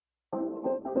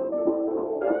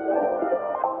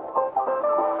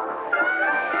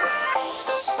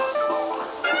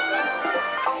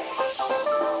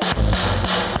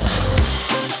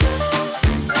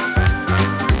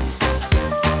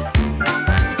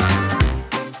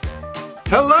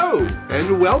Hello,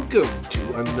 and welcome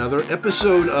to another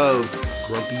episode of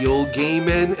Grumpy Old Gay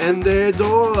Men and Their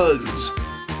Dogs.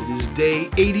 It is day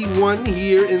 81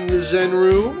 here in the Zen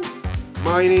Room.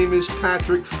 My name is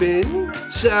Patrick Finn.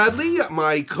 Sadly,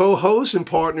 my co-host and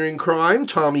partner in crime,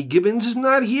 Tommy Gibbons, is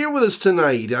not here with us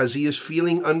tonight as he is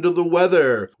feeling under the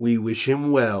weather. We wish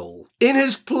him well. In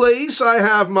his place, I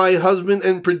have my husband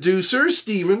and producer,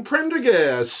 Stephen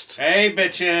Prendergast. Hey,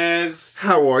 bitches!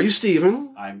 How are you,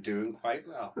 Stephen? I'm doing quite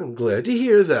well. I'm glad to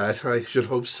hear that. I should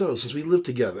hope so, since we live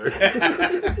together.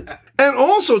 And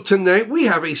also tonight, we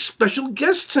have a special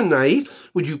guest tonight.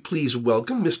 Would you please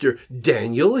welcome Mr.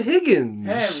 Daniel Higgins?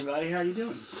 Hey, everybody. How you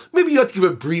doing? Maybe you have to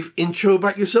give a brief intro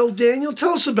about yourself, Daniel.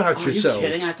 Tell us about yourself. Are you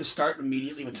kidding? I have to start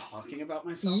immediately with talking about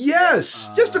myself?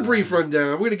 Yes. Just a brief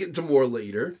rundown. We're going to get into more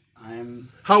later. I'm...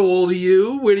 How old are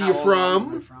you? Where are you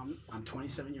from? I'm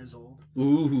 27 years old.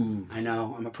 Ooh. I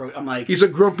know. I'm like... He's a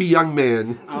grumpy young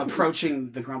man. I'm approaching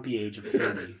the grumpy age of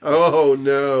 30. Oh,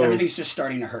 no. Everything's just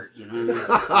starting to hurt, you know?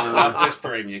 Stop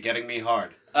whispering. You're getting me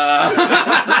hard.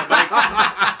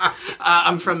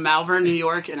 I'm from Malvern, New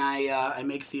York, and I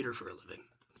make theater for a living.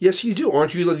 Yes, you do.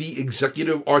 Aren't you the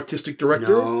executive artistic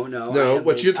director? No.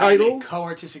 What's your title? I'm a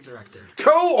co-artistic director.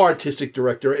 Co-artistic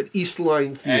director at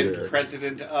Eastline Theater. And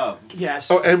president of. Yes.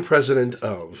 Oh, and president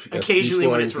of. Yes, occasionally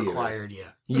when Eastline it's Theater. Required,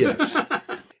 yeah. Yes.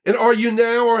 And are you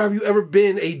now, or have you ever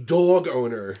been a dog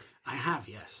owner? I have,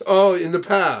 yes. Oh, in the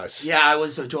past? Yeah, I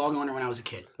was a dog owner when I was a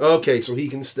kid. Okay, so he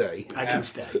can stay. I can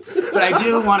stay. But I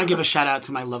do want to give a shout out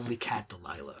to my lovely cat,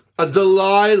 Delilah. A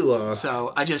Delilah.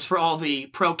 So, for all the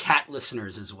pro-cat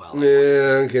listeners as well.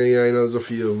 Yeah, okay, I know there's a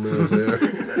few of them out there.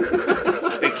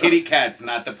 The kitty cats,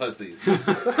 not the pussies.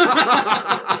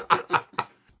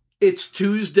 It's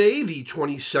Tuesday, the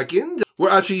 22nd. We're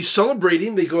actually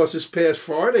celebrating, because this past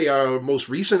Friday, our most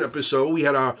recent episode, we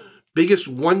had our biggest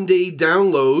one-day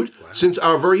download since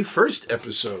our very first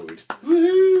episode.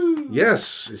 Woohoo! Yes,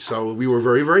 so we were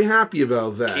very, very happy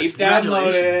about that. Keep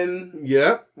downloading.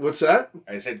 Yep, what's that?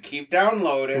 I said keep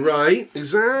downloading. Right,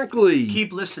 exactly.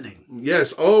 Keep listening.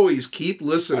 Yes, always keep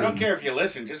listening. I don't care if you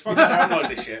listen. Just fucking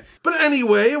download the shit. But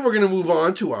anyway, we're going to move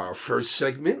on to our first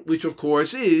segment, which of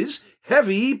course is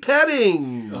Heavy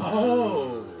Petting.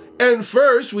 Oh. And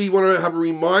first, we want to have a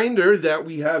reminder that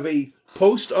we have a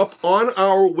post up on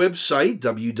our website,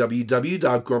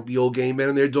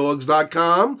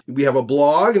 www.grumpyoldgaymenandtheirdogs.com. We have a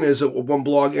blog, and there's one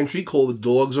blog entry called The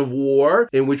Dogs of War,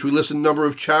 in which we list a number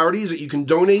of charities that you can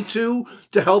donate to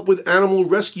help with animal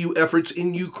rescue efforts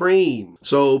in Ukraine.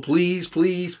 So please,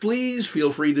 please, please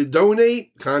feel free to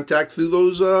donate. Contact through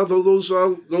those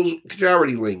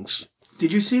charity links.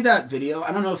 Did you see that video?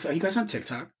 I don't know if... Are you guys on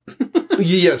TikTok?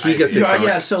 Yes, we get TikTok.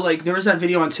 Yeah, so there was that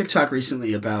video on TikTok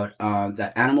recently about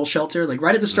that animal shelter,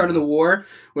 right at the start of the war,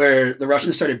 where the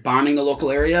Russians started bombing the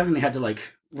local area, and they had to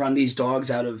run these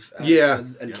dogs out of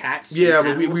and cats. Yeah,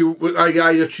 and but I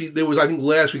think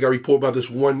last week I reported about this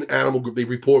one animal group. They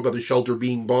reported about the shelter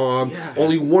being bombed. Yeah.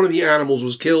 Only one of the animals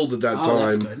was killed at that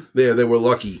time. That's good. They were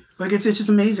lucky. It's just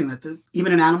amazing that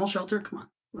even an animal shelter. Come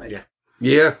on, yeah.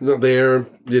 Yeah, no,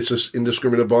 it's just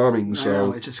indiscriminate bombing. So I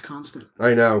know, it's just constant.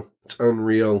 I know, it's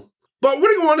unreal. But we're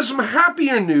going to go on to some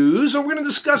happier news, and we're going to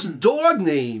discuss dog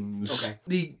names. Okay.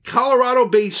 The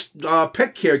Colorado-based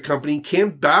pet care company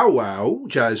Camp Bow Wow,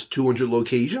 which has 200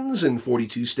 locations in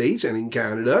 42 states and in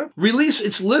Canada, released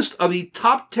its list of the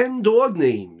top 10 dog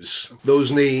names.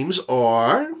 Those names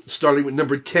are, starting with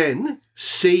number 10,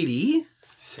 Sadie.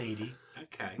 Sadie.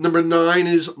 Okay. Number 9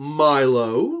 is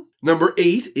Milo. Number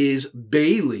 8 is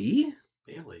Bailey.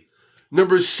 Bailey.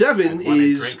 Number 7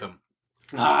 is...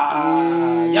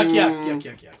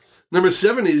 Yuck. Number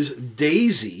 7 is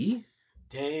Daisy.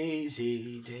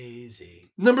 Daisy.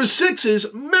 Number 6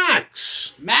 is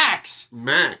Max. Max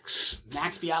Bialystok.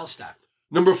 Bialystok.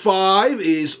 Number 5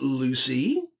 is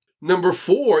Lucy. Number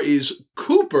 4 is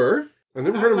Cooper. I've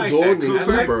never heard of a dog named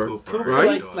Cooper.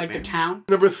 Right? Like the town.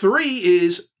 Number 3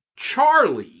 is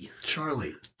Charlie.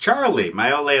 Charlie.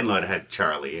 My old landlord had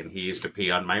Charlie, and he used to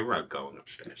pee on my rug going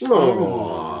upstairs.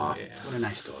 Oh. Yeah. What a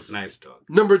nice dog. Nice dog.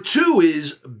 Number 2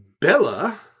 is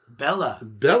Bella. Bella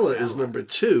is number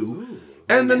 2. Ooh,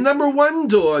 and the number 1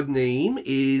 dog name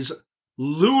is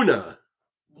Luna.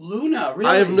 Luna,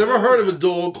 really? I have never heard of a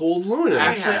dog called Luna.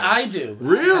 Actually, I do.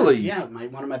 Really? Yeah,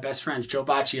 one of my best friends, Joe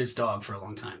Baccia's dog for a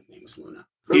long time. His name was Luna.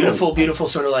 Beautiful,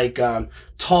 sort of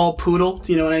tall poodle.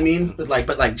 Do you know what I mean? But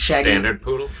shaggy. Standard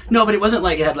poodle? No, but it wasn't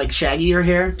it had shaggier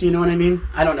hair. Do you know what I mean?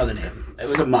 I don't know the name. It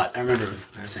was a mutt. I remember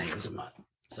saying it was a mutt.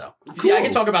 So, see, I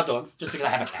can talk about dogs just because I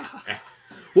have a cat.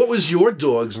 What was your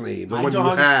dog's name? The one you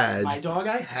had? My dog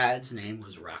I had's name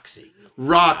was Roxy.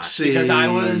 Roxy. Because I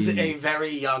was a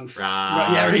very young...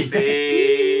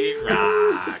 Roxy.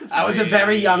 I was a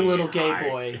very young little gay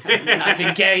boy, and I've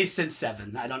been gay since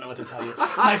 7. I don't know what to tell you.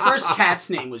 My first cat's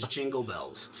name was Jingle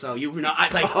Bells, so you know,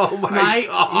 oh my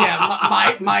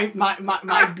God.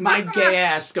 My gay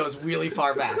ass goes really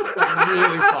far back,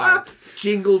 really far.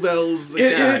 Jingle Bells, the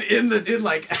cat.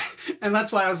 And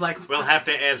that's why I was like, we'll have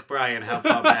to ask Brian how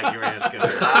far back your ass goes.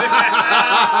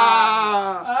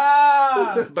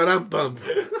 Ba-dum-bum.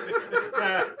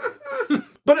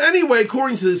 But anyway,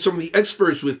 according to some of the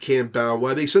experts with Camp Bow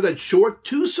Wow, they said that short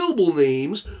 2-syllable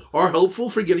names are helpful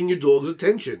for getting your dog's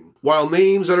attention, while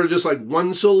names that are just like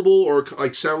 1 syllable or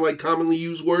like sound like commonly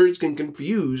used words can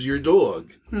confuse your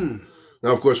dog. Now,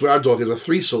 of course, our dog has a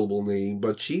 3-syllable name,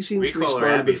 but she seems to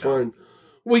respond to fine.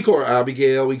 We call her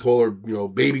Abigail. We call her,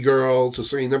 baby girl. It's the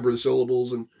same number of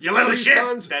syllables. And you little shit.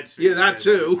 That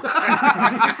too.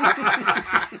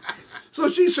 So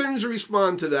she seems to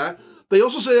respond to that. They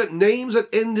also say that names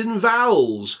that end in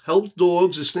vowels help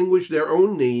dogs distinguish their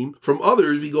own name from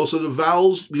others because the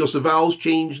vowels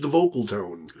change the vocal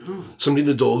tone. Something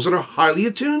the dogs that are highly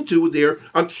attuned to with their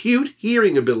acute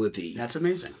hearing ability. That's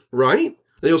amazing. Right?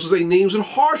 They also say names with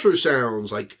harsher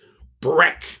sounds like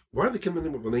Breck. Why do they come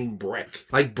in with the name Breck?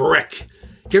 Like Breck.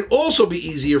 Can also be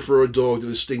easier for a dog to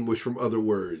distinguish from other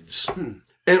words.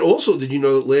 And also, did you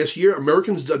know that last year,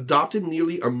 Americans adopted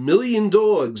nearly 1 million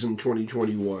dogs in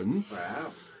 2021?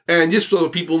 Wow. And just so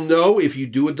people know, if you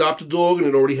do adopt a dog and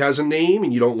it already has a name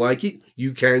and you don't like it,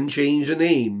 you can change the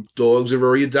name. Dogs are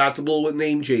very adaptable with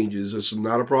name changes. It's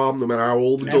not a problem, no matter how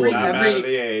old the dog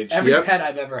is. Every pet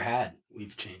I've ever had,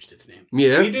 we've changed its name.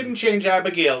 Yeah. We didn't change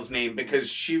Abigail's name because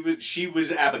she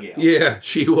was Abigail. Yeah,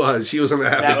 she was. She was an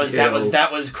Abigail.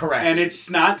 That was correct. And it's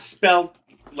not spelled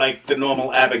like the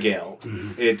normal Abigail.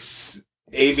 It's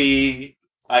Abigaile.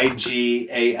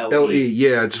 L-E.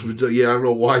 Yeah, I don't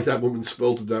know why that woman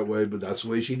spelled it that way, but that's the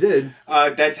way she did.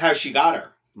 That's how she got her.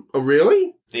 Oh,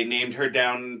 really? They named her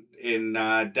down in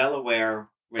Delaware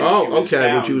when she was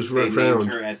found. They named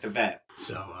her at the vet.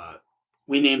 So,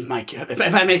 we named my cat. If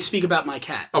I may speak about my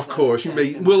cat. Of course,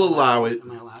 we'll allow it.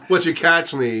 Am I allowed? What's your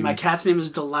cat's name? My cat's name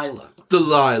is Delilah.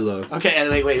 Delilah. Okay, and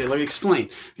wait, let me explain.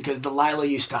 Because Delilah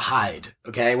used to hide,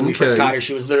 okay? When we first got her,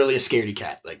 she was literally a scaredy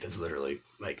cat. Like, this literally.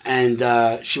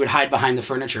 And she would hide behind the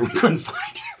furniture and we couldn't find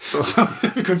her. So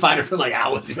we couldn't find her for like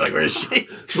hours. We'd be like, where is she?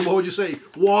 So what would you say?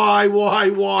 Why,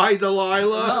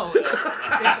 Delilah? No,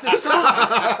 it's the song.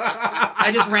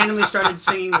 I just randomly started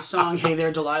singing the song, Hey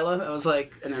There, Delilah. I was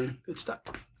like, and then it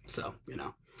stuck. So,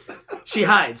 she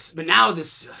hides, but now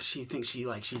she thinks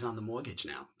she's on the mortgage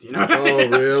now. Do you know what I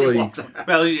mean? Really?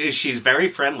 Well, she's very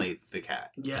friendly, the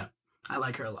cat. Yeah, I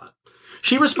like her a lot.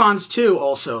 She responds too,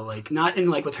 also, not in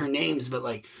with her names, but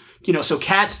so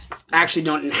cats actually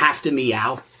don't have to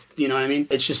meow. You know what I mean?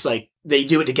 It's just they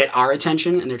do it to get our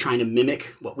attention, and they're trying to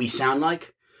mimic what we sound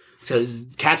like.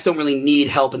 Because cats don't really need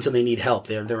help until they need help.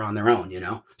 They're on their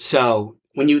own, So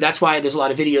that's why there's a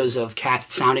lot of videos of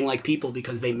cats sounding like people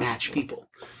because they match people.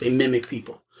 They mimic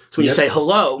people. So when you say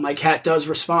hello, my cat does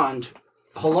respond,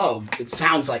 hello. It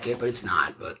sounds like it, but it's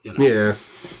not. But Yeah.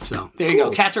 So there you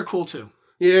go. Cats are cool too.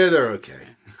 Yeah, they're okay.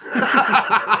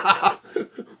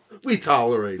 We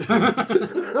tolerate them.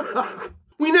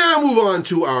 We now move on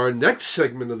to our next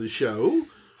segment of the show,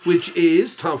 which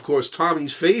is, of course,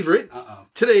 Tommy's favorite.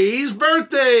 Today's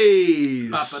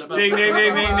birthdays. Ding, ding, ding,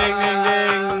 ding, ding, ding,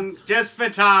 ding. Just for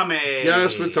Tommy.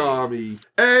 Just for Tommy.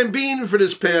 And being for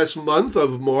this past month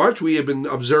of March, we have been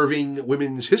observing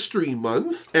Women's History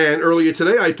Month. And earlier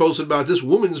today, I posted about this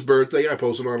woman's birthday. I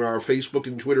posted on our Facebook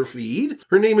and Twitter feed.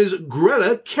 Her name is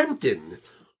Greta Kempton.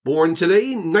 Born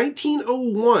today in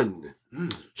 1901.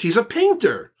 She's a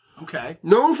painter. Okay.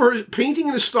 Known for her painting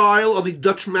in the style of the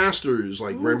Dutch masters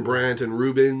like Rembrandt and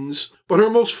Rubens. But her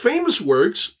most famous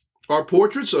works are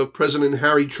portraits of President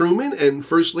Harry Truman and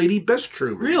First Lady Bess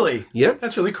Truman. Really? Yep.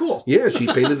 That's really cool. Yeah, she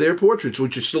painted their portraits,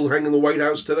 which are still hanging in the White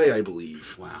House today, I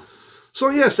believe. Wow. So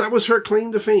yes, that was her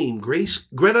claim to fame,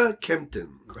 Greta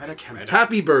Kempton. Greta Kempton.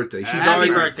 Happy birthday. Happy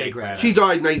birthday, Greta. She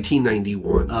died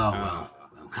 1991. Oh, wow.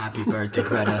 Happy birthday,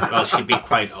 Greta. Well, she'd be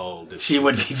quite old. She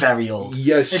would be very old.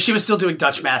 Yes. If she was still doing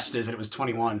Dutch Masters and it was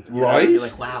 21. Right? I'd be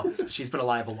like, wow, she's been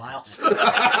alive a while.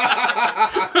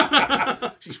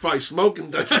 She's probably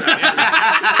smoking Dutch Masters.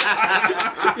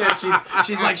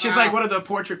 Yeah, she's like one of the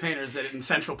portrait painters in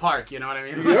Central Park, you know what I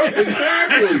mean? Yep,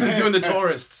 exactly. Doing the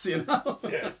tourists,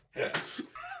 Yeah.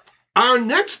 Our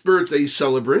next birthday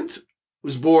celebrant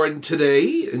was born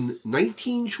today in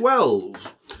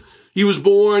 1912. He was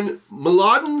born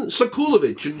Mladen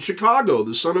Sekulovic in Chicago,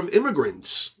 the son of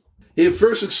immigrants. His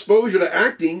first exposure to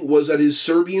acting was at his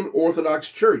Serbian Orthodox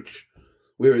church,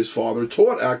 where his father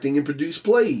taught acting and produced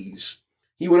plays.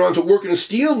 He went on to work in a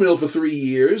steel mill for 3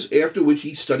 years, after which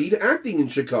he studied acting in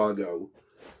Chicago.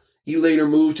 He later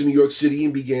moved to New York City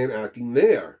and began acting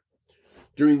there.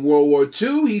 During World War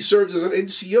II, he served as an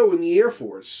NCO in the Air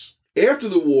Force. After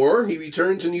the war, he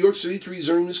returned to New York City to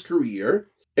resume his career.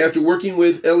 After working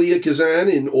with Elia Kazan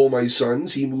in All My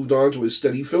Sons, he moved on to a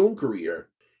steady film career.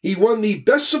 He won the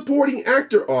Best Supporting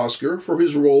Actor Oscar for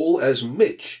his role as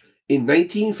Mitch in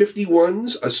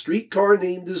 1951's A Streetcar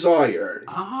Named Desire.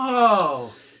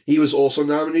 Oh. He was also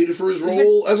nominated for his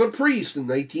role as a priest in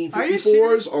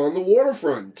 1954's On the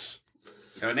Waterfront.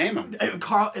 So name him.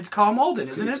 It's Carl Malden,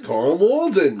 isn't it? It's Carl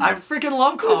Malden. I freaking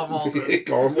love Carl Malden.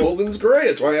 Carl Malden's great.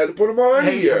 That's why I had to put him on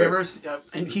here.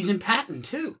 And he's in Patton,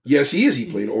 too. Yes, he is. He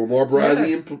played Omar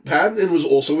Bradley in Patton and was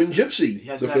also in Gypsy,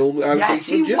 film. Yes,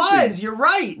 he was. You're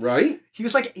right. Right?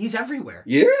 He's everywhere.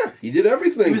 Yeah, he did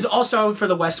everything. He was also, for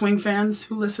the West Wing fans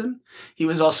who listen, he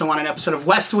was also on an episode of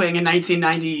West Wing in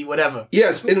 1990, whatever.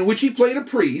 Yes, and in which he played a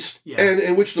priest, and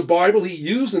in which the Bible he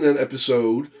used in that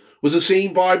episode was the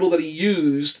same Bible that he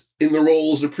used in the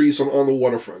role as the priest on the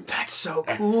Waterfront. That's so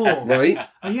cool. Right?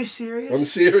 Are you serious? I'm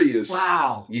serious.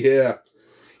 Wow. Yeah.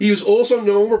 He was also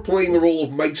known for playing the role of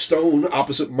Mike Stone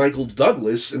opposite Michael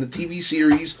Douglas in the TV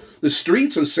series The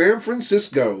Streets of San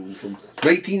Francisco from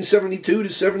 1972 to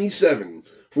 77,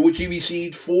 for which he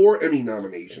received 4 Emmy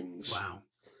nominations. Wow.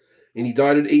 And he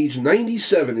died at age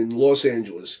 97 in Los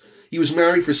Angeles. He was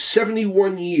married for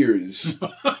 71 years.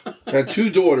 Had 2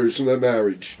 daughters from that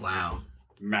marriage. Wow.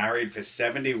 Married for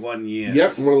 71 years.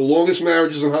 Yep, one of the longest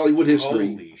marriages in Hollywood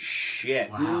history. Holy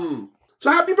shit. Wow. So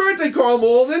happy birthday, Carl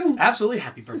Malden. Absolutely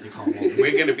happy birthday, Carl Malden.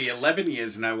 We're going to be 11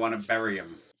 years and I want to bury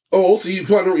him. Oh, also, you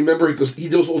probably don't remember because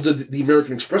he also did the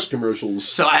American Express commercials.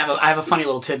 So I have a funny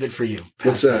little tidbit for you, Pat.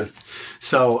 What's that?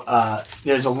 So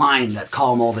there's a line that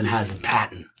Carl Malden has in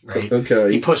Patton, right?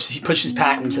 Okay. He pushes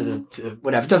Patton to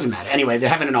whatever. It doesn't matter. Anyway, they're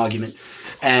having an argument,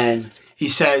 and he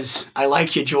says, "I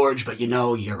like you, George, but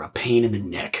you're a pain in the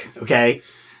neck." Okay.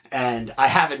 And I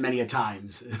have it many a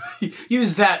times.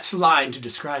 Use that line to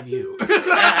describe you.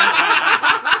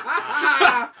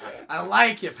 I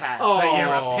like you, Pat, but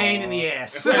you're a pain in the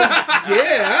ass.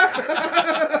 Yeah.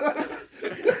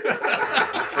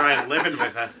 Try living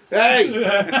with her. Hey. Go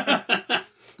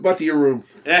back to your room.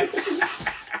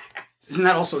 Isn't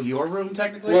that also your room,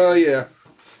 technically? Well, yeah.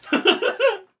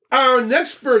 Our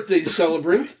next birthday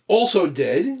celebrant, also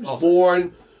dead, was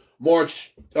born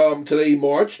March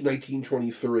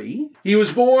 1923. He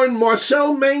was born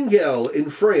Marcel Mangel in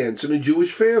France in a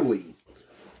Jewish family.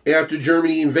 After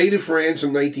Germany invaded France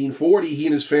in 1940, he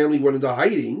and his family went into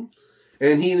hiding,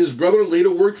 and he and his brother later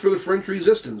worked for the French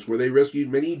Resistance, where they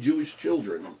rescued many Jewish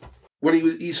children.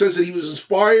 When he says that he was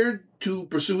inspired to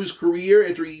pursue his career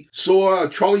after he saw a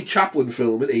Charlie Chaplin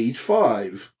film at age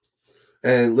 5,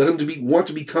 and led him to want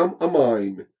to become a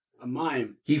mime. A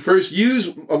mime. He first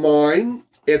used a mime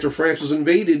after France was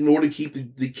invaded in order to keep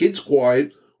the kids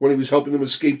quiet when he was helping them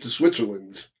escape to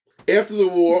Switzerland. After the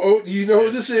war, you know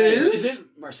who this is? Is it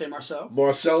Marcel?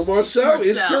 Marcel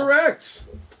is correct.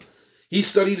 He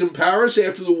studied in Paris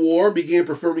after the war, began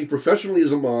performing professionally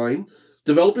as a mime,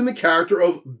 developing the character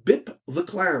of Bip the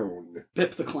Clown.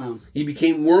 Bip the Clown. He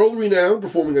became world-renowned,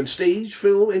 performing on stage,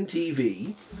 film, and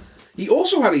TV. He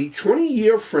also had a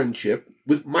 20-year friendship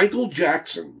with Michael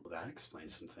Jackson. Well, that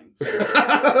explains some things.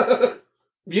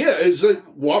 Yeah, it's like,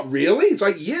 what, really? It's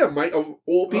like, yeah, of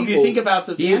all people, if you think about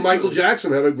he and Michael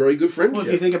Jackson had a very good friendship. Well,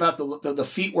 if you think about the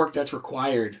feet work that's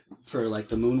required for, like,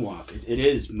 the moonwalk, it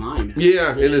is mime.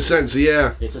 Yeah, in a sense,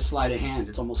 yeah. It's a sleight of hand.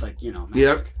 It's almost like, magic.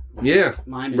 Yep. Yeah.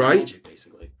 Mime is magic,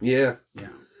 basically. Yeah. Yeah.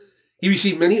 He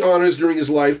received many honors during his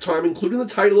lifetime, including the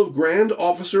title of Grand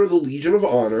Officer of the Legion of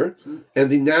Honor and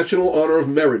the National Honor of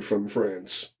Merit from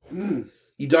France.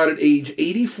 He died at age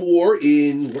 84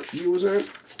 in, what year was that?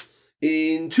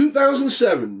 In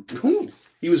 2007.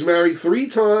 He was married 3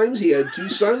 times. He had 2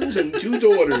 sons and 2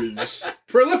 daughters.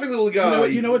 Prolific little guy.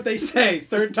 You know what they say?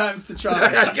 3rd time's the charm.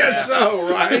 I guess so,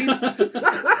 right?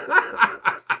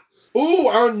 Ooh,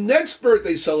 our next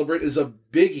birthday celebrant is a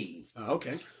biggie. Oh,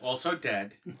 okay. Also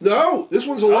dead. No, this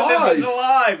one's alive. Oh, this one's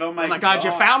alive. Oh, my God.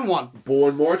 You found one.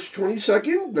 Born March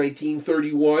 22nd,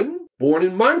 1931. Born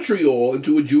in Montreal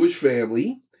into a Jewish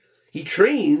family. He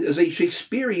trained as a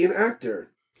Shakespearean actor.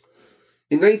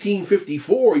 In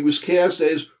 1954, he was cast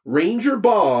as Ranger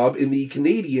Bob in the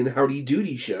Canadian Howdy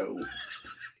Doody show.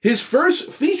 His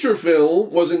first feature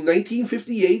film was in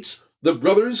 1958's The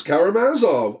Brothers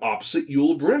Karamazov, opposite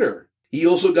Yul Brynner. He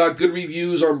also got good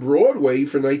reviews on Broadway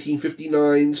for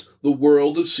 1959's The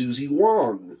World of Susie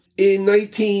Wong. In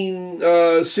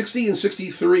 1960 and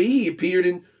 63, he appeared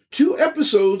in 2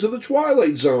 episodes of The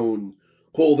Twilight Zone,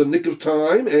 called The Nick of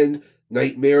Time and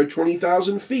Nightmare at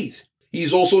 20,000 Feet.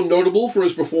 He's also notable for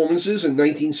his performances in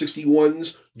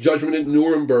 1961's Judgment at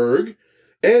Nuremberg,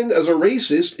 and as a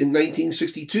racist in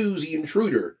 1962's The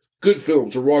Intruder. Good film.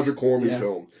 It's a Roger Corman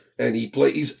film. And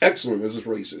he's excellent as a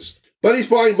racist. But he's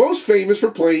probably most famous for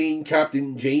playing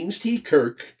Captain James T.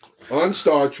 Kirk on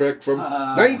Star Trek from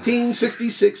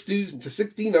 1966 to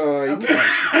 69. Okay.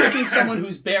 Picking someone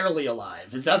who's barely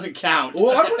alive. This doesn't count.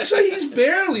 Well, I wouldn't say he's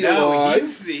barely alive.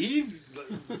 He's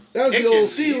as you'll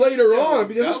see later on,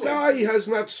 because this guy has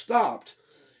not stopped.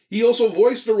 He also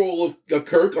voiced the role of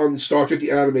Kirk on Star Trek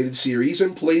the Animated Series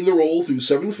and played the role through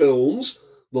 7 films,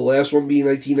 the last one being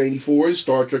 1994's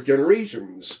Star Trek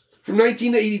Generations. From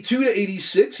 1982 to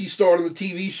 86, he starred on the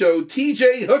TV show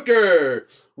T.J. Hooker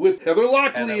with Heather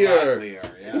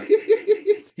Locklear. Yes.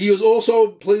 He was also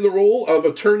played the role of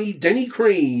attorney Denny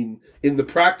Crane in The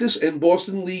Practice and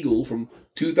Boston Legal from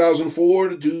 2004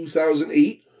 to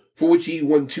 2008, for which he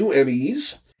won 2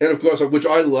 Emmys. And of course, which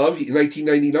I love, in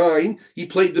 1999, he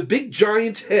played the big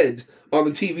giant head on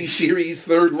the TV series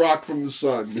Third Rock from the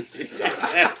Sun.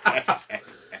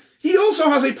 He also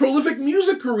has a prolific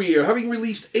music career, having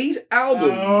released 8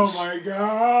 albums. Oh my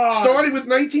God! Starting with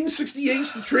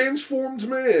 1968's The Transformed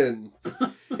Man.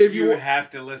 If you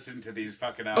have to listen to these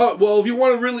fucking albums. Well, if you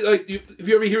want to really, if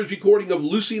you ever hear his recording of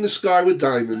Lucy in the Sky with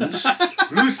Diamonds.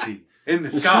 Lucy in the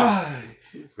Sky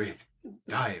with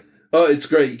Diamonds. Oh, it's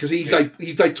great, because he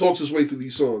talks his way through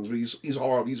these songs, but he's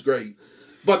horrible, he's great.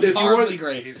 But he's horribly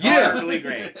great. He's horribly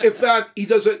great. In fact,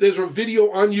 there's a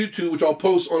video on YouTube, which I'll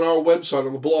post on our website,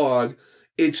 on the blog.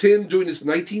 It's him doing his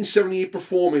 1978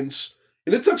 performance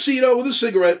in a tuxedo with a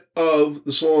cigarette of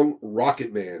the song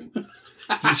Rocket Man.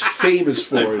 He's famous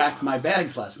for it. I packed my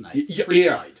bags last night.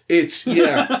 Yeah.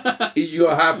 You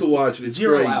have to watch it. It's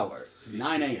 0 great. hour.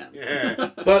 9 a.m. Yeah.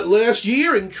 But last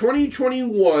year, in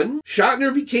 2021,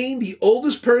 Shatner became the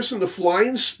oldest person to fly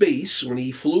in space when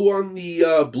he flew on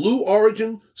the Blue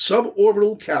Origin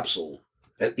suborbital capsule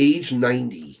at age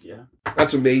 90. Yeah.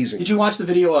 That's amazing. Did you watch the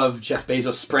video of Jeff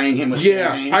Bezos spraying him with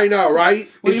champagne? Yeah, I know, right?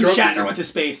 William Shatner went to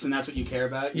space, and that's what you care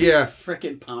about? Yeah.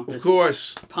 Frickin' pompous. Of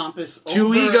course. Pompous.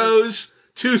 2 egos,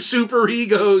 2 super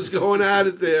egos going at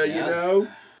it there, you know?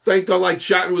 Thank God,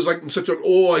 Shatner was in such an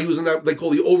awe. He was in that they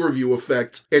call the overview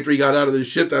effect after he got out of the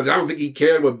ship. I don't think he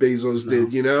cared what Bezos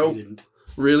did, you know? He didn't.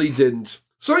 Really didn't.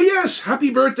 So yes, happy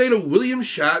birthday to William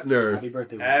Shatner. Happy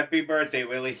birthday, Willie. Happy birthday,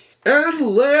 Willie. And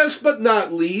last but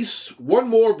not least, one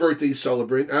more birthday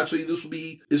celebrant. Actually, this will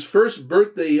be his first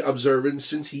birthday observance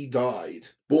since he died.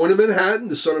 Born in Manhattan,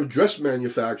 the son of dress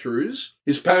manufacturers.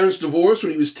 His parents divorced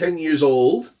when he was 10 years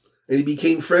old. And he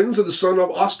became friends with the son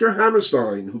of Oscar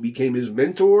Hammerstein, who became his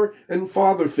mentor and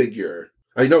father figure.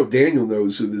 I know Daniel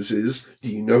knows who this is. Do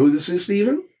you know who this is,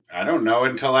 Stephen? I don't know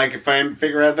until I can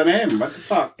figure out the name. What the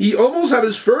fuck? He almost had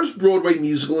his first Broadway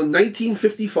musical in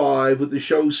 1955 with the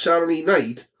show Saturday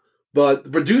Night, but the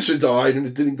producer died and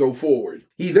it didn't go forward.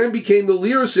 He then became the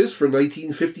lyricist for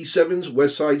 1957's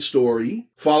West Side Story,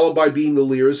 followed by being the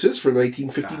lyricist for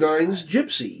 1959's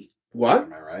Gypsy. What?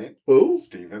 Am I right? Who?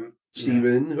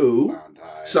 Stephen, who?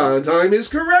 Sondheim is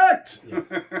correct. Yeah.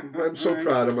 I'm so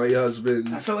proud of my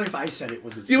husband. I felt like if I said it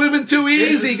wasn't. You would have been too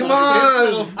easy. Come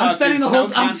on. I'm spending the whole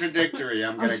time. Contradictory.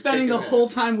 I'm spending the whole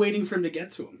time waiting for him to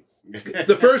get to him.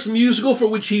 The first musical for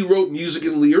which he wrote music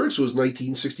and lyrics was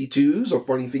 1962's A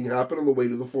Funny Thing Happened on the Way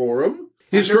to the Forum.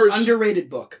 His first underrated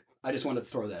book. I just wanted to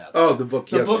throw that out. Oh, the book.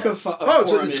 The book of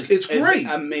Forum it's great.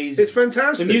 Is amazing. It's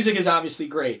fantastic. The music is obviously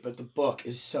great, but the book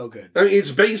is so good. I mean,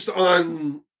 it's based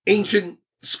on ancient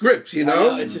scripts, you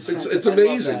know? It's just it's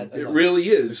amazing. It really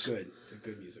is. It's a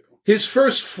good musical. His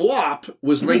first flop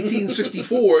was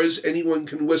 1964's Anyone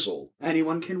Can Whistle.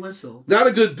 Anyone Can Whistle. Not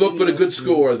a good book, but a good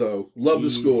score, though. Love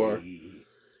the score.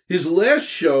 His last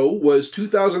show was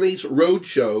 2008's Road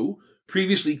Show,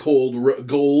 previously called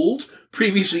Gold,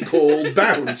 previously called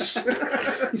Bounce.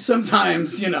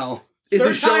 Sometimes, you know.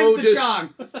 The show the just.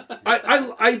 charm.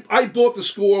 I bought the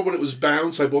score when it was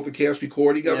Bounce. I bought the cast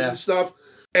recording of it and stuff.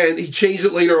 And he changed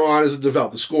it later on as it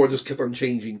developed. The score just kept on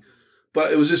changing.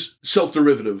 But it was just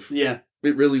self-derivative. Yeah.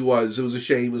 It really was. It was a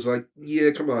shame. It was like,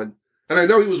 yeah, come on. And I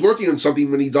know he was working on something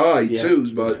when he died,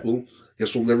 too. But I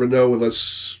guess we'll never know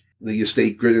unless the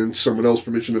estate grants someone else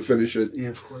permission to finish it.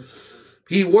 Yeah, of course.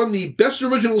 He won the Best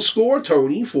Original Score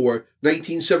Tony for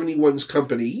 1971's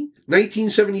Company,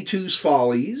 1972's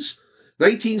Follies,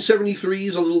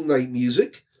 1973's A Little Night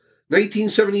Music,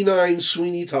 1979's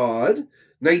Sweeney Todd,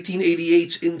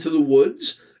 1988's Into the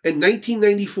Woods, and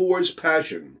 1994's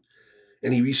Passion.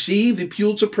 and he received the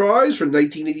Pulitzer Prize for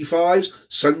 1985's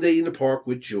Sunday in the Park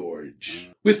with George.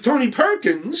 With Tony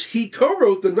Perkins, he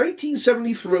co-wrote the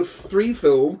 1973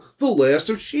 film The Last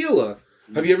of Sheila.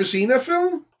 Have you ever seen that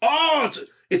film? Oh,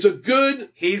 it's a good...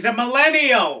 He's a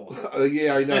millennial!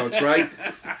 Yeah, I know, it's right.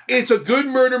 It's a good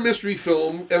murder mystery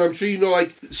film, and I'm sure you know,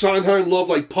 like, Sondheim loved,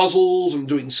 like, puzzles and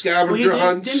doing scavenger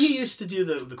hunts. Didn't he used to do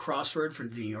the crossword for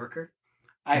The New Yorker?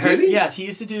 I heard. Did he? Yes, he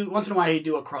used to do, once in a while, he'd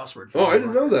do a crossword for I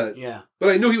didn't know that. Yeah. But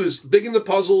I knew he was big into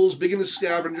puzzles, big into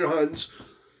scavenger hunts.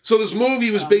 So this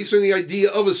movie was based on the idea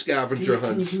of a scavenger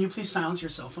hunt. Can you please silence your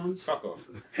cell phones? Fuck off.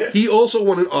 He also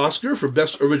won an Oscar for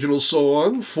Best Original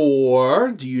Song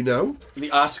for, do you know? The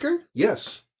Oscar?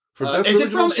 Yes. For Best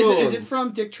Original Song. Is it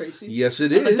from Dick Tracy? Yes,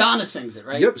 it is. Madonna sings it,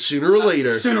 right? Yep, Sooner or Later.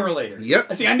 Sooner or Later.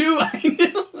 Yep. See, I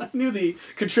knew the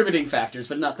contributing factors,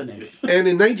 but not the name. And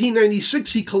in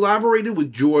 1996, he collaborated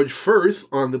with George Furth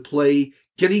on the play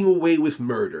Getting Away with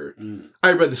Murder.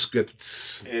 I read the script.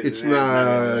 It's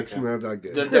not that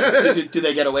good. Do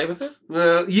they get away with it?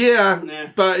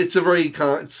 Yeah, but it's a very...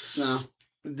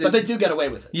 But they do get away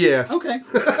with it. Yeah. Okay.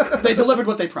 They delivered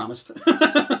what they promised.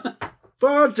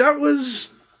 But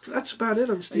that's about it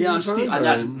on Stephen Sondheim.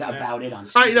 That's about it on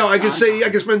Stephen I know. I could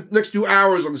spend next 2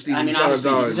 hours on Stephen Sondheim.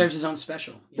 Obviously, he deserves his own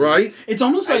special. Right? It's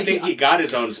almost like... I think he got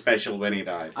his own special when he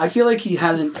died. I feel like he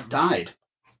hasn't died.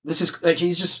 This is... like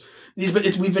he's just... we've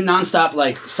been nonstop,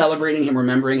 like, celebrating him,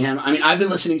 remembering him. I mean, I've been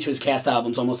listening to his cast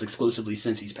albums almost exclusively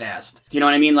since he's passed. You know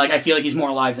what I mean? Like, I feel like he's more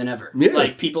alive than ever. Yeah.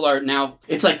 Like, people are now...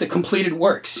 It's like the completed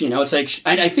works, you know? It's like...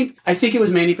 I think it was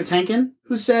Mandy Patinkin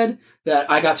who said that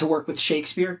I got to work with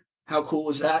Shakespeare. How cool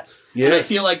was that? Yeah. And I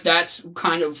feel like that's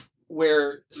kind of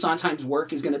where Sondheim's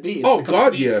work is going to be.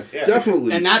 It's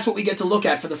definitely. And that's what we get to look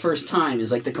at for the first time,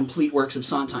 is like the complete works of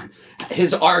Sondheim.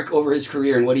 His arc over his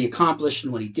career and what he accomplished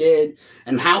and what he did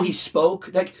and how he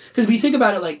spoke. Like, because we think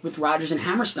about it like with Rodgers and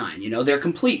Hammerstein, you know, they're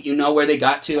complete. You know where they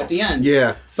got to at the end.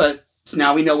 Yeah. But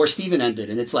now we know where Stephen ended,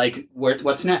 and it's like,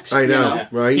 what's next? I know,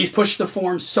 right? He's pushed the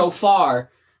form so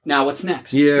far, now what's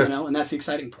next? Yeah. You know, and that's the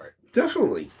exciting part.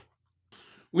 Definitely.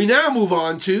 We now move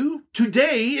on to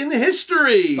Today in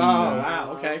History. Oh,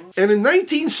 wow, okay. And in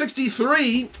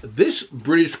 1963, this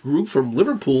British group from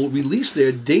Liverpool released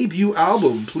their debut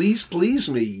album, Please Please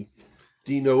Me.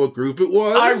 Do you know what group it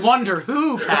was? I wonder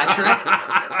who,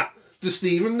 Patrick. Does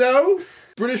Stephen know?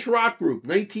 British rock group,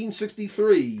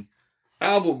 1963.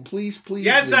 Album, Please Please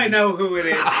Me. Yes, I know who it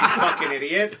is, you fucking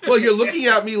idiot. Well, you're looking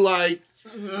at me like...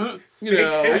 You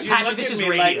know, Patrick, this is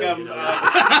radio. Like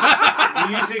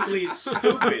I'm musically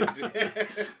stupid.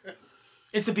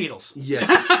 It's the Beatles. Yes.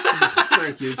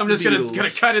 Thank you. I'm just gonna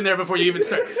cut in there before you even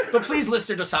start. But please list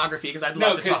their discography, because I'd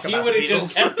love to talk about the Beatles. No, because he would have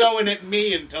just kept going at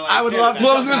me until I would love to.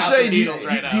 Well, I was gonna say, do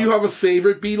you have a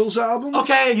favorite Beatles album?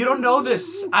 Okay, you don't know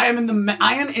this. I am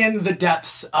in the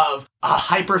depths of a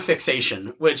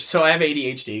hyperfixation, so I have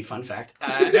ADHD. Fun fact.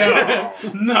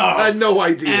 No, I had no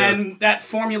idea. And that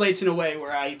formulates in a way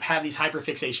where I have these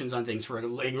hyperfixations on things for a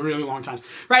really long time.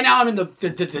 Right now, I'm in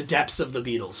the depths of the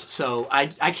Beatles, so I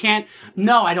can't.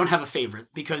 No, I don't have a favorite,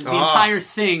 because the entire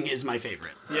thing is my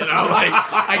favorite. You know,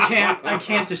 I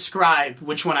can't describe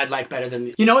which one I'd like better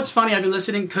than. You know what's funny? I've been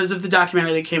listening because of the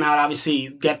documentary that came out. Obviously,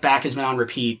 Get Back has been on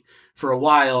repeat for a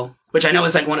while, which I know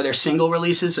is like one of their single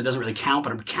releases, so it doesn't really count,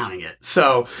 but I'm counting it.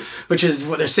 So, which is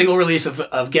their single release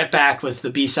of Get Back, with the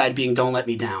B-side being Don't Let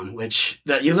Me Down, which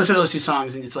you listen to those two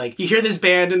songs and it's like, you hear this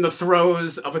band in the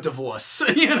throes of a divorce,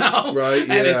 you know? Right,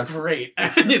 yeah. And it's great.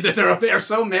 They're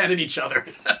so mad at each other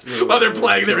while they're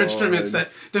playing their instruments that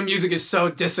the music is so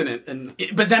dissonant.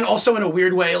 But then also in a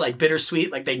weird way, like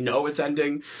bittersweet, like they know it's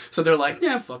ending. So they're like,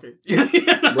 yeah, fuck it. You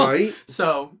know? Right.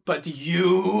 So, but do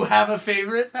you have a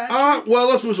favorite, Patrick? Well,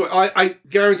 let's put it this way. I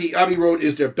guarantee Abbey Road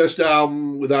is their best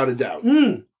album, without a doubt.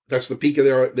 That's the peak of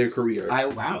their career.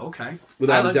 Wow, okay.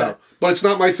 Without a doubt. That. But it's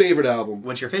not my favorite album.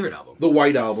 What's your favorite album? The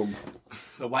White Album.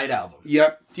 The White Album.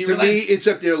 Yep. To me, it's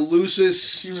at their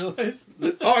loosest. Do you realize?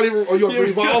 You have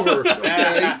Revolver.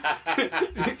 Okay.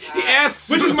 He asks,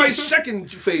 which is my second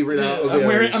favorite album.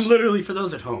 I'm literally, for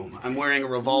those at home, I'm wearing a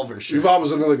Revolver shirt.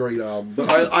 Revolver's another great album, but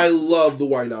I love the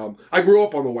White Album. I grew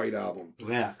up on the White Album.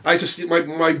 Yeah.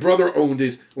 My brother owned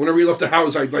it. Whenever he left the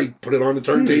house, I'd put it on the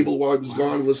turntable while I was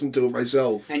gone and listen to it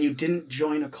myself. And you didn't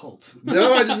join a cult?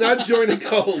 No, I did not join a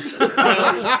cult.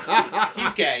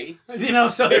 He's gay. You know,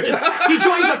 so he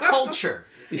joined a culture.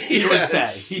 he would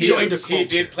say. He joined a culture. He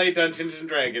did play Dungeons and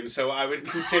Dragons, so I would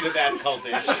consider that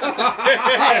cultish.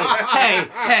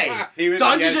 hey.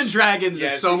 Dungeons and Dragons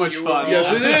is so much fun.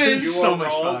 Yes, it is. You so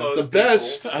much fun. The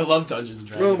best. I love Dungeons and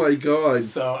Dragons. Oh my god.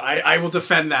 So I will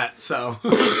defend that. So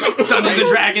Dungeons and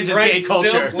Dragons is gay culture.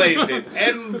 Still plays it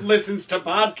and listens to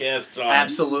podcasts on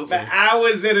Absolutely. for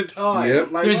hours at a time.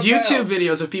 Yep. Like, there's YouTube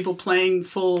videos of people playing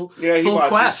full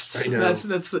quests. I know. That's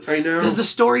I know. There's the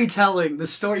storytelling. The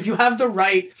story. If you have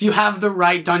the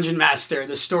right dungeon master,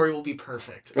 the story will be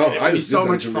perfect. Oh, I was so a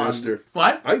much dungeon fun. master.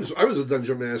 What? I was a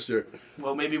dungeon master.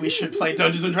 Well, maybe we should play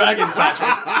Dungeons and Dragons, Patrick.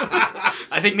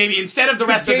 I think maybe instead of the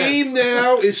rest of this. The game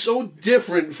now is so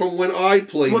different from when I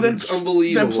played. Well, then, it's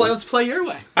unbelievable. Then let's play your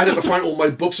way. I'd have to find all my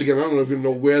books again. I don't even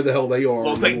know where the hell they are.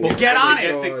 Well, get on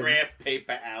it. Get the graph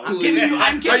paper out.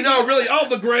 I know, really. Oh,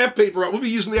 the graph paper out. We'll be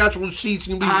using the actual sheets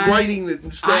and you'll be writing it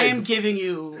instead. I am giving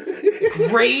you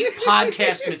great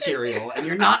podcast material, and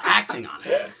you're not acting on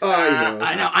it.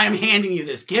 I know. I am handing you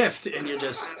this gift, and you're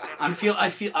just. I'm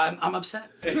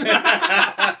upset.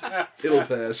 It'll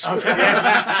pass.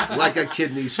 Okay. Like a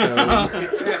kidney stone.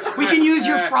 We can use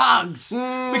your frogs. We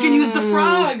can use the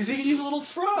frogs. We can use little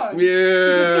frogs.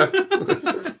 Yeah.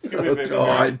 Oh,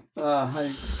 God.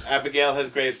 Abigail has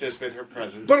graced us with her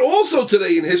presence. But also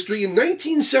today in history, in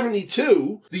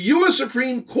 1972, the U.S.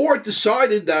 Supreme Court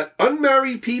decided that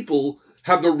unmarried people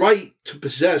have the right to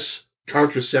possess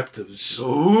contraceptives.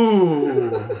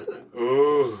 Ooh.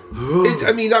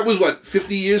 That was,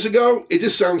 50 years ago? It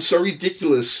just sounds so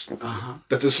ridiculous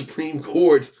that the Supreme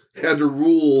Court had to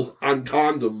rule on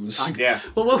condoms. Yeah.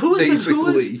 Well, who was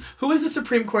the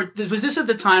Supreme Court? Was this at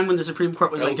the time when the Supreme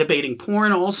Court was debating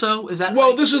porn also? Is that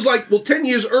this is 10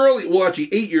 years early. Well,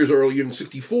 actually 8 years earlier in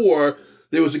 1964,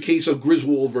 there was a case of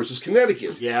Griswold versus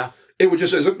Connecticut. Yeah. It would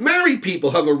just say that married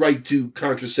people have a right to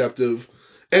contraceptive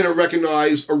and it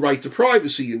recognized a right to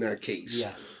privacy in that case.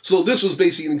 Yeah. So this was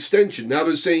basically an extension. Now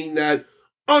they're saying that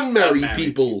unmarried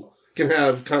people can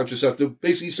have contraceptive,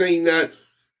 basically saying that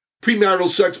premarital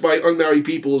sex by unmarried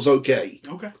people is okay.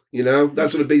 Okay.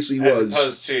 That's what it basically was. As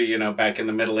opposed to, back in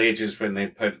the Middle Ages when they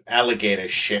put alligator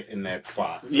shit in their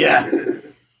twat. Yeah.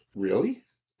 Really?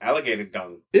 Alligator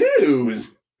dung. Ew.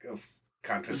 Was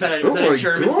contraceptive. Was that a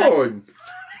German thing?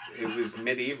 It was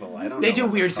medieval. I don't know. They do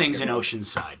weird things in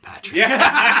Oceanside, Patrick.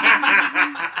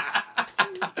 Yeah.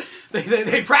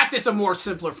 They practice a more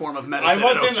simpler form of medicine. I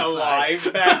wasn't alive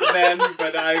back then,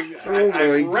 but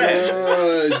I read.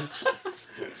 God.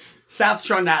 South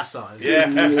Shore Nassau.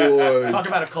 Yeah. Talk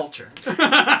about a culture.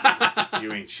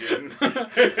 You ain't shitting.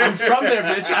 I'm from there,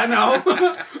 bitch. I know.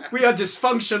 We are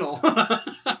dysfunctional.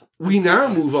 We now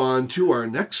move on to our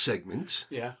next segment.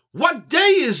 Yeah. What day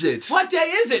is it? What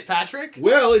day is it, Patrick?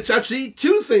 Well, it's actually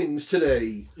two things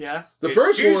today. Yeah. It's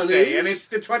first Tuesday, one is... and it's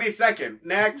the 22nd.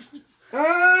 Next.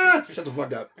 Shut the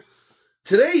fuck up.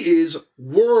 Today is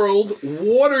World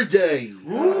Water Day.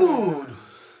 Ooh.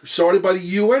 Started by the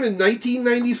UN in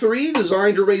 1993,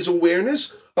 designed to raise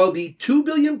awareness of the 2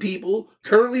 billion people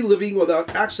currently living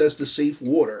without access to safe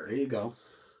water. There you go.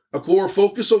 A core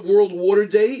focus of World Water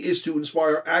Day is to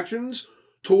inspire actions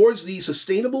towards the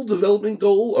Sustainable Development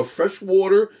Goal of fresh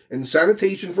water and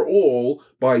sanitation for all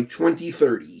by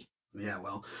 2030. Yeah,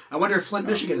 well, I wonder if Flint,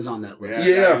 Michigan is on that list.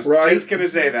 Yeah, I was right? just going to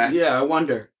say that. Yeah, I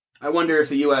wonder if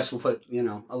the U.S. will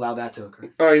allow that to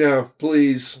occur. I know,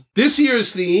 please. This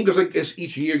year's theme, because I guess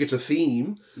each year gets a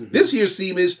theme, This year's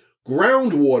theme is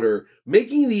groundwater,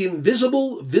 making the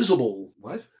invisible visible.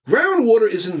 What? Groundwater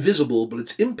is invisible, but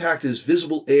its impact is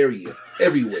visible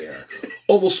everywhere.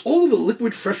 Almost all of the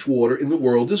liquid fresh water in the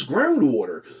world is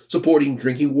groundwater, supporting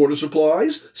drinking water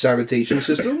supplies, sanitation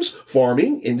systems,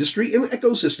 farming, industry, and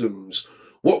ecosystems.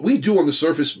 What we do on the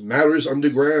surface matters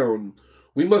underground.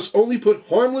 We must only put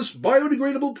harmless,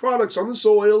 biodegradable products on the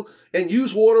soil and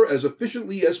use water as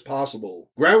efficiently as possible.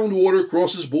 Groundwater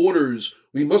crosses borders.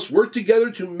 We must work together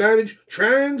to manage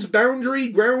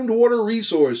trans-boundary groundwater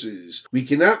resources. We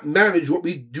cannot manage what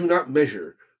we do not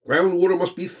measure. Groundwater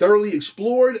must be thoroughly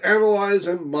explored, analyzed,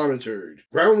 and monitored.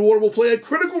 Groundwater will play a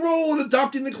critical role in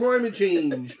adapting to climate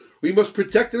change. We must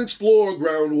protect and explore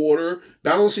groundwater,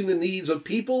 balancing the needs of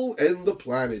people and the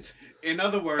planet. In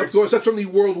other words... Of course, that's from the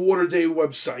World Water Day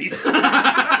website.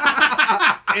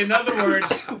 In other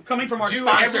words... Coming from our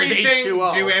sponsors,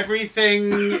 H2O. Do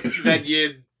everything that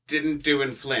you didn't do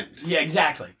in Flint. Yeah,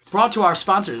 exactly. Brought to our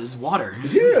sponsors, water.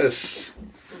 Yes.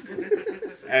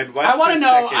 And what's I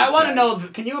want to know.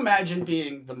 Can you imagine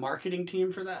being the marketing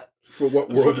team for that? For what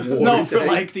World War? No, for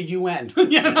like the UN.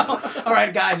 You know? All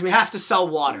right, guys, we have to sell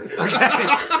water. Okay,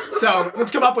 so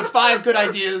let's come up with 5 good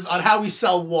ideas on how we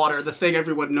sell water, the thing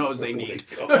everyone knows they need.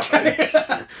 Okay.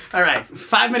 All right,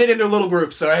 5 minute into little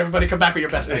groups. So everybody, come back with your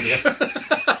best idea.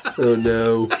 Oh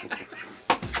no!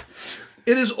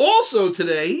 It is also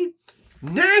today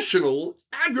National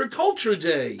Agriculture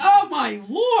Day. Oh my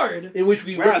lord! In which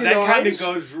we recognize that kind of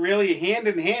goes really hand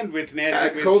in hand with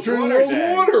Agriculture and World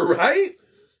Water, right?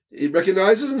 It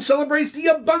recognizes and celebrates the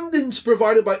abundance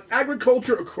provided by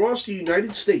agriculture across the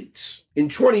United States. In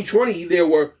 2020, there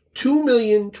were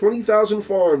 2,020,000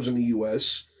 farms in the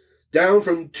U.S., down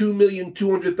from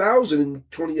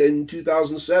 2,200,000 in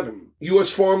 2007. U.S.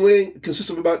 farmland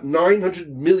consists of about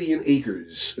 900 million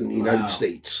acres in the United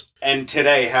States. And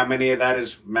today, how many of that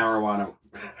is marijuana?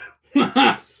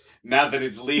 Now that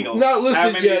it's legal. Not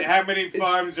listed yet. How many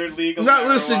farms are legal? Not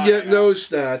listed yet, no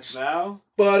stats. No?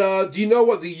 But do you know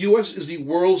what the U.S. is the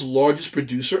world's largest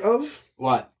producer of?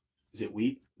 What? Is it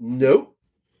wheat? Nope.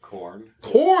 Corn.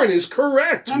 Corn is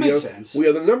correct. That makes sense. We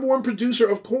are the number one producer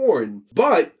of corn.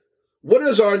 But what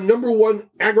is our number one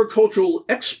agricultural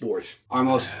export? Our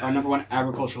number one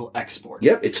agricultural export.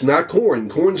 Yep, it's not corn.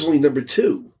 Corn's only number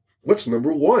 2. What's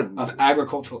number 1? Of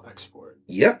agricultural export.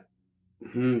 Yep.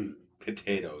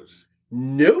 Potatoes.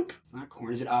 Nope. It's not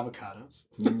corn. Is it avocados?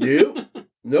 Nope.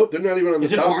 Nope, they're not even on the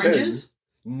top 10. Is it oranges?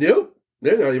 Nope.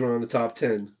 They're not even on the top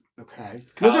 10. Okay.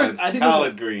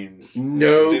 Collard greens.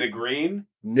 No. Is it a green?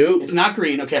 Nope. It's not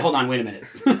green. Okay, hold on. Wait a minute.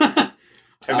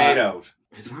 Tomatoes.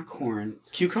 It's not corn.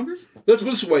 Cucumbers? Let's put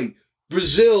it this way.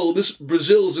 Brazil is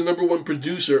the number one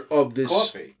producer of this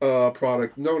coffee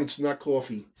product. No, it's not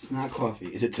coffee. It's not coffee.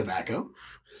 Is it tobacco?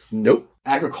 Nope.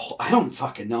 Agriculture. I don't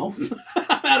fucking know.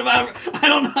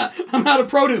 I'm out of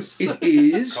produce. It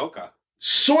is coca.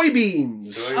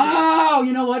 Soybeans. Oh,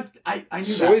 you know what? I knew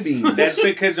soybeans. That. That's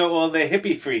because of all the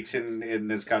hippie freaks in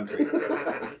this country.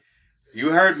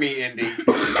 You heard me, Indy.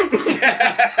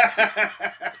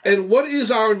 And what is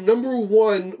our number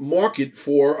one market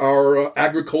for our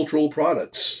agricultural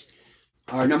products?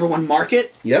 Our number one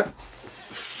market? Yep.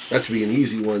 That should be an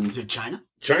easy one. Is it China?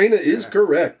 China is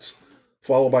correct.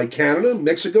 Followed by Canada,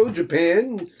 Mexico,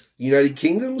 Japan, United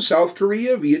Kingdom, South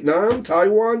Korea, Vietnam,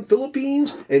 Taiwan,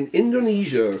 Philippines, and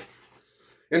Indonesia.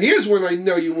 And here's one I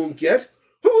know you won't get.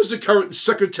 Who is the current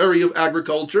Secretary of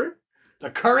Agriculture?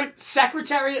 The current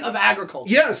Secretary of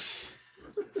Agriculture? Yes.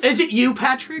 Is it you,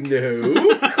 Patrick? No.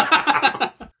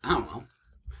 I don't know.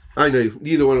 I know.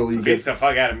 Neither one will leave. Beats the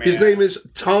fuck out of me. His name is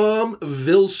Tom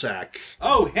Vilsack.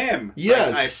 Oh, him.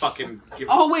 Yes. I fucking give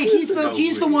he's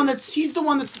the one that's he's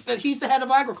the head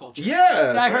of agriculture.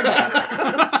 Yeah. I heard that.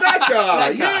 That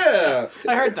guy. Yeah.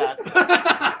 I heard that.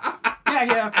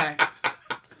 Yeah, okay.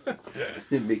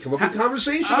 It may come up in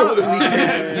conversation over the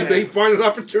weekend. You may find an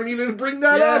opportunity to bring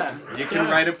that up. You can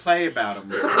write a play about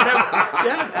him.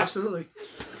 Yeah, absolutely.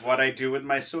 What I do with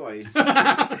my soy.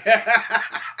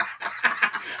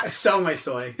 I sell my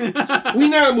soy. We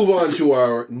now move on to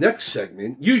our next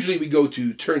segment. Usually we go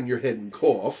to Turn Your Head and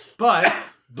Cough.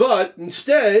 But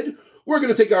instead, we're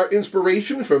going to take our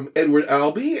inspiration from Edward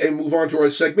Albee and move on to our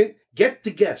segment, Get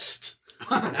the Guest.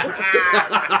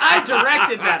 I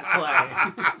directed that play.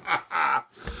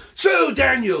 So,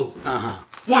 Daniel,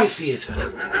 why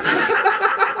theater?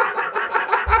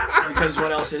 Because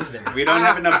what else is there? We don't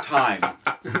have enough time.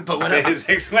 But what else?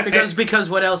 Because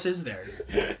what else is there?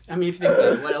 I mean, if you think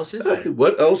about it, what else is there?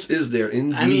 What else is there,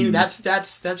 indeed? I mean, that's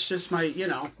just my,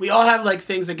 we all have like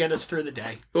things that get us through the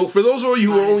day. Well, for those of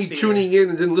you who are only tuning in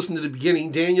and didn't listen to the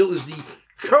beginning, Daniel is the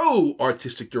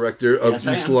co-artistic director of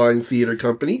East Line Theater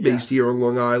Company, based here on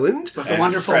Long Island. With the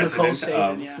wonderful Nicole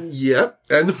Saban, Yep,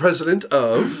 and the president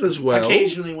of as well.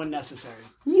 Occasionally when necessary.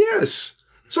 Yes.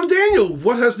 So, Daniel,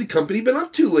 what has the company been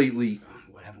up to lately?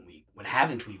 What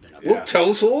haven't we been up to? Well, tell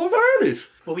us all about it.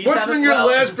 Well, what's been your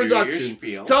last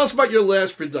production? Tell us about your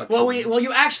last production. Well,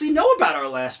 you actually know about our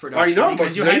last production. I know,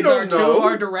 because you had two of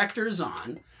our directors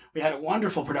on. We had a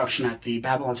wonderful production at the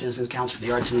Babylon Citizens Council for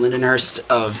the Arts in Lindenhurst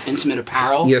of Intimate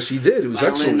Apparel. Yes, he did. It was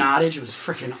excellent. Lynn Nottage. It was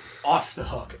freaking off the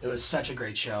hook. It was such a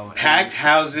great show. Packed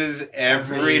houses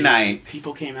every night.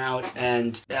 People came out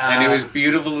and it was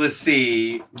beautiful to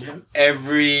see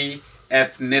every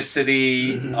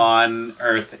ethnicity on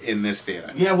Earth in this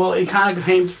theater. Yeah, well, it kind of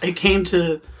came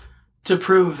to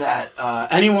prove that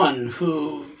anyone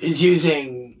who is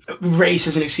using race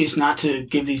as an excuse not to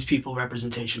give these people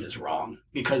representation is wrong,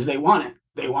 because they want it.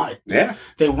 They want it. Yeah.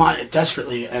 They want it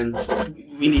desperately, and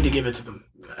we need to give it to them.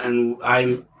 And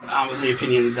I'm of the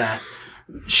opinion that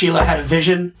Sheila had a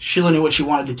vision. Sheila knew what she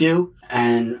wanted to do.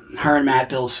 And her and Matt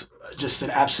built just an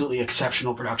absolutely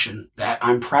exceptional production that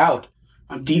I'm proud.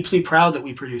 I'm deeply proud that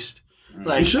we produced.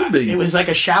 Like, You should be. It was like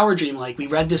a shower dream. Like, we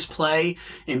read this play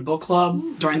in book club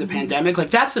during the pandemic.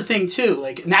 Like, that's the thing, too.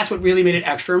 Like, and that's what really made it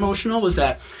extra emotional, was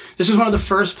that this was one of the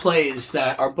first plays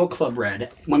that our book club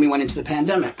read when we went into the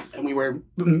pandemic. And we were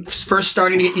first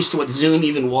starting to get used to what Zoom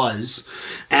even was.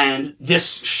 And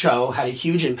this show had a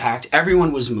huge impact.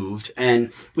 Everyone was moved.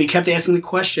 And we kept asking the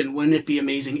question, wouldn't it be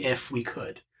amazing if we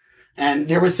could? And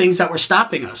there were things that were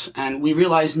stopping us. And we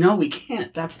realized, no, we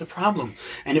can't. That's the problem.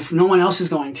 And if no one else is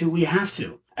going to, we have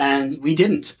to. And we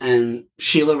didn't. And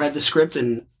Sheila read the script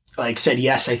and said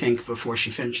yes, I think, before she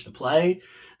finished the play.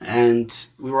 And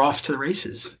we were off to the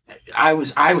races. I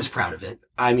was proud of it.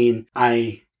 I mean,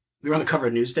 we were on the cover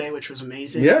of Newsday, which was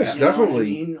amazing. Yes, you know definitely. what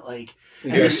I mean?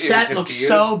 And It the was set a looked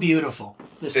beautiful- so beautiful.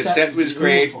 The set was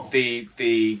beautiful. great.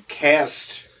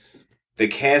 The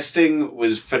casting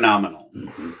was phenomenal.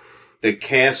 Mm-hmm. The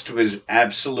cast was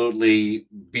absolutely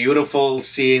beautiful,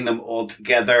 seeing them all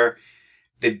together.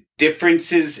 The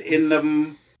differences in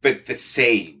them, but the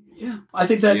same. Yeah, I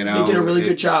think that You know, they did a really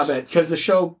good it's- job at, because the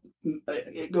show,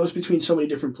 it goes between so many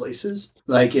different places.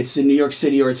 Like, it's in New York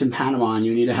City or it's in Panama, and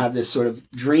you need to have this sort of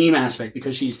dream aspect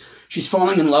because she's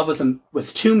falling in love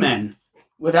with two men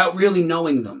without really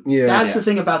knowing them. Yeah. That's the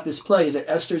thing about this play, is that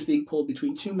Esther's being pulled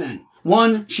between two men.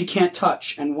 One she can't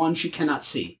touch, and one she cannot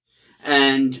see,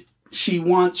 and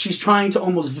she's trying to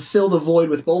almost fill the void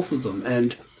with both of them,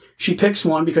 and she picks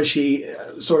one because she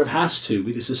sort of has to,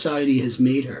 because society has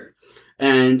made her.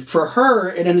 And for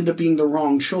her, it ended up being the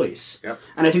wrong choice. Yep.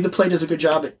 And I think the play does a good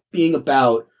job at being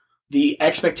about the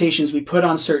expectations we put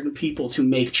on certain people to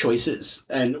make choices,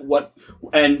 and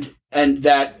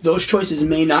that those choices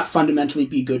may not fundamentally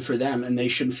be good for them, and they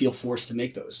shouldn't feel forced to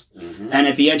make those. Mm-hmm. And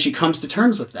at the end, she comes to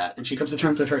terms with that, and she comes to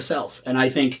terms with herself. And I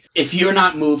think if you're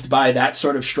not moved by that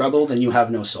sort of struggle, then you have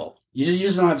no soul. You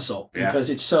just don't have a soul, Yeah. because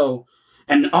it's so.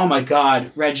 And oh my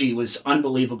God, Reggie was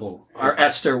unbelievable. Our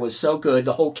Esther was so good.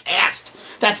 The whole cast.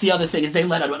 That's the other thing, is they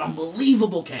let out an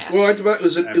unbelievable cast. Well, I thought it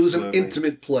was an Absolutely.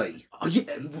 intimate play. Oh, yeah.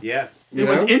 Yeah. It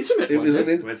was know? intimate. It Was was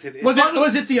it? an Was it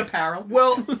Was it the apparel?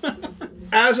 Well,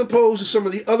 as opposed to some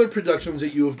of the other productions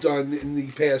that you have done in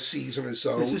the past season or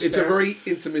so, This is it's fair. a very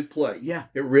intimate play. Yeah.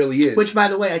 It really is. Which, by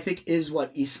the way, I think is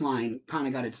what Eastline kind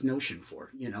of got its notion for.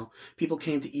 You know, people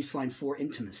came to Eastline for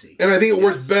intimacy. And I think it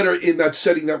works better in that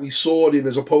setting that we saw it in,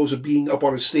 as opposed to being up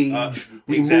on a stage,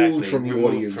 removed from the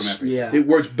Removed audience. from everything. Yeah. It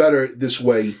works better this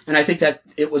way. And I think that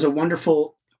it was a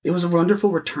wonderful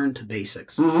return to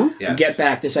basics. Mm-hmm. Yes. And get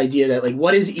back this idea that, like,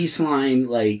 what is Eastline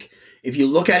like? If you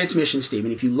look at its mission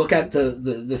statement, if you look at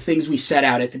the things we set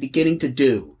out at the beginning to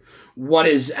do, what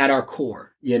is at our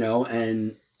core, you know?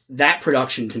 And that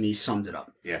production to me summed it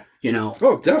up. Yeah. You know,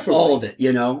 Oh, definitely. all of it,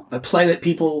 you know, a play that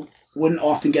people wouldn't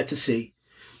often get to see,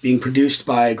 being produced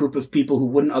by a group of people who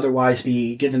wouldn't otherwise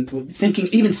be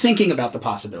thinking about the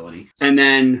possibility, and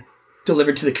then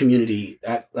delivered to the community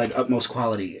at like utmost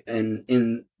quality and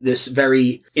in this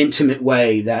very intimate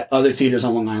way that other theaters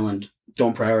on Long Island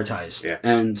don't prioritize. Yeah.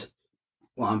 And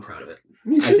well, I'm proud of it.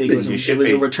 You I should think be. it was You should a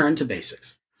be. return to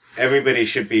basics. Everybody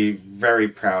should be very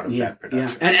proud of that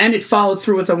production. And it followed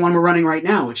through with the one we're running right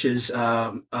now, which is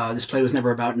This Play Was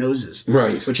Never About Noses,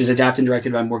 Right. which is adapted and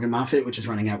directed by Morgan Moffat, which is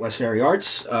running at West Area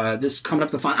Arts. This coming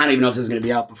up I don't even know if this is going to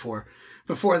be out before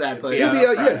that, but Yeah. You'll be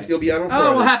out, Friday. you'll be out on Friday.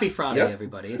 oh well, happy Friday, Yep.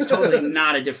 everybody! It's totally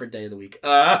not a different day of the week.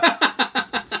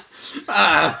 Yeah,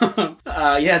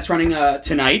 it's running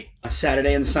tonight,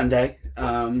 Saturday and Sunday.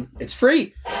 It's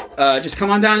free. Just come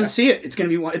on down and see it. It's gonna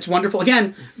be it's wonderful.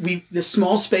 Again, this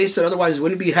small space that otherwise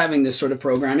wouldn't be having this sort of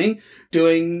programming,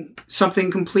 doing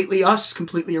something completely us,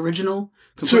 completely original.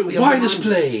 So Completely why of our this own.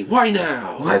 play? Why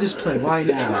now? Why this play? Why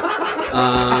now?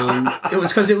 It was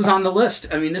because it was on the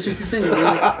list. I mean, this is the thing.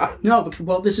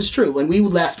 This is true. When we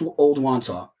left Old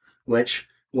Wantagh, which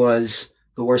was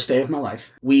the worst day of my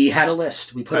life, we had a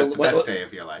list. We put But the best day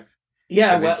of your life.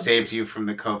 Yeah, Because it saved you from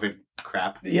the COVID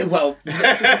crap. yeah, well,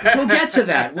 we'll get to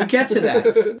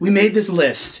that. We made this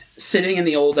list sitting in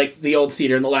the old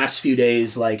theater in the last few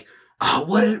days, like, oh,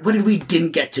 what did we didn't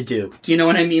get to do? Do you know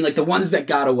what I mean? Like the ones that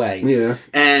got away. Yeah.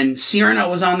 And Cyrano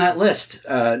was on that list.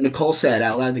 Nicole said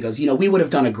out loud, "He goes, we would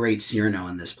have done a great Cyrano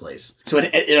in this place." So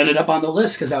it ended up on the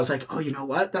list because I was like, oh, you know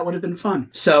what? That would have been fun.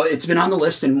 So it's been on the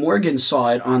list, and Morgan saw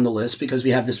it on the list because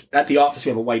we have this at the office. We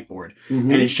have a whiteboard,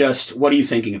 and it's just, what are you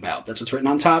thinking about? That's what's written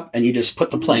on top, and you just put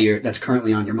the player that's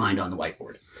currently on your mind on the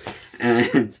whiteboard.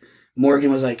 And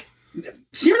Morgan was like,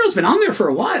 Cyrano's been on there for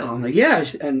a while. I'm like, yeah,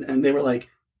 and they were like,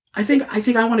 I think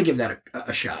I want to give that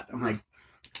a shot. I'm like,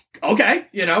 okay,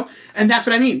 and that's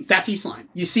what I mean. That's Eastline.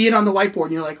 You see it on the whiteboard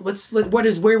and you're like,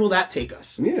 where will that take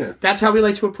us? Yeah. That's how we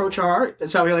like to approach our art.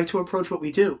 That's how we like to approach what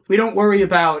we do. We don't worry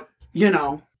about,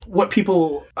 what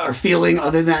people are feeling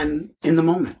other than in the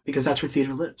moment, because that's where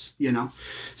theater lives,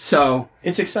 So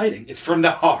it's exciting. It's from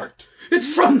the heart.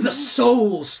 It's from the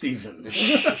soul, Stephen.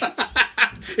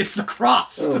 It's the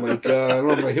craft. Oh my God, I don't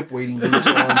have my hip wading boots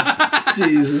on.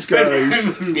 Jesus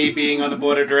Christ. Me being on the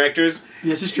board of directors,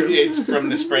 This is true. it's from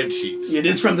the spreadsheets. It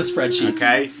is from the spreadsheets.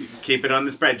 Okay? Keep it on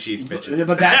the spreadsheets, bitches.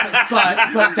 But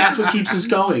that's what keeps us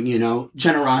going,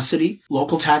 Generosity,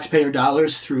 local taxpayer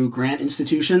dollars through grant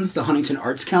institutions, the Huntington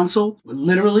Arts Council.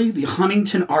 Literally, the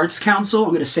Huntington Arts Council, I'm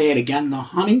going to say it again, the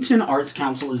Huntington Arts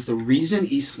Council is the reason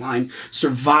Eastline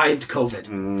survived COVID.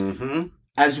 Mm-hmm.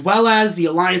 As well as the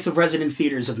Alliance of Resident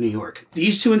Theaters of New York.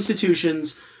 These two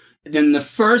institutions, in the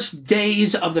first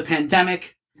days of the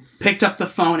pandemic, picked up the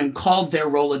phone and called their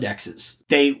Rolodexes.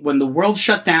 When the world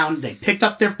shut down, they picked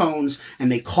up their phones and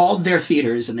they called their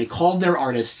theaters and they called their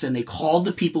artists and they called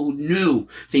the people who knew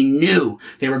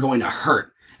they were going to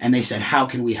hurt. And they said, how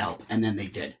can we help? And then they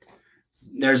did.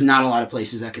 There's not a lot of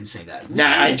places that can say that.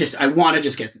 I want to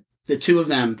just get the two of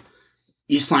them.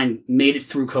 Eastline made it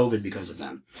through COVID because of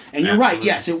them. And you're right.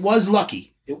 Yes, it was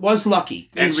lucky. It was lucky.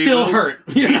 And it still hurt.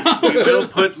 We will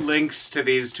put links to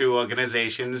these two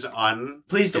organizations on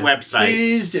the website.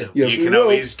 Please do. Yes, you can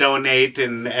always donate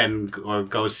or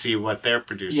go see what they're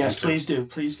producing. Yes, please do.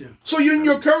 Please do. So in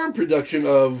your current production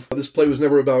of This Play Was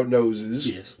Never About Noses,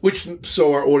 Yes. which,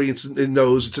 so our audience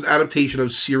knows, it's an adaptation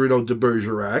of Cyrano de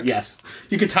Bergerac. Yes.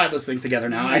 You could tie those things together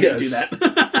now. I can do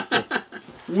that.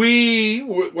 We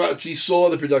actually saw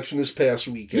the production this past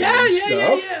weekend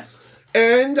Yeah.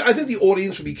 And I think the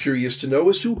audience would be curious to know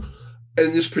as to,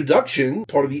 in this production,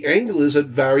 part of the angle is that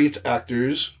various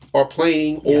actors are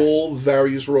playing all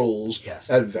various roles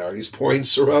at various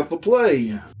points throughout the play.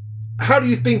 Yeah. How do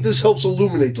you think this helps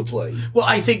illuminate the play? Well,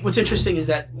 I think what's interesting is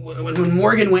that when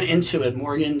Morgan went into it,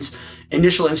 Morgan's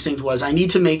initial instinct was, I need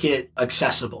to make it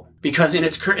accessible. Because in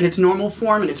its normal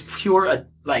form, and its pure,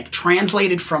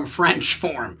 translated from French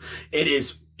form,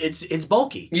 it's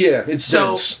bulky. Yeah, it's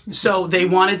dense. So they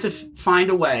wanted to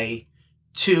find a way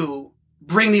to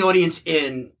bring the audience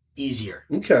in easier.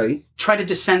 Okay. Try to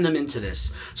descend them into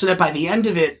this, so that by the end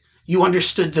of it, you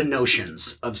understood the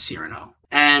notions of Cyrano.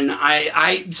 And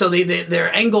so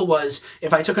their angle was,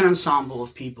 if I took an ensemble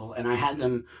of people and I had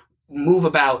them move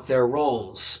about their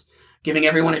roles, giving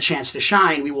everyone a chance to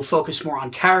shine, we will focus more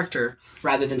on character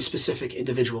rather than specific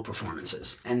individual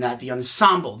performances. And that the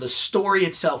ensemble, the story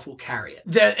itself, will carry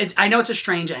it. I know it's a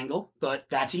strange angle, but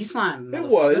that's Eastline. It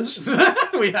was.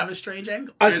 We have a strange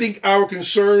angle. I think our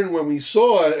concern when we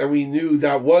saw it, and we knew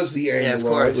that was the angle, Yeah, of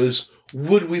course. was,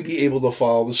 would we be able to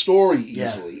follow the story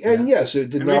easily? And yes, it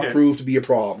did not prove to be a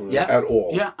problem at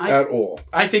all. Yeah, at all.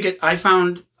 I think I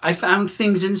found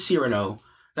things in Cyrano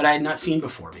that I had not seen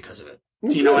before because of it.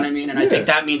 Do you know what I mean? And I think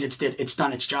that means it's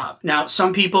done its job. Now,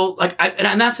 some people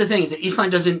and that's the thing, is that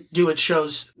Eastline doesn't do its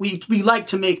shows. We like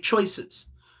to make choices.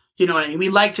 You know what I mean? We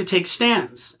like to take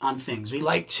stands on things. We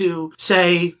like to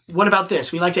say, what about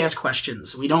this? We like to ask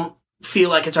questions. We don't feel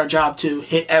like it's our job to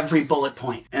hit every bullet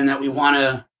point, and that we want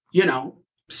to,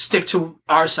 stick to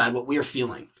our side, what we're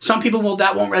feeling. Some people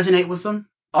that won't resonate with them.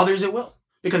 Others it will.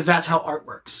 Because that's how art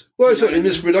works. Well, so in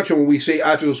this production, when we say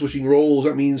actors switching roles,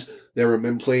 that means there are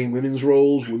men playing women's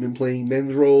roles, women playing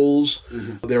men's roles.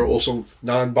 Mm-hmm. There are also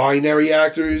non-binary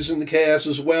actors in the cast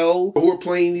as well who are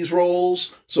playing these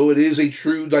roles. So it is a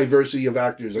true diversity of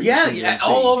actors.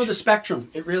 All over the spectrum.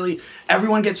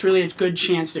 Everyone gets really a good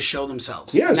chance to show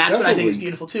themselves. Yes, and that's definitely. what I think is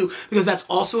beautiful too, because that's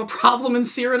also a problem in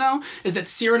Cyrano, is that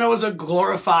Cyrano is a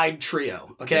glorified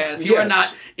trio. Okay,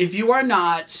 if you are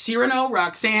not Cyrano,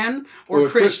 Roxanne, or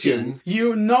Christian,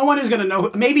 no one is going to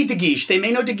know. Maybe De Guiche. They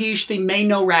may know De Guiche. They may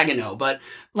know Ragueneau, but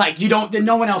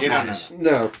no one else knows.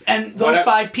 No. And those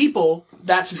five people,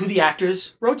 that's who the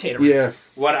actors rotate around. Yeah.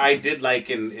 What I did like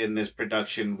in this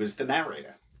production was the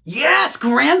narrator. Yes,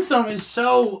 Grantham is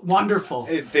so wonderful.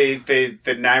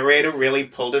 The narrator really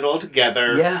pulled it all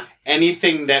together. Yeah.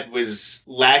 Anything that was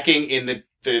lacking in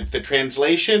the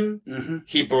translation,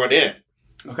 he brought in.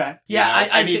 Okay. Yeah,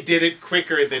 and he did it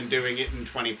quicker than doing it in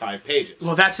 25 pages.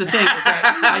 Well, that's the thing. Is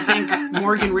that I think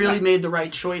Morgan really made the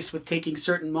right choice with taking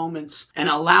certain moments and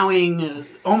allowing,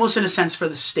 almost in a sense, for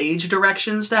the stage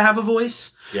directions to have a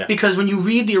voice. Yeah. Because when you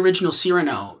read the original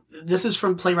Cyrano, this is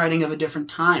from playwriting of a different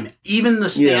time. Even the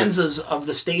stanzas of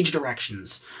the stage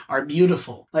directions are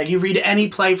beautiful. Like, you read any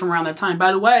play from around that time.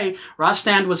 By the way,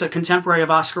 Rostand was a contemporary of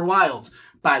Oscar Wilde.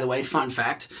 by the way, fun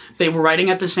fact. They were writing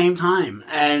at the same time,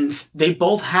 and they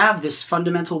both have this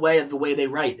fundamental way of the way they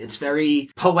write. It's very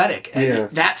poetic, and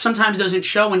that sometimes doesn't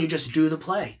show when you just do the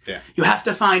play. Yeah. You have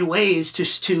to find ways to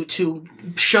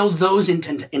show those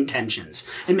intentions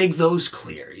and make those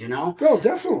clear, you know? Well,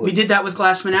 definitely. We did that with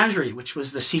Glass Menagerie, which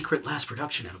was the secret last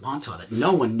production at Wantagh that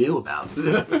no one knew about.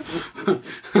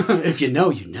 If you know,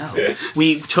 you know.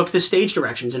 We took the stage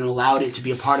directions and allowed it to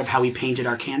be a part of how we painted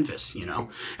our canvas, you know?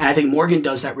 And I think Morgan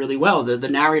does that really well. The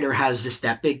narrator has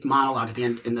that big monologue at the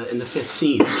end in the fifth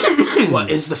scene, what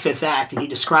is the fifth act, and he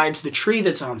describes the tree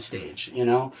that's on stage, you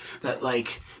know? That,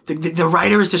 like, the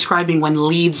writer is describing when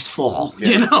leaves fall,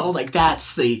 you know? Like,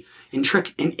 that's the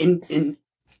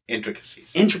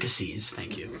intricacies,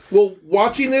 thank you. Well,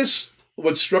 watching this,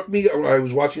 what struck me when I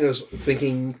was watching this,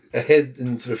 thinking ahead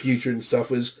into the future and stuff,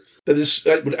 was that this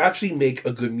would actually make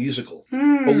a good musical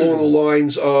along the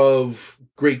lines of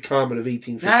Great Comet of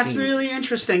 1815. That's really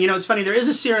interesting. You know, it's funny. There is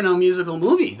a Cyrano musical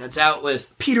movie that's out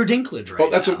with Peter Dinklage right now.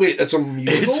 That's a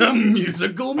musical? It's a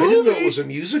musical movie. I didn't know it was a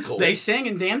musical. They sing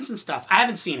and dance and stuff. I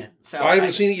haven't seen it. So I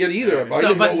haven't seen it yet either. But I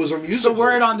didn't know it was a musical. The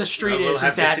word on the street is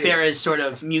that there is sort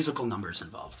of musical numbers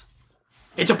involved.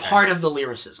 It's a part of the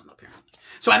lyricism, apparently.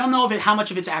 So I don't know how much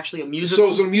of it's actually a musical.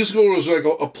 So is it a musical or is it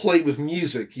like a play with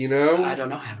music, you know? I don't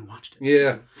know. I haven't watched it.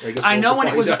 Yeah. I know when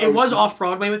it was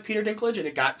off-Broadway with Peter Dinklage and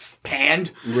it got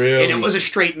panned. Really? And it was a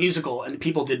straight musical and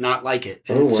people did not like it.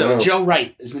 And so Joe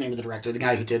Wright is the name of the director, the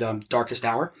guy who did Darkest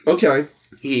Hour. Okay.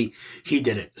 He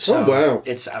did it. So wow.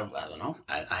 It's, I don't know.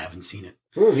 I haven't seen it.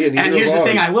 Oh, yeah, and here's the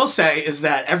thing I will say is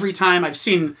that every time I've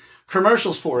seen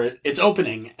commercials for it, it's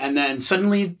opening, and then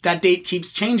suddenly that date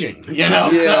keeps changing, you know?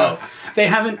 Yeah. So they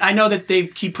haven't, I know that they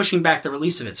keep pushing back the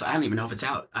release of it, so I don't even know if it's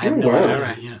out. I have no idea.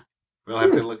 Right. Yeah. We'll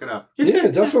have to look it up.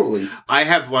 Definitely. I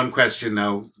have one question,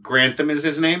 though. Grantham is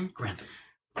his name?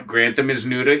 Grantham is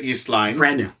new to East Line.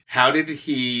 Brand new. How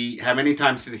many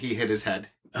times did he hit his head?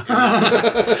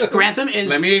 Grantham is...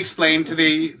 Let me explain to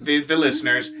the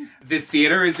listeners. The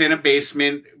theater is in a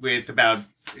basement with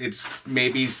it's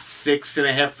maybe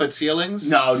 6.5 foot ceilings.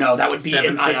 No, that would be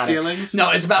 7 foot ceilings. No,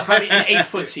 it's about probably an 8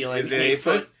 foot ceiling. Is it 8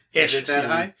 foot? Ish. Is it that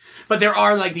high? But there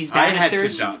are like these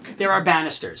banisters. I had to duck. There are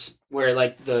banisters where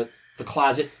like the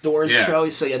closet doors show.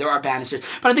 So yeah, there are banisters.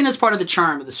 But I think that's part of the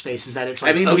charm of the space is that it's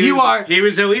like, He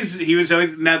was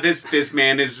always. Now this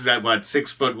man is what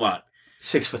 6 foot what?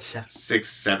 6'7".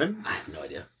 6'7"? I have no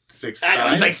idea. 6'5". I know,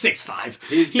 he's like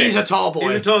 6'5". He's a tall boy.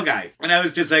 He's a tall guy. And I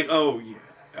was just like,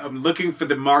 I'm looking for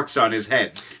the marks on his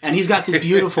head. And he's got this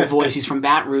beautiful voice. He's from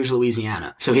Baton Rouge,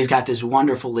 Louisiana. So he's got this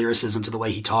wonderful lyricism to the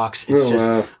way he talks.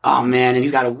 It's oh man. And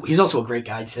he's also a great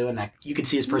guy too. And that you can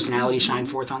see his personality shine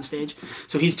forth on stage.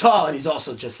 So he's tall and he's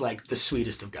also just like the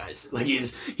sweetest of guys. Like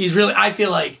he's really, I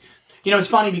feel like, you know, it's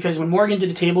funny because when Morgan did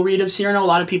a table read of Cyrano, a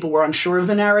lot of people were unsure of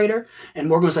the narrator. And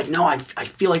Morgan was like, no, I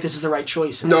feel like this is the right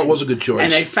choice. No, it was a good choice.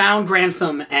 And they found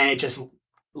Grantham and it just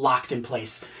locked in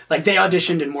place. Like they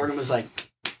auditioned and Morgan was like,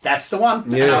 that's the one.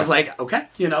 Yeah. And I was like, okay.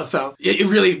 You know, so it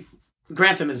really,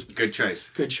 Grantham is... Good choice.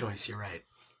 Good choice, you're right.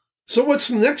 So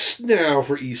what's next now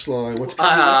for East Line? What's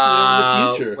coming up in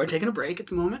the future? We're taking a break at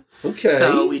the moment. Okay.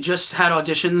 So we just had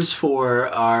auditions for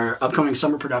our upcoming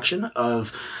summer production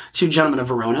of Two Gentlemen of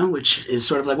Verona, which is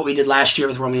sort of like what we did last year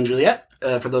with Romeo and Juliet.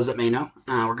 For those that may know,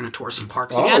 we're going to tour some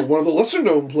parks again. One of the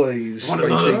lesser-known plays by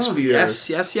Shakespeare.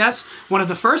 Yes. One of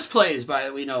the first plays by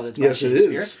Shakespeare.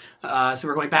 It is. So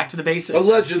we're going back to the basics.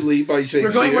 Allegedly by Shakespeare.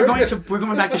 We're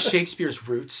going back to Shakespeare's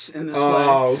roots in this play.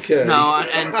 Oh, okay. No,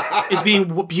 and it's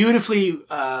being beautifully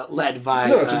led by.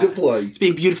 No, it's a good play. It's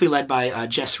being beautifully led by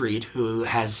Jess Reed, who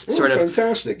has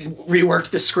fantastic.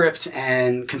 Reworked the script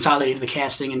and consolidated the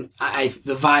casting, and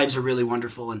the vibes are really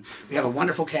wonderful, and we have a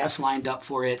wonderful cast lined up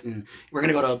for it, and we're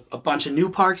going to go to a bunch of new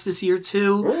parks this year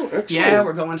too. Oh, excellent. Yeah,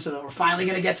 we're finally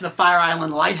going to get to the Fire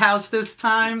Island Lighthouse this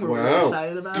time. We're really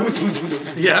excited about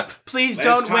it. Yep. Please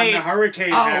don't wait. The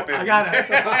hurricane happened. I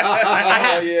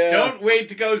gotta. Don't wait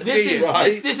to go see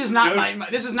it. This is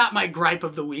not my gripe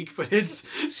of the week, but it's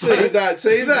say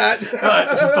that.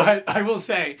 but I will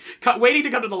say, waiting to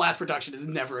come to the last production is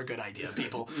never a good idea,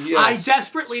 people. Yes. I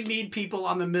desperately need people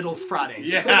on the middle Fridays.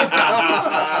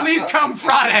 Yeah. Please come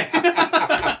Friday.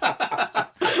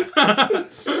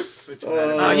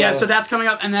 So that's coming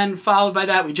up, and then followed by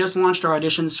that, we just launched our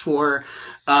auditions for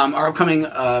our upcoming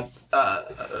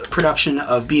production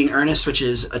of Being Earnest, which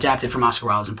is adapted from Oscar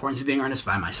Wilde's Importance of Being Earnest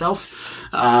by myself,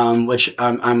 which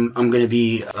I'm going to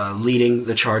be leading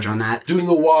the charge on that. Doing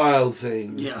the wild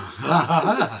thing. Yeah,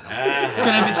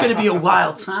 it's gonna be a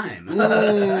wild time.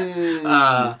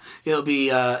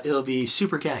 It'll be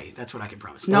super gay. That's what I can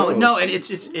promise. No, and it's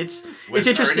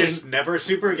interesting. Ernest never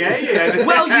super gay?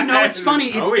 Well, it's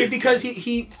funny. It's because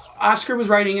he Oscar was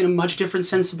writing in a much different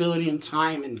sensibility and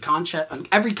time and concept.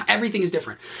 Everything is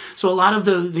different. So a lot of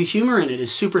the humor in it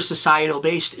is super societal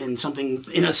based in something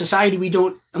in a society we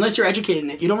don't, unless you're educated in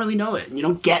it, you don't really know it and you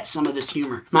don't get some of this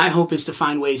humor. My hope is to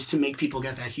find ways to make people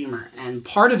get that humor. And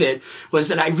part of it was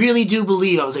that I really do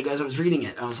believe, I was like, as I was reading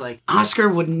it, I was like,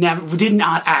 Oscar did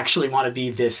not actually want to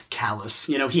be this callous.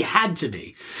 He had to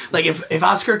be. Like if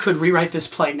Oscar could rewrite this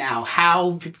play now,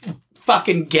 how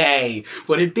fucking gay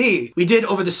would it be? We did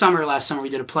last summer, we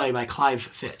did a play by Clive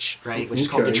Fitch, right? Which is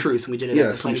called The Truth, and we did it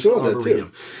at the Plenty Full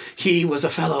Arboretum. He was a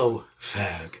fellow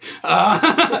fag,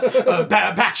 a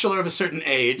bachelor of a certain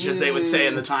age, as they would say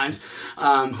in the Times,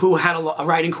 who had a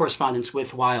writing correspondence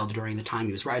with Wilde during the time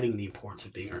he was writing The Importance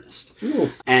of Being Earnest. Ooh.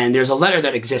 And there's a letter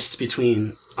that exists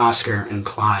between Oscar and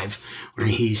Clive where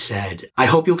he said, "I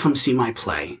hope you'll come see my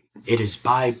play. It is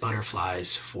by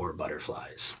butterflies for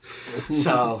butterflies."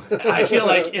 So I feel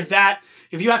like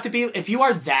if you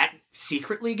are that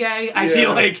secretly gay, I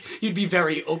feel like you'd be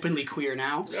very openly queer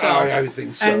now. So I would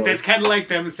think so. And it's kind of like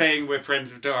them saying we're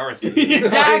friends of Dorothy.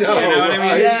 Exactly. I know, you know what I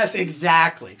mean? right? Yes,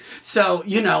 exactly. So,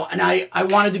 and I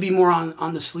wanted to be more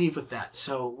on the sleeve with that.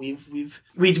 So we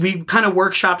kind of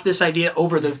workshopped this idea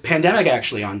over the pandemic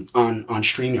actually on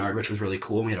StreamYard, which was really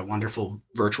cool. We had a wonderful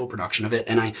virtual production of it.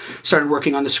 And I started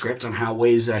working on the script on how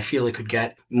ways that I feel it could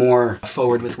get more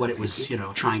forward with what it was,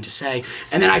 trying to say.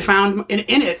 And then I found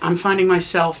in it, I'm finding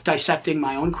myself dissecting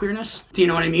my own queerness. Do you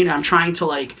know what I mean? I'm trying to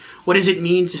what does it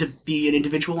mean to be an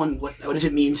individual and what does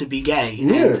it mean to be gay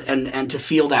and to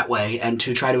feel that way and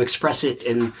to try to express it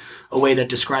in a way that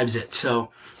describes it. So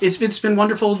it's been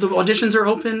wonderful. The auditions are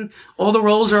open. All the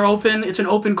roles are open. It's an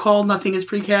open call. Nothing is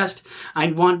precast.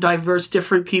 I want diverse,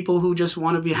 different people who just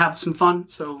want to have some fun.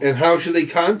 So. And how should they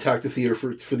contact the theater for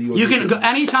the auditions? You can go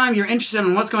anytime you're interested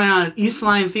in what's going on at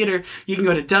Eastline Theater. You can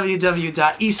go to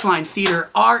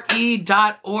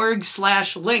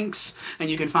www.eastlinetheaterre.org/links and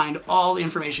you can find all the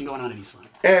information going on at Eastline.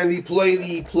 And the play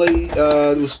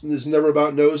is Never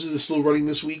About Noses is still running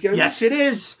this weekend? Yes, it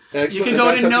is. Excellent. You can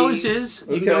go to Noses.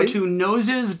 You can go to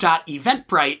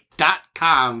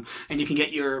noses.eventbrite.com and you can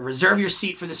reserve your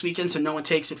seat for this weekend so no one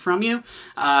takes it from you.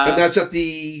 And that's at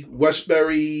the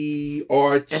Westbury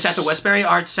Arts... It's at the Westbury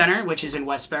Arts Center, which is in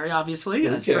Westbury, obviously,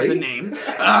 as per the name.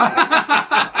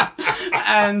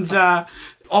 And...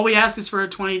 all we ask is for a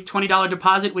 $20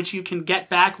 deposit, which you can get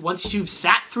back once you've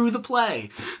sat through the play.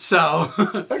 So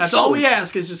that's all we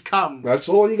ask is just come. That's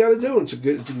all you got to do. It's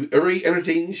a very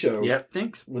entertaining show. Yep,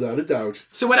 thanks. Without a doubt.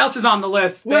 So what else is on the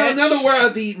list? Well, bitch? now that we're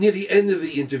near the end of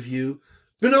the interview,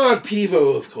 Bernard Pivot,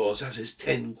 of course, has his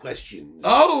 10 questions.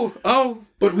 Oh.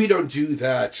 But we don't do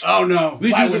that. Oh, no.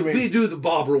 We do the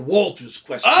Barbara Walters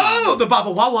question. Oh, the Baba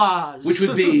Wawas. Which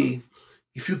would be,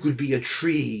 if you could be a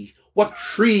tree, what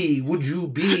tree would you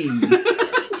be?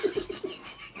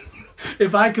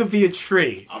 If I could be a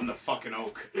tree. I'm the fucking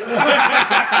oak.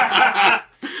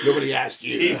 Nobody asked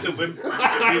you. He's the weeping willow.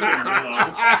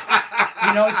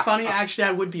 It's funny. Actually,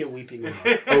 I would be a weeping willow.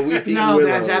 A weeping willow. No,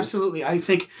 that's absolutely. I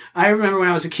remember when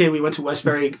I was a kid, we went to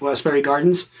Westbury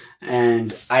Gardens,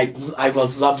 and I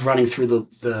loved running through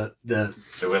the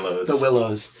willows. The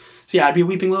willows. So yeah, I'd be a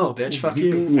weeping willow, bitch. Fuck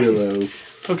weeping you. Willow.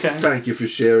 Okay. Thank you for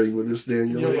sharing with us,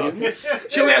 Daniel. You're welcome.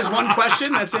 She only has one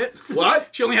question. That's it. What?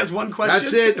 She only has one question.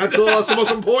 That's it. That's all. That's the most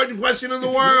important question in the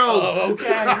world. Oh,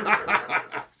 okay.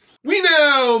 We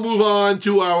now move on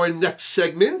to our next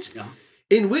segment,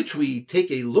 in which we take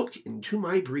a look into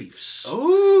my briefs.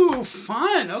 Oh,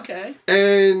 fun. Okay.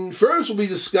 And first, we'll be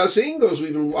discussing those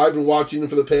I've been watching them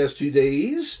for the past 2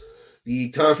 days.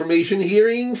 The confirmation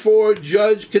hearing for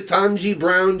Judge Ketanji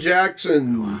Brown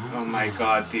Jackson. Oh my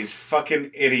God, these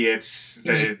fucking idiots.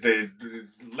 The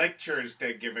lectures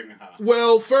they're giving her.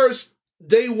 Well, first,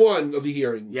 day one of the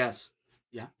hearing. Yes.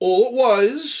 Yeah. All it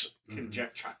was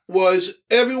conjecture. Was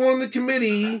everyone on the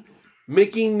committee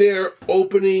making their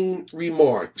opening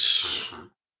remarks.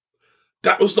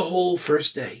 That was the whole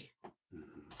first day.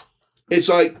 It's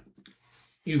like,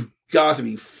 you've got to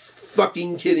be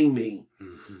fucking kidding me.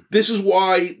 This is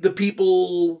why the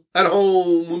people at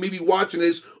home who may be watching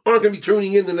this aren't going to be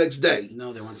tuning in the next day.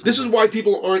 No, they want something. This is why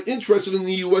people aren't interested in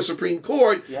the U.S. Supreme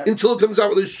Court until it comes out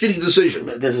with a shitty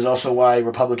decision. This is also why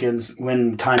Republicans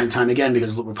win time and time again,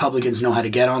 because Republicans know how to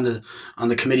get on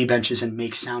the committee benches and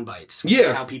make sound bites. Which is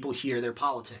how people hear their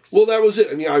politics. Well, that was it.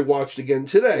 I mean, I watched again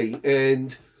today,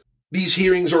 and these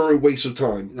hearings are a waste of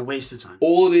time. A waste of time.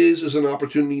 All it is an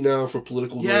opportunity now for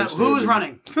political grandstanding. Who's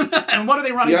running? And what are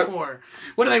they running for?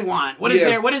 What do they want? What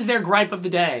is their gripe of the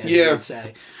day, as you would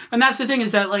say? And that's the thing,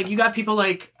 is that, like, you got people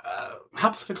like, how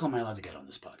political am I allowed to get on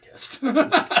this podcast?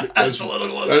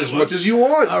 as much as you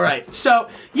want. All right. So,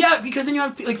 because then you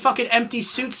have, like, fucking empty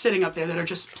suits sitting up there that are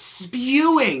just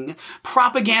spewing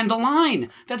propaganda line.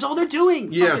 That's all they're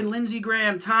doing. Yeah. Fucking Lindsey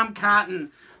Graham, Tom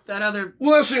Cotton, that other...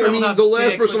 Well, that's it. I mean, the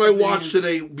last person I watched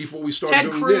today, before we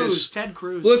started doing this... Ted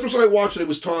Cruz. The last person I watched today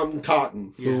was Tom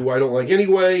Cotton, who I don't like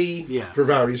anyway, for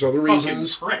various other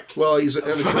reasons. Prick. Well, he's an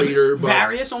educator, but...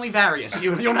 Only various.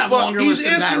 You don't have a longer list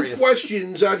than various. He's asking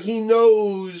questions that he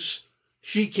knows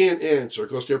she can't answer,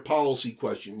 because they're policy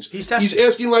questions. He's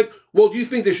asking, like, well, do you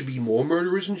think there should be more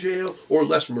murderers in jail or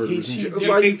less murderers in jail? Do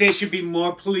you think there should be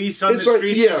more police on the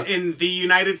streets in the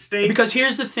United States? Because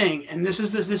here's the thing, and this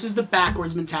is the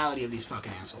backwards mentality of these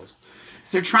fucking assholes.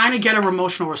 They're trying to get an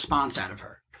emotional response out of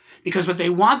her. Because what they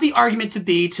want the argument to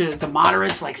be to the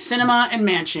moderates like Sinema and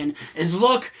Manchin is,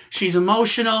 look, she's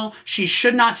emotional. She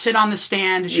should not sit on the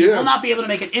stand. She will not be able to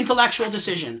make an intellectual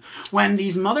decision. When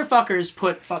these motherfuckers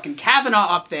put fucking Kavanaugh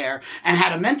up there and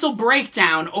had a mental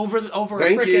breakdown over a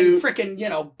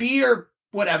freaking beer,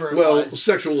 whatever it was.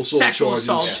 Sexual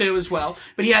assault too as well.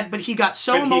 But he got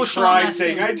so emotional. He cried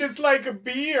saying, "I just like a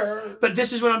beer." But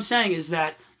this is what I'm saying, is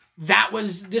that that's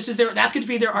going to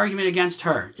be their argument against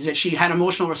her, is that she had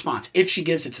emotional response if she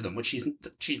gives it to them, which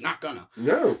she's not gonna.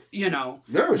 No. No,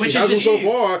 she hasn't so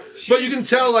far. But you can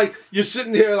tell, like, you're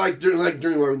sitting there,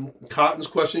 during when Cotton's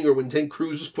questioning her, when Ted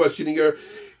Cruz was questioning her,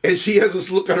 and she has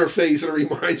this look on her face, and it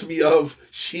reminds me of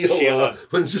Sheila.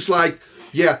 When it's just like,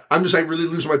 I really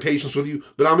lose my patience with you,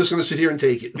 but I'm just going to sit here and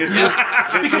take it.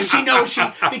 Because she knows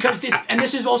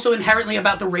this is also inherently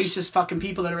about the racist fucking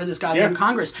people that are in this goddamn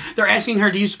Congress. They're asking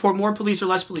her, do you support more police or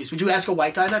less police? Would you ask a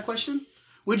white guy that question?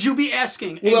 Would you be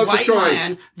asking a white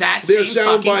man that same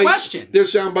fucking question? Their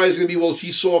soundbite is going to be, well,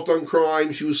 she's soft on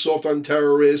crime, she was soft on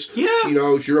terrorists.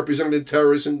 Yeah. She represented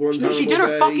terrorists in Guantanamo Bay. She did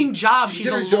her fucking job. She's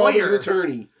a lawyer. She did her job as an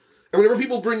attorney. And whenever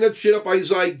people bring that shit up, I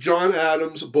was like, John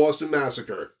Adams, Boston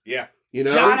Massacre. Yeah.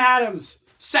 John Adams,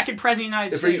 second president of the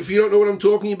United States. If you don't know what I'm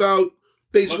talking about,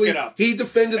 basically, he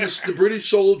defended the British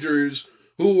soldiers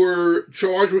who were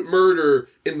charged with murder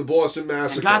in the Boston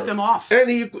Massacre. And got them off. And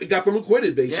he got them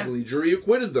acquitted, basically. Yeah. Jury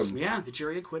acquitted them. Yeah, the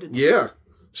jury acquitted them. Yeah.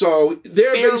 So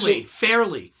they're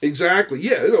fairly. Exactly.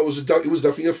 Yeah, it was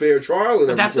definitely a fair trial.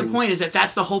 But that's the point, is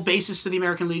that's the whole basis to the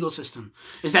American legal system,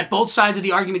 is that both sides of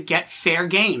the argument get fair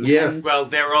game. Yeah. Well,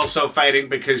 they're also fighting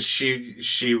because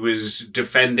she was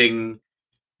defending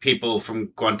people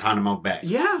from Guantanamo Bay.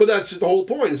 Yeah. But that's the whole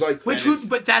point. It's like,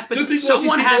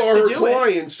 someone has to do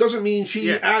clients doesn't mean she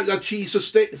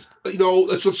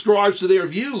subscribes to their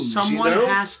views. Someone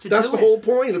has to do it. That's the whole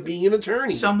point of being an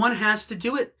attorney. Someone has to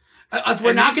do it. If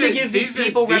we're not going to give these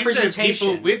people representation, these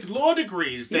are people with law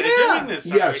degrees that are doing this.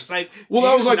 Yes. It's like,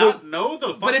 know the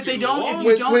fucking But if they don't, law? if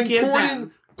you don't give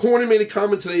them... Cornyn made a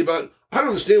comment today about, I don't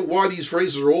understand why these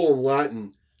phrases are all in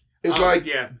Latin. It's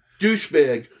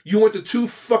douchebag, you went to 2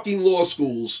 fucking law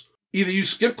schools. Either you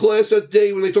skipped class that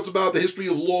day when they talked about the history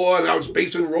of law and how it's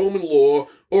based in Roman law,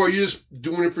 or you're just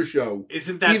doing it for show.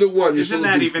 Isn't that either one? Isn't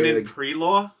that even in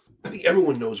pre-law? I think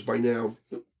everyone knows by now.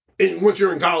 And once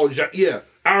you're in college,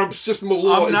 our system of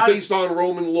law is based on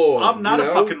Roman law. I'm not a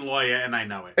fucking lawyer, and I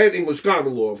know it. And English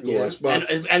common law, of course, but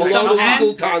and a lot of the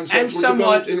legal concepts were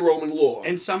developed in Roman law.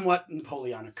 And somewhat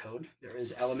Napoleonic code. There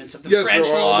is elements of the French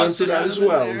law. Yes, there are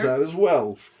elements of that as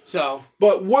well. So,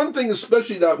 but one thing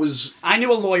especially that was... I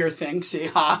knew a lawyer thing, see,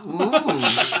 My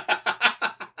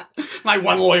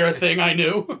one lawyer thing I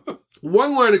knew.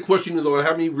 One line of questioning, though, that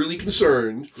had me really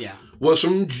concerned was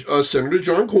from Senator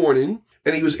John Cornyn,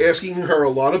 and he was asking her a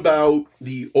lot about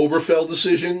the Obergefell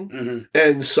decision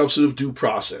and substantive due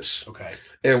process. Okay.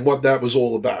 And what that was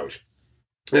all about.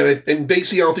 And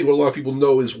basically, I don't think what a lot of people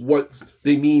know is what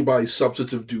they mean by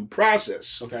substantive due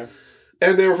process. Okay.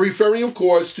 And they're referring, of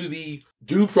course, to the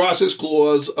due process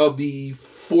clause of the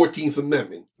 14th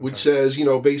Amendment, which says,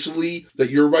 basically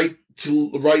that your right to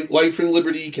life and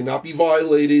liberty cannot be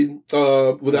violated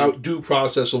without due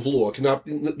process of law.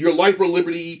 Your life or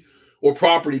liberty or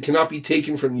property cannot be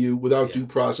taken from you without due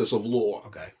process of law.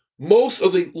 Okay. Most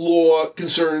of the law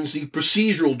concerns the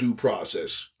procedural due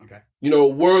process. Okay.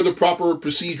 Were the proper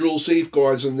procedural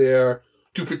safeguards in there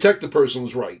to protect the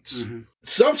person's rights. Mm-hmm.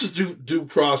 Substantive due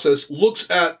process looks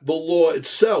at the law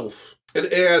itself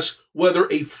and asks whether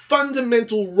a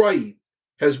fundamental right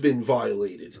has been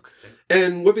violated. Okay.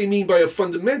 And what they mean by a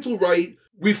fundamental right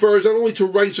refers not only to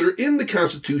rights that are in the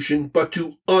Constitution, but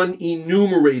to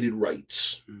unenumerated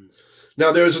rights. Mm.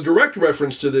 Now, there is a direct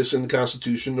reference to this in the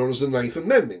Constitution known as the Ninth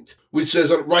Amendment, which says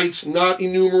that rights not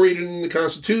enumerated in the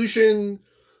Constitution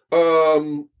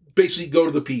basically go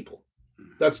to the people.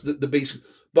 That's the basic.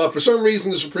 But for some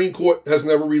reason, the Supreme Court has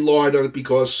never relied on it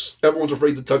because everyone's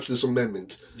afraid to touch this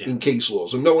amendment in case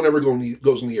laws, and no one ever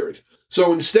goes near it.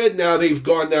 So instead, now they've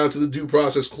gone down to the Due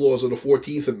Process Clause of the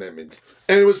 14th Amendment.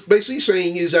 And what's basically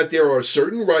saying is that there are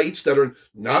certain rights that are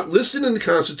not listed in the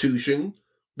Constitution,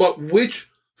 but which,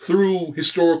 through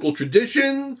historical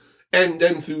tradition and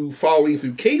then following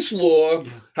through case law,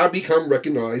 have become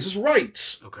recognized as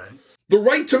rights. Okay. The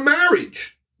right to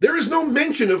marriage. There is no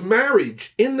mention of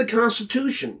marriage in the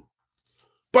Constitution,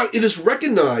 but it is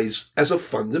recognized as a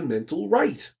fundamental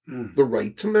right, the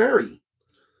right to marry.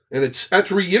 And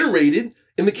that's reiterated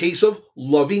in the case of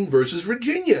Loving versus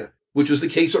Virginia, which was the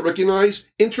case that recognized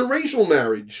interracial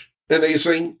marriage. And they are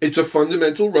saying it's a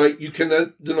fundamental right you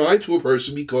cannot deny to a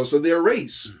person because of their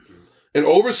race. Mm-hmm. And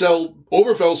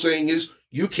Oberfell saying is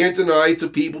you can't deny it to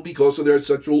people because of their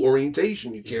sexual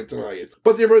orientation. You can't deny it.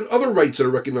 But there are other rights that are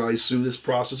recognized through this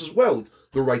process as well.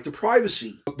 The right to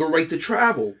privacy, the right to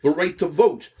travel, the right to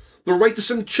vote, the right to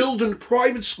send children to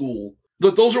private school.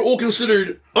 But those are all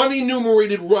considered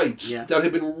unenumerated rights that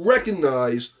have been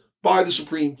recognized by the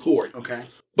Supreme Court. Okay.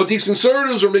 But these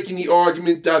conservatives are making the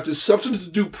argument that the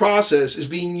substantive due process is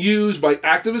being used by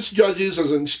activist judges as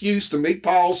an excuse to make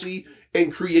policy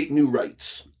and create new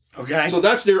rights. Okay. So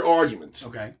that's their argument.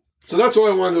 Okay. So that's all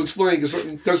I wanted to explain,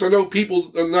 because I know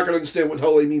people are not going to understand what the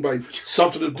hell they mean by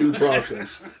substantive due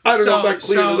process. I don't know if that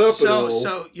cleared it up at all.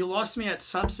 So you lost me at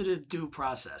substantive due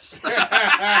process.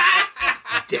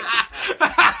 Dick.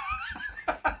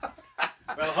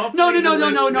 Well, No.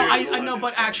 I know,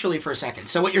 but actually, for a second.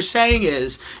 So what you're saying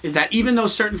is that even though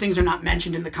certain things are not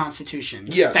mentioned in the Constitution,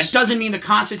 that doesn't mean the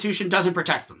Constitution doesn't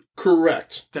protect them.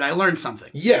 Correct. Did I learn something?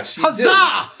 Yes, you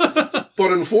Huzzah! did.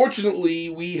 But unfortunately,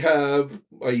 we have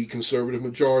a conservative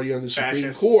majority on the Supreme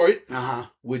Fascist. Court, Uh-huh.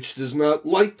 which does not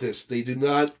like this. They do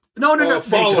not No. They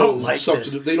follow don't like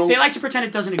substantive. this. They like to pretend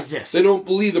it doesn't exist. They don't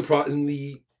believe in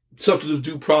the substantive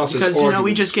due process because argument.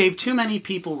 we just gave too many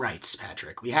people rights,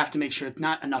 Patrick. We have to make sure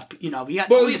not enough.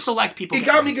 We select people. It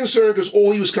got me concerned because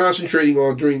all he was concentrating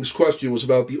on during this question was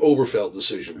about the Oberfeld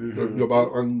decision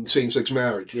about on same-sex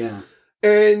marriage. Yeah.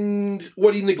 And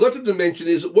what he neglected to mention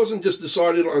is it wasn't just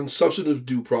decided on substantive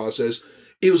due process;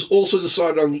 it was also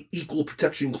decided on the Equal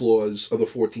Protection Clause of the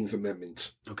 14th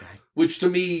Amendment. Okay. Which, to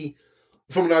me,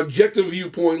 from an objective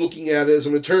viewpoint, looking at it as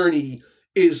an attorney,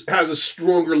 has a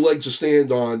stronger leg to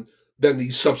stand on than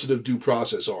the substantive due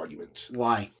process argument.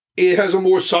 Why? It has a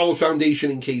more solid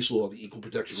foundation in case law, the Equal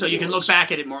Protection Clause. So you can look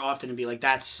back at it more often and be like,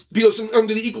 that's... Because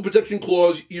under the Equal Protection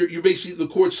Clause, you're basically the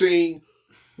court saying,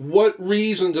 what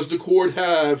reason does the court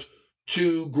have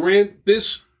to grant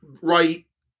this right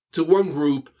to one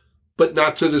group, but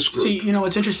not to this group? See,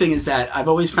 what's interesting is that I've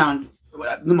always found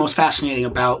the most fascinating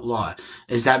about law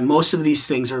is that most of these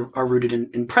things are rooted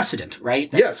in precedent,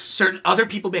 right? That yes. Certain other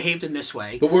people behaved in this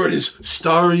way. The word is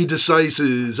stare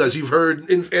decisis, as you've heard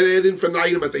ad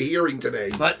infinitum at the hearing today.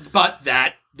 But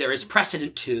that there is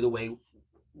precedent to the way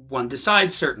one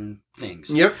decides certain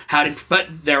things. Yep. But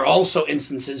there are also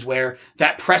instances where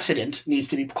that precedent needs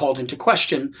to be called into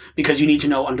question because you need to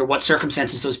know under what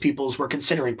circumstances those peoples were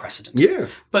considering precedent. Yeah.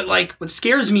 But what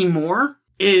scares me more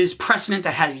is precedent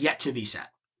that has yet to be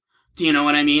set. Do you know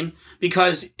what I mean?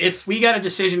 Because if we got a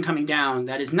decision coming down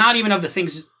that is not even of the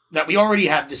things that we already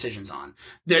have decisions on,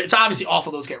 it's obviously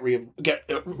awful those get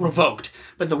revoked.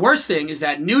 But the worst thing is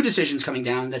that new decisions coming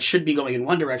down that should be going in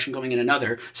one direction, going in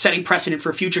another, setting precedent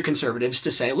for future conservatives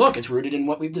to say, look, it's rooted in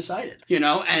what we've decided.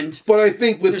 But I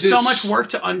think there's so much work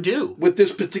to undo. With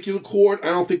this particular court, I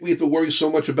don't think we have to worry so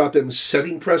much about them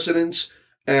setting precedents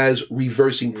as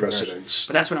reversing precedents.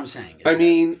 But that's what I'm saying. I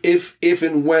mean, if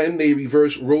and when they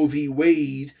reverse Roe v.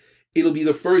 Wade, it'll be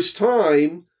the first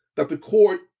time that the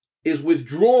court is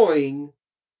withdrawing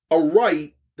a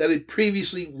right that it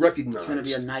previously recognized. It's going to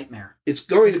be a nightmare. It's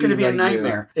going to be a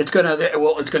nightmare. It's going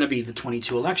to be the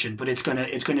 22 election, but it's going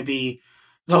to be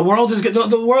the world is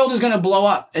going to blow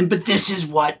up. But this is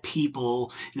what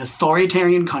people in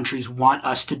authoritarian countries want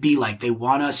us to be like. They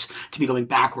want us to be going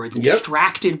backwards and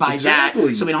distracted by that,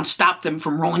 so we don't stop them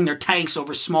from rolling their tanks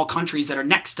over small countries that are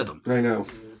next to them. I know.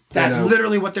 That's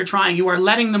literally what they're trying. You are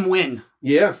letting them win.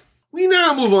 Yeah. We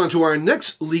now move on to our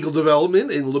next legal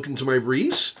development and look into my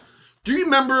briefs. Do you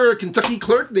remember a Kentucky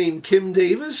clerk named Kim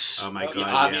Davis? Oh my god!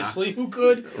 Obviously, who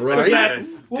could? Right?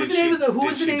 What was the name of the? Who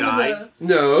was the name of the?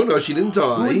 No, she didn't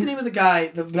die. Who was the name of the guy?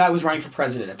 The guy who was running for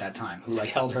president at that time, who like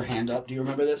held her hand up. Do you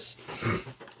remember this?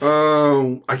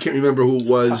 I can't remember who it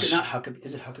was. Not Huckabee.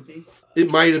 Is it Huckabee? It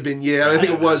might have been, yeah. I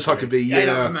think it was Huckabee. I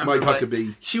don't Yeah, remember, Mike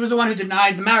Huckabee. She was the one who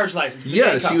denied the marriage license.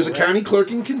 Yeah, she was a county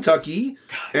clerk in Kentucky,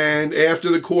 and after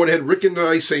the court had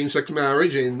recognized same-sex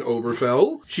marriage in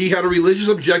Oberfell, she had a religious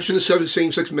objection to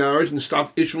same-sex marriage and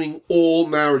stopped issuing all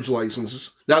marriage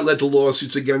licenses. That led to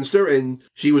lawsuits against her, and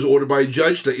she was ordered by a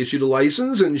judge to issue the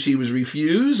license, and she was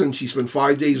refused, and she spent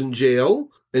 5 days in jail,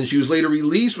 and she was later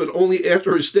released, but only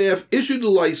after her staff issued the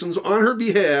license on her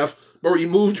behalf, but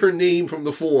removed her name from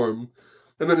the form.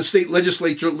 And then the state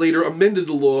legislature later amended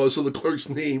the law so the clerk's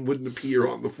name wouldn't appear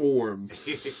on the form.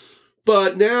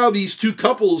 But now these two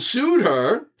couples sued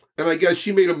her, and I guess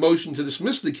she made a motion to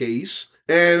dismiss the case.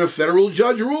 And a federal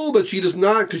judge ruled that she does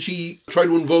not, because she tried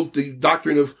to invoke the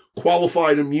doctrine of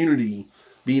qualified immunity,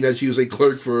 being that she was a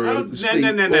clerk for the state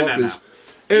office.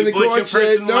 And the court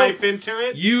said, no, life into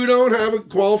it? You don't have a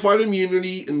qualified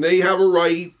immunity, and they have a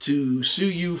right to sue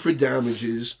you for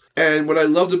damages. And what I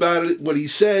loved about it, what he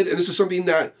said, and this is something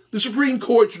that the Supreme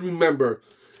Court should remember,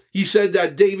 he said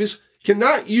that Davis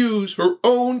cannot use her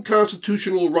own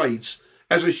constitutional rights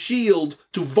as a shield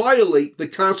to violate the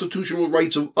constitutional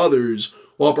rights of others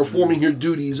while performing her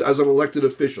duties as an elected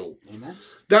official. Amen.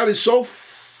 That is so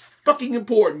fucking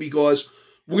important because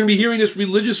we're going to be hearing this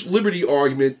religious liberty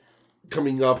argument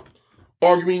coming up,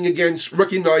 arguing against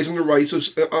recognizing the rights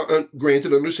of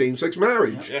granted under same-sex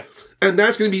marriage. Yeah. And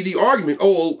that's going to be the argument.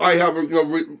 Oh, I have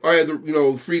I had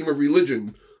the freedom of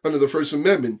religion under the First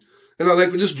Amendment. And I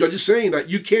like what this judge is saying, that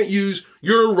you can't use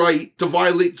your right to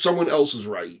violate someone else's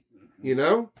right. You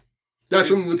know? That's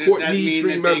something the court needs to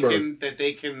remember. That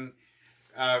they can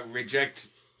reject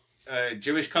a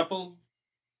Jewish couple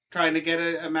trying to get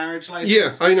a marriage license?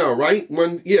 Yeah, I know, right?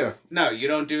 No, you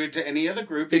don't do it to any other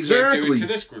group. You Exactly. can't do it to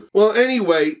this group. Well,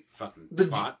 anyway, Fucking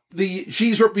twat.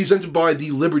 she's represented by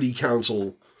the Liberty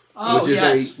Counsel. Oh, which is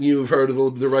yes. you've heard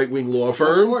of the right-wing law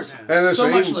firm. Of course. And they're So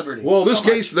saying, much liberty. well, So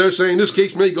much. they're saying this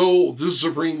case may go to the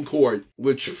Supreme Court,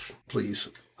 which, please.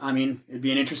 I mean, it'd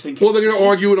be an interesting case. Well, they're going to see.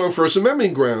 argue it on First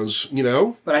Amendment grounds, you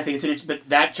know? But I think it's but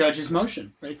that judge's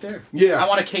motion right there. Yeah. I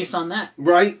want a case on that.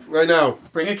 Right? I know.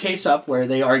 Bring a case up where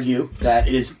they argue that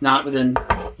it is not within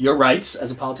your rights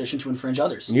as a politician to infringe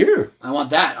others. Yeah. I want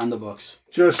that on the books.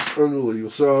 Just unbelievable.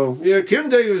 So, yeah, Kim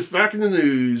Davis back in the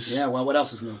news. Yeah, well, what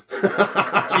else is new?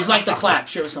 She's like the clap.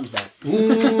 She always comes back. We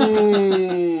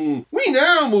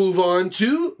now move on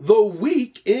to The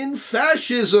Week in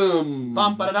Fascism.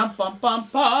 Bum, ba-da-dum, bum, bum,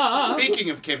 bum. Speaking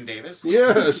of Kim Davis.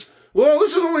 Yes. Well,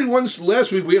 this is only one.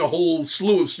 Last week we had a whole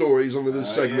slew of stories under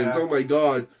this segment. yeah. Oh my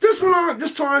god! This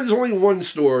time there's only one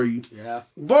story, Yeah.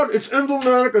 but it's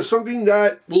emblematic of something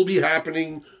that will be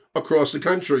happening across the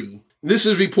country. This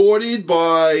is reported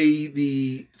by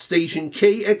the station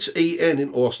KXAN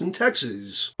in Austin,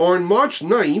 Texas. On March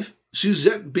 9th,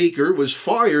 Suzette Baker was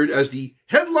fired as the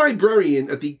head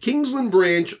librarian at the Kingsland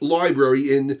Branch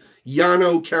Library in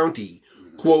Llano County.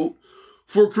 Quote,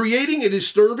 for creating a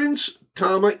disturbance,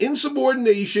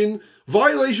 insubordination,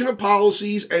 violation of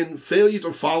policies, and failure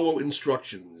to follow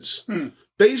instructions.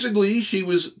 Basically, she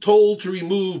was told to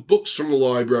remove books from the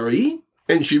library,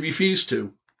 and she refused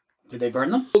to. Did they burn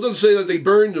them? It doesn't say that they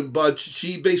burned them, but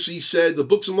she basically said, the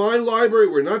books in my library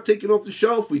were not taken off the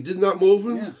shelf. We did not move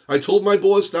them. Yeah. I told my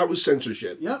boss that was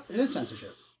censorship. Yep, it is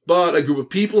censorship. But a group of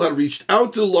people had reached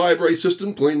out to the library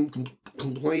system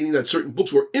complaining that certain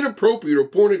books were inappropriate or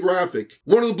pornographic.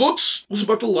 One of the books was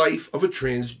about the life of a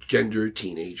transgender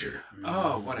teenager.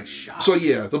 Oh, what a shock. So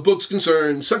yeah, the books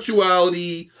concern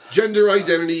sexuality, gender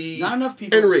identity, Not enough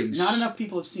people. and race. Not enough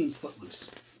people have seen Footloose.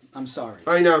 I'm sorry.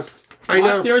 I know.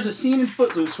 There's a scene in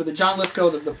Footloose where the John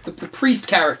Lithgow, the priest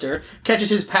character, catches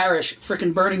his parish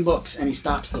frickin' burning books and he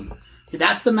stops them.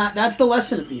 That's the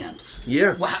lesson at the end.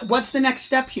 Yeah. What's the next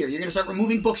step here? You're going to start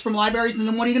removing books from libraries, and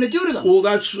then what are you going to do to them? Well,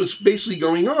 that's what's basically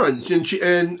going on.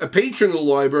 And a patron of the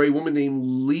library, a woman named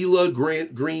Leela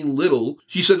Green Little,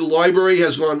 she said the library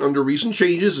has gone under recent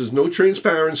changes. There's no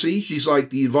transparency. She's like,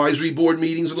 the advisory board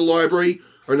meetings of the library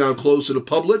are now closed to the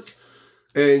public.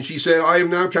 And she said, I have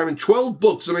now counted 12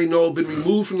 books that I know have been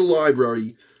removed from the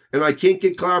library, and I can't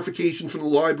get clarification from the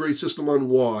library system on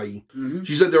why. Mm-hmm.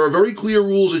 She said there are very clear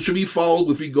rules that should be followed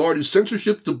with regard to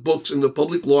censorship to books in the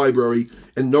public library,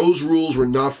 and those rules were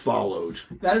not followed.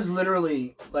 That is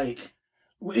literally like,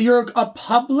 you're a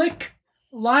public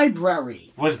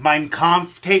library. Was Mein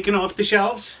Kampf taken off the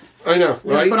shelves? I know,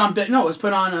 right? It was put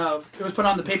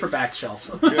on the paperback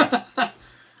shelf.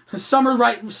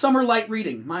 Summer light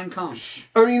reading, Mein Kampf.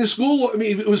 I mean,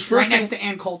 it was first Right next to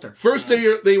Ann Coulter. First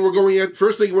they went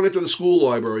after the school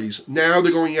libraries. Now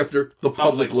they're going after the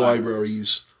public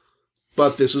libraries.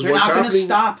 But this is They're what's not happening. Gonna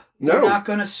stop. No. They're not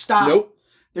going to stop. Nope.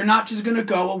 They're not just going to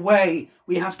go away.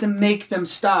 We have to make them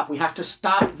stop. We have to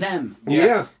stop them.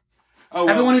 Yeah. Oh,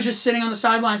 Everyone is just sitting on the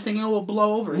sidelines thinking, we'll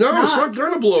blow over. It's not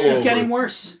going to blow over. It's getting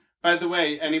worse. By the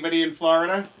way, anybody in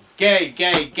Florida? Gay,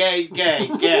 gay, gay, gay,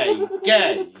 gay,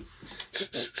 gay.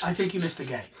 I think you missed a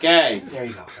gay. Gay. There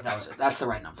you go. That was it. That's the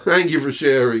right number. Thank you for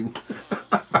sharing.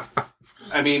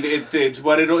 I mean, it's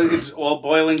what it's all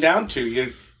boiling down to.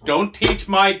 You don't teach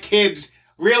my kids,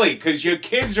 really, because your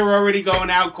kids are already going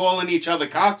out calling each other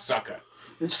cocksucker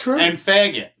It's true. and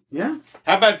faggot. Yeah.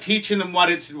 How about teaching them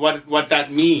what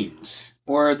that means?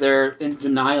 Or they're in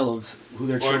denial of who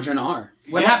their children are.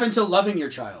 What Yeah. happened to loving your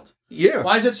child? Yeah.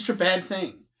 Why is that such a bad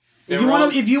thing? They're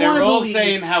If you want to all believe,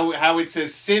 saying how it's a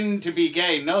sin to be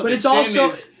gay. No, But the it's sin also-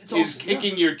 is it's also-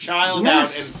 kicking your child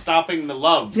Yes. out and stopping the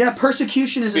love yeah,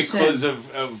 persecution is a sin. because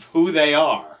of who they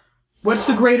are. What's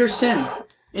the greater sin?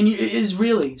 And it is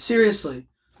really, seriously.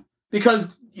 Because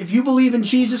if you believe in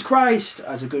Jesus Christ,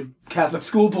 as a good Catholic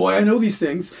schoolboy, I know these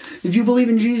things. If you believe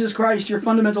in Jesus Christ, your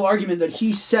fundamental argument that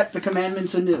he set the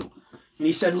commandments anew. And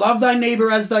he said, love thy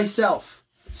neighbor as thyself.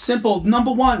 Simple.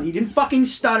 Number one, he didn't fucking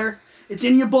stutter. It's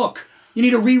in your book. You need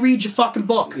to reread your fucking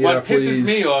book. Yeah, What pisses please.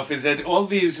 me off is that all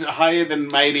these higher than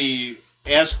mighty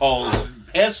assholes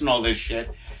passing all this shit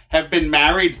have been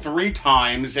married 3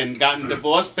 times and gotten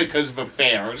divorced because of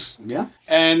affairs. Yeah.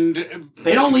 And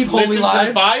They don't leave holy listen to lives.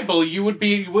 the Bible, you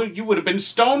would have been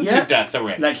stoned Yeah. to death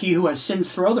already. Like he who has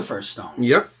sins, throw the first stone.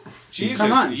 Yep. Jesus,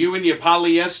 Come on. you and your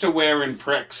polyester wearing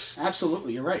pricks.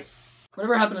 Absolutely, you're right.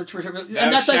 Whatever happened to church? And Thou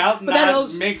that's like, shalt but that not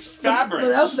else, mix fabrics.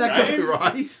 but else that right? goes-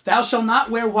 Right. thou shalt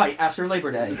not wear white after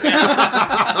Labor Day.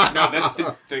 No, that's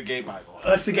the gay Bible.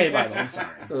 That's the gay Bible. I'm sorry.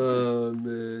 Oh,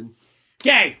 man.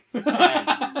 Gay.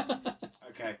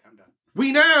 Okay, I'm done.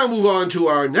 We now move on to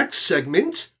our next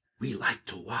segment. We like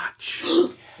to watch.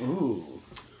 Ooh.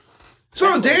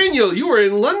 So, Daniel, you were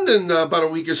in London about a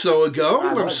week or so ago. I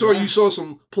I'm was, sure yeah. you saw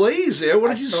some plays there. What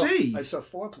did you see? I saw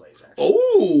 4 plays, actually.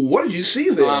 Oh, what did you see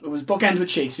there? It was bookends with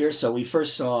Shakespeare, so we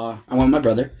first saw... I went with my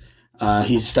brother.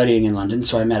 He's studying in London,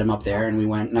 so I met him up there, and we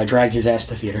went, and I dragged his ass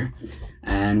to theater.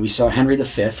 And we saw Henry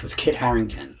V with Kit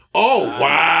Harington, Oh,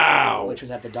 wow. which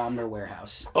was at the Domner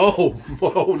Warehouse. Oh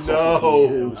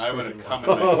no. I would have come in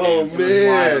my Oh, pants.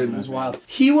 man. It was wild.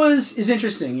 Is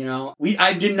interesting, you know.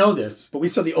 I didn't know this, but we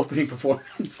saw the opening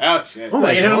performance. Oh, shit. Oh,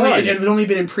 my It God. had only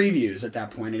been in previews at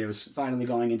that point, and it was finally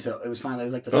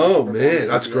like the second Oh, performance man.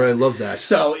 That's of the- great. I love that.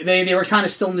 So they were kind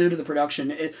of still new to the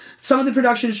production. Some of the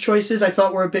production's choices I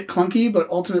thought were a bit clunky, but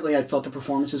ultimately I thought the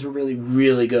performances were really,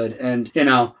 really good. And, you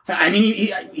know, I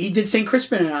mean, he did St.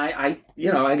 Crispin, and I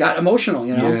got emotional,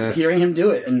 you know, Yeah. hearing him do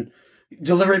it and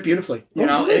deliver it beautifully. You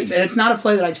know, great. it's not a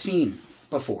play that I've seen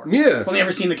before. Yeah. I've only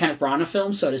ever seen the Kenneth Branagh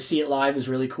film, so to see it live is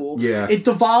really cool. Yeah. It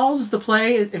devolves the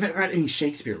play. If it aren't any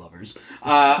Shakespeare lovers,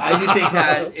 I do think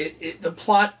that the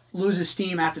plot loses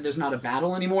steam after there's not a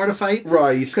battle anymore to fight.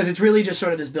 Right. Because it's really just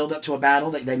sort of this build up to a battle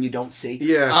that then you don't see.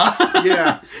 Yeah.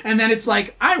 Yeah. And then it's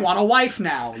like, I want a wife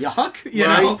now. Yuck. You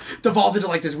know? Devolves into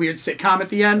like this weird sitcom at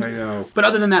the end. I know. But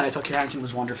other than that, I thought Kit Harington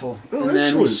was wonderful. Oh, and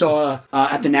then we excellent. saw,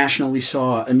 at the National, we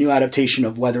saw a new adaptation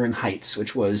of Wuthering Heights,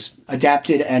 which was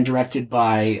adapted and directed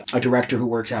by a director who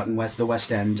works out in the West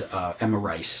End, Emma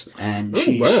Rice. And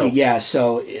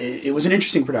so it was an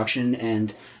interesting production, and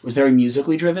it was very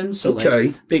musically driven. So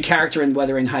like, big character in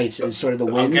Wuthering Heights is sort of the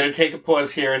I'm wind. going to take a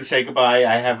pause here and say goodbye.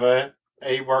 I have a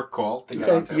work call to get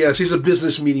on to. Yes, he's a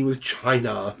business meeting with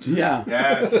China. Yeah.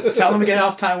 Yes. Tell him to get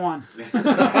off Taiwan.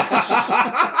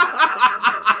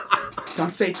 Don't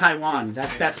say Taiwan.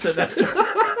 That's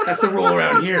the rule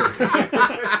around here.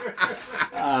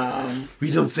 We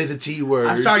don't say the T word.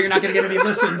 I'm sorry, you're not going to get any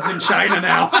listens in China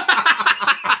now.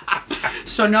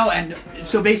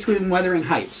 So basically, in Wuthering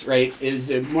Heights, right,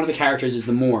 one of the characters is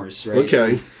the Moors, right?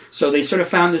 Okay. So they sort of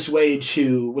found this way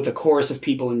with a chorus of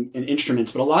people and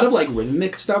instruments, but a lot of like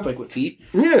rhythmic stuff, like with feet.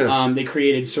 Yeah. They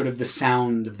created sort of the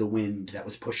sound of the wind that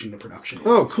was pushing the production.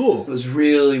 Oh, cool. It was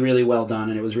really, really well done,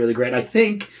 and it was really great. I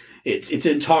think it's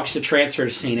in talks to transfer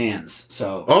to St. Anne's,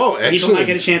 so excellent. people might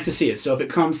get a chance to see it. So if it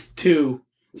comes to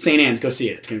St. Anne's, go see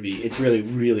it. It's really,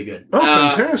 really good. Oh,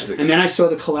 fantastic. And then I saw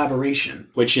The Collaboration,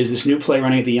 which is this new play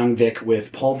running at the Young Vic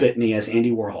with Paul Bettany as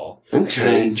Andy Warhol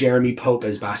and Jeremy Pope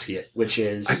as Basquiat, which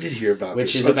is I did hear about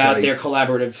which this. is about their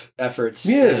collaborative efforts.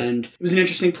 Yeah. And it was an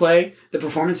interesting play. The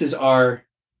performances are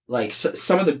like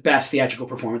some of the best theatrical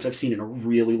performance I've seen in a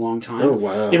really long time. Oh,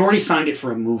 wow. They've already signed it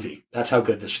for a movie. That's how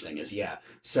good this thing is. Yeah.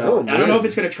 So I don't know if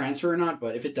it's going to transfer or not,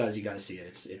 but if it does, you got to see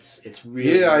it. It's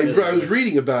really really I was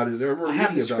reading about it. I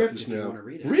have the reading about script this if you now. want to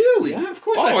read it. Really? Yeah, of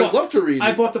course. Oh, I'd love to read it.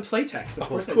 I bought the playtext. Of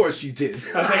course you did.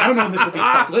 I was like, I don't know when this will be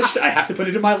published. I have to put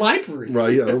it in my library.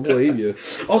 Right, I don't blame you.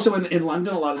 Also, in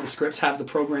London, a lot of the scripts have the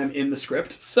program in the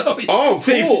script. So Oh,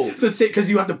 cool. So it's because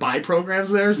you have to buy programs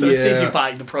there, so it saves Yeah. you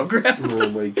buying the program. Oh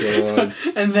my god.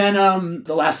 And then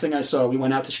the last thing I saw, we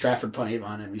went out to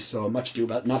Stratford-upon-Avon and we saw Much Ado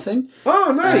About Nothing.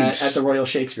 Oh, nice. At the Royal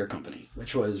Shakespeare Company,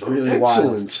 which was really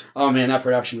excellent. wild. Oh man, that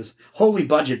production was holy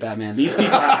budget, Batman. These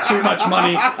people have too much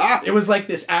money. It was like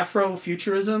this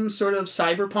Afro-futurism sort of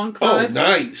cyberpunk vibe. Oh,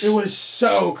 nice. It was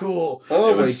so cool. Oh,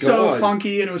 it was my so God.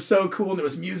 funky and it was so cool and there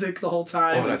was music the whole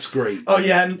time. Oh, that's great. Oh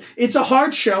yeah, and it's a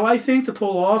hard show, I think, to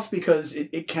pull off because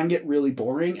it can get really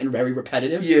boring and very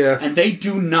repetitive. Yeah. And they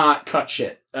do not cut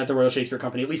shit at the Royal Shakespeare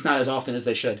Company, at least not as often as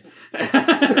they should.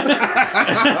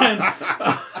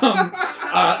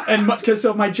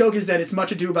 So my joke is that it's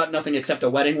Much Ado About Nothing except a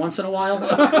wedding once in a while.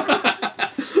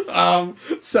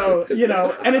 So,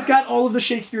 and it's got all of the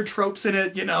Shakespeare tropes in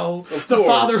it, the course.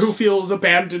 father who feels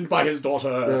abandoned by his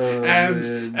daughter,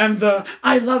 man. and the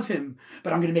I love him,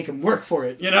 but I'm going to make him work for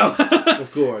it,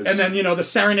 Of course. And then, the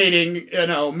serenading,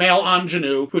 male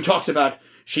ingenue who talks about,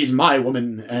 she's my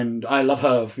woman, and I love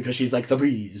her because she's like the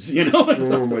breeze, Oh my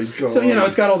god. So,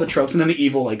 it's got all the tropes, and then the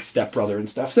evil, stepbrother and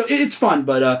stuff. So it's fun,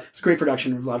 but it's a great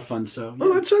production, a lot of fun, so...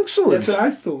 Oh, that's excellent. That's what I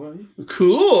thought.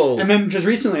 Cool. And then just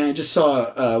recently, I just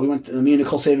saw, me and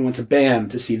Nicole Saban went to BAM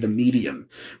to see The Medium,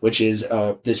 which is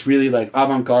this really,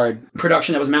 avant-garde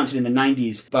production that was mounted in the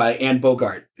 90s by Anne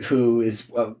Bogart, who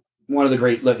is one of the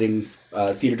great living...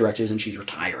 theater directors, and she's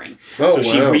retiring. Oh, so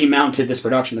she wow. remounted this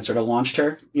production that sort of launched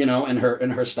her, in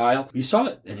her style. You saw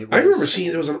it, and it was... I remember seeing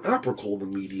there was an opera called The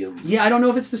Medium. Yeah, I don't know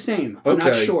if it's the same. I'm not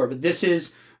Okay. sure, but this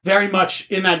is very much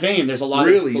in that vein. There's a lot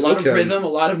of rhythm, a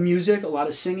lot of music, a lot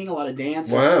of singing, a lot of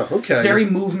dance. Wow, okay. It's very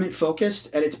movement focused,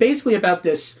 and it's basically about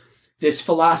this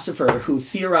philosopher who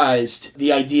theorized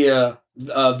the idea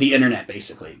of the internet,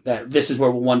 basically, that this is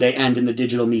where we'll one day end in the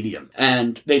digital medium.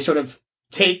 And they sort of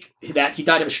take that he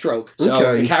died of a stroke. So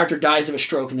Okay. the character dies of a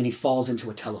stroke and then he falls into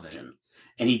a television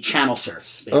and he channel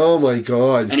surfs, basically. Oh my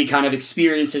god. And he kind of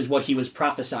experiences what he was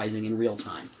prophesizing in real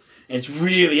time. And it's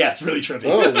really trippy.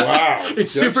 Oh wow.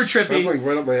 It's super trippy. Sounds like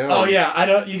right up my alley. Oh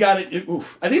yeah, you got it.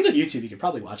 Oof. I think it's on YouTube. You could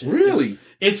probably watch it. Really?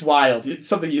 It's wild. It's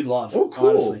something you'd love. Oh, cool.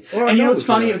 Honestly. Oh, I and you know know what's for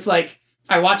funny? that. It's like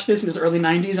I watched this in the early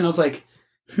 '90s, and I was like,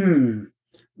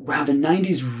 wow, the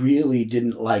 90s really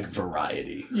didn't like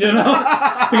variety,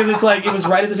 because it's like it was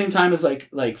right at the same time as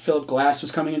like Philip Glass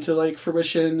was coming into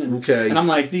fruition, and Okay. and I'm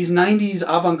like, these 90s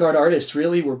avant-garde artists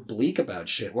really were bleak about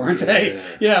shit, weren't they?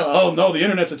 Yeah. Oh no, the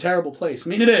internet's a terrible place. I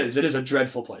mean, it is a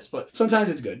dreadful place, but sometimes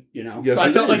it's good, Yes, so I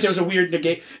it felt like is. there was a weird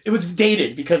negate. It was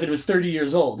dated because it was 30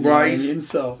 years old, you know what I Right. mean?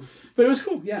 So, but it was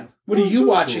cool. Yeah. What are Well, you it's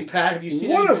watching, cool. Pat? Have you seen?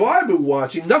 What anything? have I been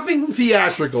watching? Nothing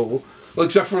theatrical,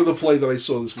 except for the play that I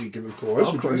saw this weekend, of course,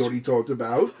 Of which course. we already talked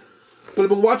about. But I've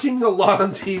been watching a lot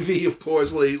on TV, of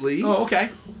course, lately. Oh, okay.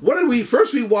 What did we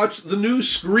first? We watched the new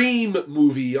Scream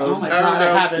movie on Oh my Paramount god,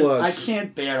 I haven't. Plus. I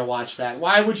can't bear to watch that.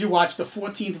 Why would you watch the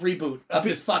 14th reboot of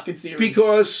this fucking series?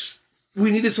 Because we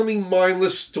needed something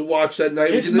mindless to watch that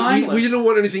night. It's we mindless. didn't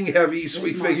want anything heavy, so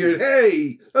we It's figured, mindless.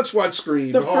 hey, let's watch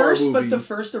Scream. the a horror first, movie. but the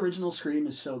first original Scream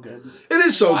is so good. It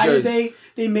is so Why good. did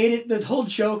they made it? The whole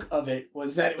joke of it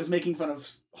was that it was making fun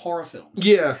of horror films.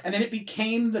 Yeah. And then it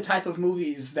became the type of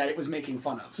movies that it was making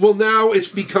fun of. Well, now it's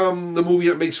become the movie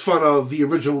that makes fun of the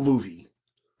original movie.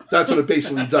 That's what it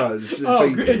basically does. It's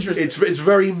interesting. It's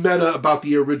very meta about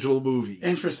the original movie.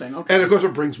 Interesting. Okay. And of course,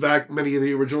 it brings back many of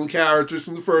the original characters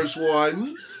from the first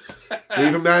one. They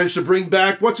even managed to bring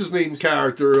back, what's his name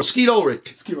character? Skeet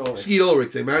Ulrich. Skeet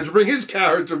Ulrich. They managed to bring his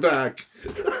character back.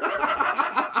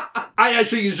 I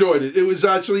actually enjoyed it. It was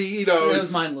actually, it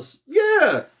was mindless.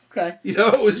 Yeah. Okay. It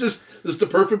was the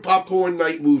perfect popcorn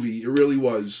night movie. It really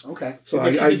was. Okay. So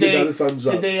I give that a thumbs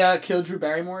up. Did they kill Drew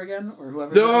Barrymore again, or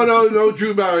whoever? No,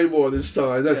 Drew Barrymore this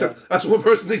time. Yeah. That's one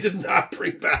person they did not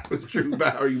bring back was Drew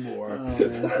Barrymore. Oh,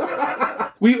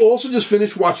 man. We also just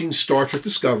finished watching Star Trek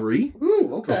Discovery.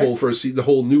 Ooh, okay. The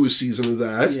whole newest season of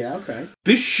that. Yeah, okay.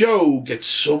 This show gets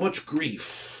so much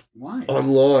grief Why?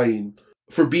 online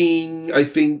for being, I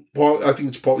think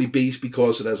it's partly based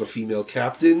because it has a female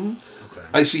captain. Okay.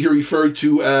 I see her referred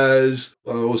to as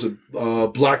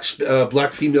black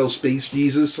female space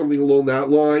Jesus, something along that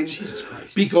line. Jesus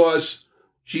Christ. Because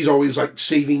she's always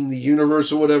saving the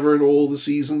universe or whatever in all the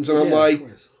seasons, and I'm Yeah, like,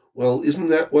 well, isn't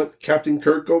that what Captain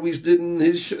Kirk always did in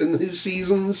his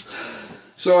seasons?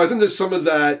 So I think there's some of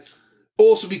that.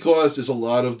 Also because there's a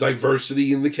lot of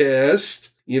diversity in the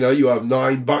cast. You know, you have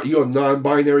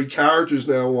non-binary characters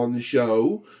now on the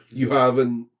show. You have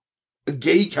a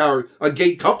gay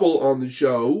couple on the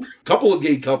show, couple of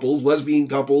gay couples, lesbian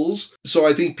couples. So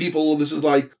I think this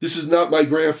is not my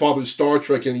grandfather's Star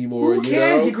Trek anymore. Who cares? You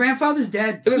know? Your grandfather's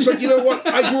dead. And it's like, you know what?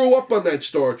 I grew up on that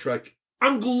Star Trek.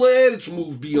 I'm glad it's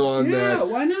moved beyond that. Yeah,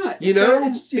 why not?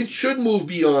 It should move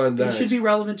beyond that. It should be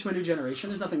relevant to a new generation.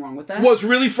 There's nothing wrong with that. What's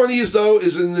really funny is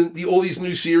in all these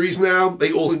new series now,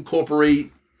 they all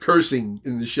incorporate cursing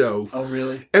in the show. Oh,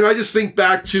 really? And I just think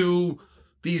back to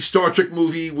the Star Trek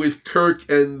movie with Kirk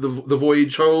and the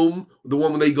Voyage Home, the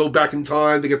one when they go back in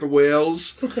time, they get the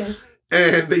whales. Okay.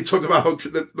 And they talk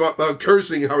about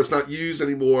cursing and how it's not used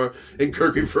anymore, and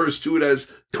Kirk refers to it as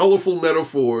colorful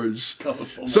metaphors.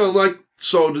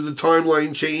 So did the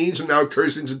timeline change, and now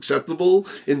cursing's acceptable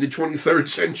in the 23rd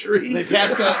century? They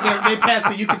passed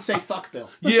the you could say fuck bill.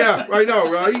 Yeah, I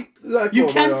know, right? You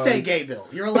can say gay bill.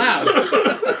 You're allowed.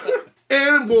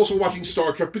 And I'm also watching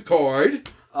Star Trek Picard.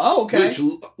 Oh, okay.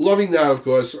 Loving that, of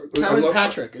course. How is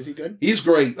Patrick? Is he good? He's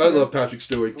great. I love Patrick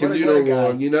Stewart. Can do no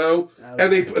wrong, you know?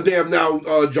 And they have now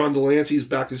John Delancey's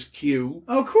back as Q.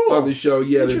 Oh, cool. On the show.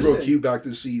 Yeah, they brought Q back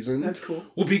this season. That's cool.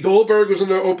 Whoopi Goldberg was in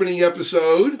the opening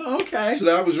episode. Okay. So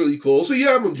that was really cool. So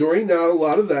yeah, I'm enjoying now a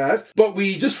lot of that. But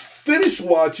we just finished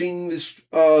watching this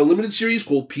limited series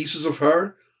called Pieces of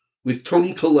Her with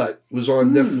Toni Collette. It was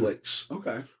on Netflix.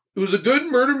 Okay. It was a good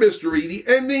murder mystery.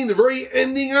 The very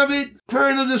ending of it,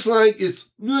 kind of just like, it's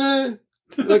that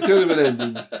kind of an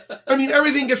ending. I mean,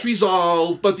 everything gets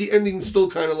resolved, but the ending's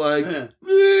still kind of like,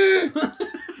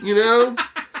 you know?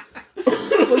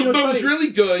 Well, you know, but it was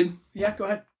really good. Yeah, go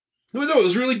ahead. No, it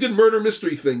was a really good murder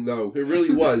mystery thing, though. It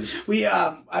really was.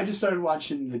 I just started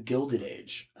watching The Gilded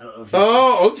Age. I don't know if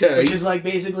okay. Which is like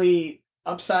basically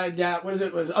upside down. What is it?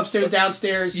 It was upstairs,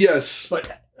 downstairs. Yes.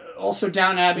 But also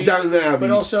Downton Abbey. Downton Abbey.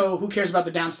 But also, who cares about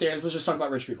the downstairs? Let's just talk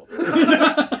about rich people.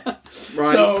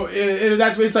 Right. So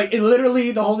that's what it's like.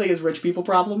 Literally, the whole thing is rich people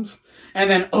problems. And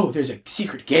then, there's a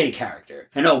secret gay character.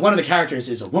 And one of the characters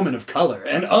is a woman of color.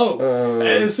 And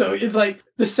and so it's like,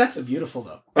 the sets are beautiful,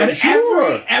 though. I'm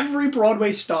sure. Every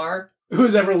Broadway star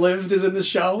who's ever lived is in the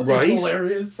show. Right? It's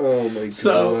hilarious. Oh, my God.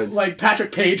 So, like,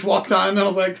 Patrick Page walked on, and I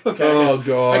was like, okay. Oh,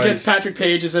 God. I guess Patrick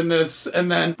Page is in this. And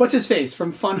then, what's his face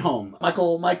from Fun Home?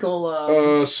 Michael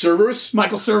Cerverus?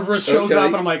 Michael Cerverus shows up,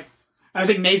 and I'm like, I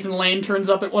think Nathan Lane turns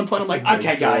up at one point. I'm like,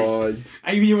 okay, guys.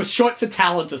 He was short for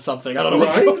talent or something. I don't know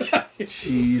what's going on.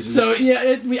 Jesus. So,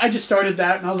 yeah, I just started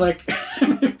that, and I was like,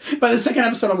 by the second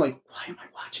episode, I'm like, why am I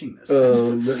watching this?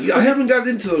 I haven't gotten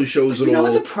into those shows at all. You know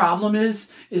what the problem is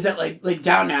that, like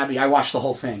Downton Abbey, I watched the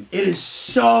whole thing. It is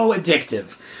so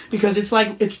addictive. Because it's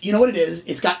like, you know what it is?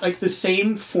 It's got like the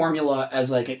same formula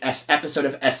as like an episode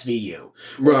of SVU.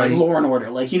 Right. Like Law and Order.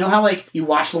 Like, you know how like you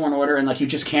watch Law and Order and like you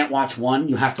just can't watch one?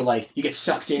 You have to like, you get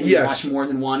sucked in and you watch more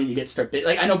than one and you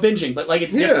like, I know binging, but like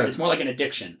it's different. It's more like an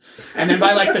addiction. And then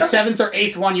by like the 7th or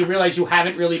 8th one, you realize you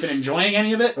haven't really been enjoying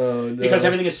any of it. Oh, no. Because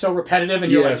everything is so repetitive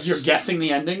and you're guessing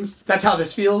the endings. That's how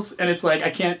this feels. And it's like,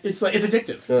 it's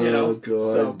addictive, you know? Oh,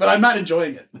 God. So, but I'm not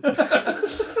enjoying it.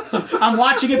 I'm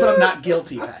watching it, but I'm not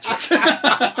guilty, Patrick.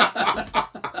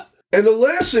 And the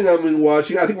last thing I've been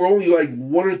watching, I think we're only like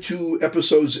 1 or 2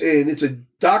 episodes in. It's a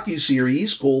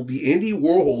docuseries called The Andy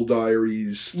Warhol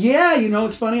Diaries. Yeah, you know,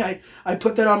 it's funny. I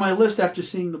put that on my list after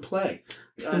seeing the play.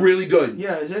 Really good.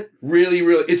 Yeah, is it? Really,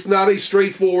 really. It's not a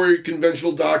straightforward,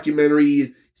 conventional documentary.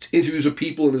 It interviews of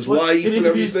people in his life and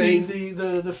everything.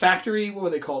 The factory, what were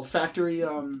they called? Factory,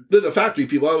 The factory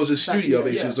people. That was his studio,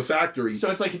 basically. It was a factory. So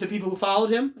it's like the people who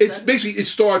followed him? Basically, it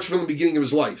starts from the beginning of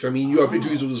his life. I mean, you have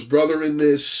interviews with his brother in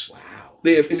this. Wow.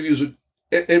 They have interviews with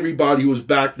everybody who was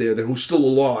back there, who's still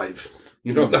alive.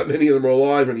 You know, not many of them are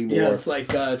alive anymore. Yeah, it's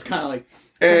like, it's kind of like...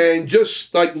 And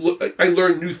just, like, I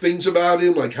learned new things about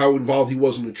him, like how involved he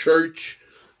was in the church.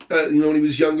 When he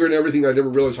was younger and everything, I never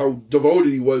realized how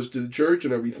devoted he was to the church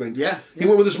and everything. Yeah. He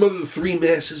went with his mother to 3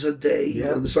 masses a day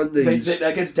on Sundays.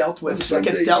 That gets dealt with. That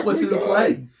gets dealt with in the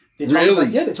play. Really?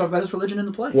 They talk about his religion in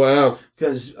the play. Wow.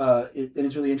 Because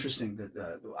it's really interesting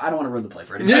that I don't want to ruin the play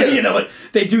for anybody. Yeah. You know, but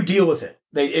they do deal with it.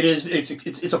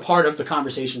 It's a part of the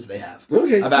conversations they have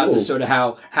about this sort of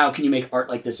how can you make art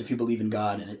like this if you believe in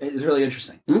God, and it's really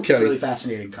interesting. Okay. It's a really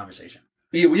fascinating conversation.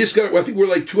 Yeah, we just got. I think we're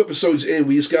like 2 episodes in.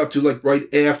 We just got to like right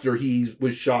after he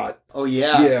was shot. Oh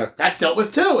yeah, yeah, that's dealt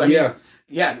with too. I mean,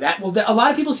 a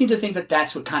lot of people seem to think that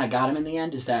that's what kind of got him in the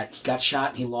end, is that he got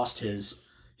shot and he lost his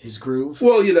groove.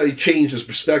 Well, that he changed his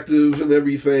perspective and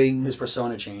everything. His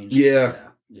persona changed. Yeah.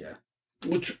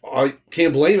 Which I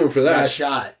can't blame him for that. Last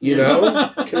shot. You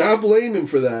know? Cannot blame him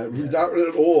for that. Not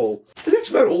at all. And that's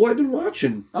about all I've been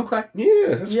watching. Okay.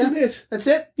 Yeah, that's been it. That's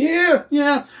it? Yeah.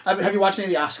 Yeah. Have you watched any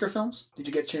of the Oscar films? Did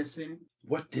you get a chance to see any?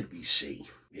 What did we see?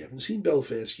 We haven't seen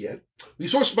Belfast yet. We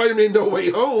saw Spider-Man No Way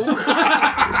Home.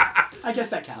 I guess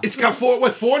that counts. It's got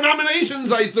four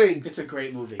nominations, I think. It's a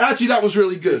great movie. Actually, that was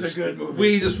really good. It's a good movie.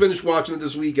 We just finished watching it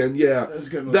this weekend. Yeah, That was a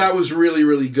good movie. That was really,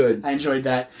 really good. I enjoyed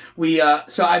that. We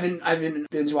so I've been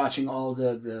binge watching all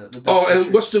the best Oh, and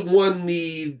pictures. what's the one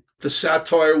the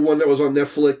satire one that was on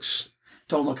Netflix?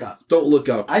 Don't Look Up. Don't Look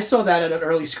Up. I saw that at an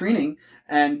early screening,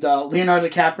 and Leonardo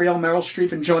DiCaprio, Meryl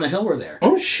Streep, and Jonah Hill were there.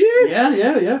 Oh shit!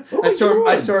 Yeah. Oh, I saw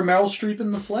God. Meryl Streep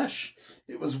in the flesh.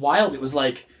 It was wild. It was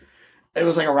like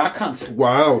a rock concert.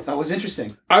 Wow. That was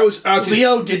interesting. I was actually.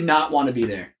 Leo did not want to be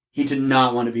there. He did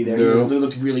not want to be there. No. He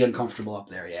looked really uncomfortable up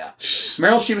there. Yeah.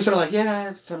 Meryl Streep was sort of like,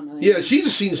 yeah. Yeah, she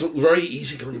just seems very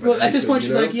easygoing. Well, at this point, you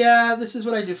she's know? like, yeah, this is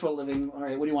what I do for a living. All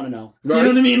right, what do you want to know? Right? Do you know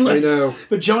what I mean? Like, I know.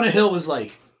 But Jonah Hill was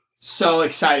like so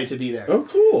excited to be there. Oh,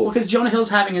 cool. Well, because Jonah Hill's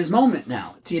having his moment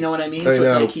now. Do you know what I mean? I So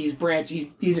it's know. like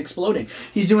he's exploding.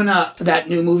 He's doing that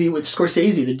new movie with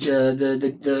Scorsese,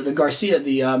 the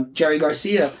Garcia, Jerry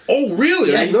Garcia. Oh,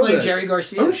 really? Yeah, I he's didn't know playing that. Jerry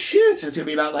Garcia. Oh shit! And it's gonna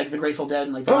be about like the Grateful Dead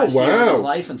and like the Oh, last years of his wow.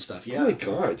 life and stuff. Yeah. Oh my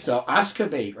god. So Oscar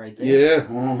bait right there.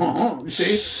 Yeah.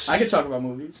 See, I could talk about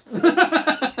movies.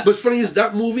 What's funny is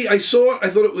that movie, I saw it, I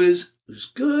thought it was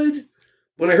good.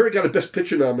 When I heard it got a Best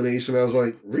Picture nomination, I was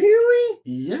like, really?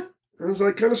 Yeah. I was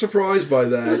like kind of surprised by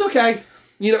that. It was okay.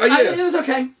 You know, It was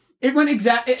okay. It went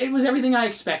It was everything I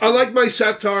expected. I like my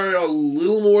satire a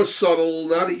little more subtle,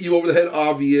 not at you over the head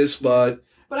obvious, but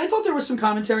But I thought there was some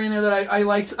commentary in there that I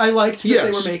liked. I liked that Yes.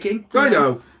 they were making. I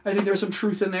know. I think there was some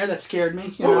truth in there that scared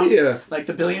me. You Oh know? yeah. Like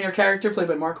the billionaire character played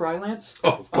by Mark Rylance.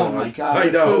 Oh god. Oh my god. I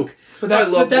know. But that's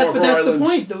I love that's Mark the Rylance.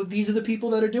 point. Though these are the people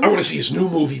that are doing I want to it. see his new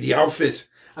movie, The Outfit.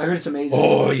 I heard it's amazing.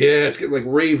 Oh yeah, it's getting like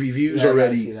rave reviews Yeah, I gotta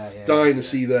already. see that, yeah, I Dying gotta to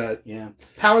see see that. Yeah.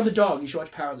 Power of the Dog. You should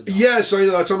watch Power of the Dog. Yes, I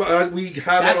know. That's on my, we have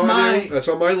That's that on my- there. That's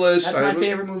on my list. That's I my haven't-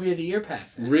 favorite movie of the year, Pat.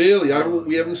 Really? Oh,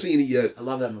 We haven't seen it yet. I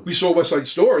love that movie. We saw West Side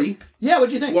Story. Yeah,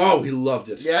 what'd you think? Wow, we loved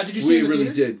it. Yeah, did you see We it in the really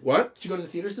theaters? did. What? Did you go to the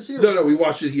theaters to see it? No, we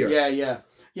watched it here. Yeah.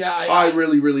 I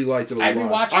really, really liked it a I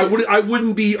lot. rewatched it. I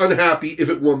wouldn't be unhappy if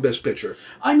it won Best Picture.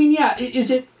 I mean, yeah, is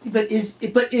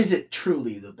it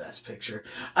truly the best picture?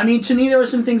 I mean, to me, there were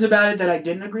some things about it that I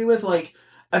didn't agree with. Like,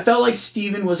 I felt like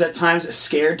Steven was at times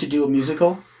scared to do a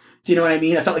musical. Do you know what I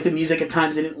mean? I felt like the music at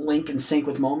times didn't link and sync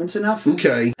with moments enough.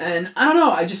 Okay. And I don't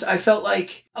know, I felt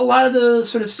like a lot of the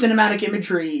sort of cinematic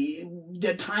imagery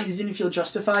at times didn't feel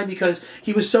justified because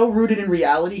he was so rooted in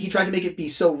reality. He tried to make it be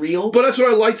so real. But that's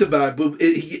what I liked about it. But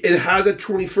it had that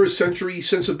 21st century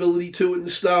sensibility to it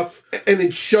and stuff. And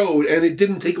it showed. And it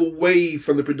didn't take away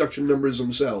from the production numbers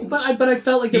themselves. But I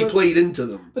felt like he played into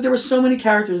them. But there were so many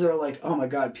characters that are like, oh my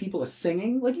god, people are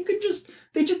singing. Like you can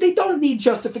they don't need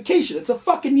justification. It's a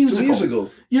fucking musical. It's a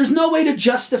musical. There's no way to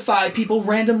justify people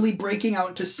randomly breaking out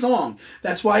into song.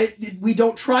 That's why we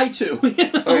don't try to.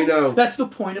 You know? I know. That's the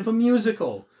point of a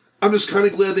musical. I'm just kind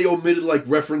of glad they omitted like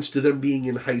reference to them being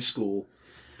in high school.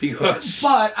 Because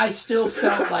I still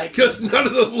felt like none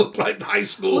of them looked like high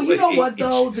school. well, you know age. what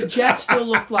though? The Jets still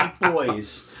looked like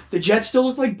boys. The Jets still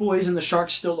look like boys, and the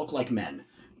Sharks still look like men.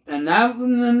 And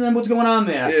then what's going on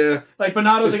there? Yeah. Like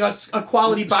Bernardo's like a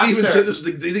quality boxer. Steven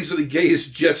said these are the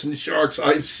gayest Jets and Sharks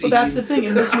I've seen. But that's the thing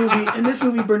in this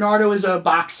movie, Bernardo is a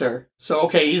boxer, so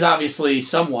okay, he's obviously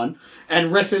someone.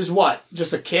 And Riff is what?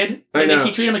 Just a kid? I know.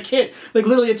 He treat him a kid. Like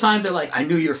literally at times they're like, I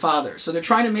knew your father. So they're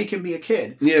trying to make him be a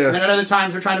kid. Yeah. And then at other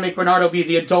times they're trying to make Bernardo be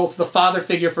the adult, the father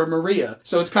figure for Maria.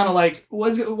 So it's kind of like,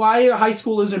 why are high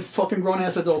schoolers and fucking grown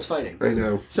ass adults fighting? I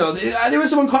know. So there were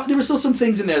still some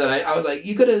things in there that I was like,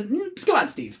 you could have, come on,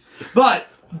 Steve. But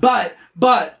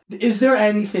is there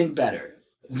anything better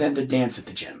than the dance at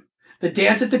the gym? The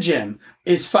dance at the gym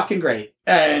is fucking great,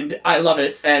 and I love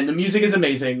it, and the music is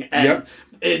amazing, and Yep.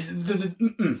 it's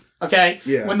okay.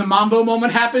 Yeah. When the mambo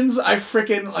moment happens, I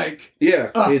freaking like.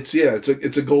 Yeah, it's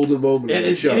a golden moment. It in that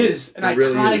is. show. It is an It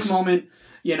really iconic is. moment.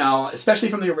 You know, especially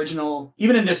from the original.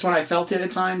 Even in this one, I felt it at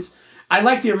times. I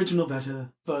like the original better,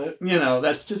 but you know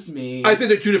that's just me. I think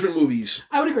they're two different movies.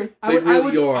 I would agree. They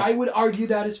really are. I would argue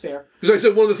that is fair. Because I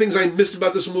said one of the things I missed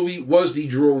about this movie was the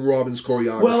Jerome Robbins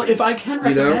choreography. Well, if I can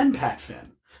You know? recommend Pat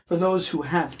Finn for those who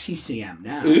have TCM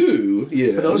now. Ooh,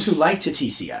 yeah. For those who like to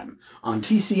TCM, on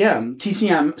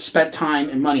TCM spent time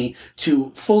and money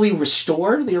to fully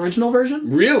restore the original version.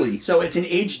 Really? So it's in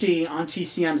HD on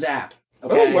TCM's app.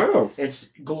 Okay? Oh, wow.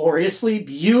 It's gloriously,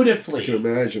 beautifully I can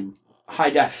imagine. high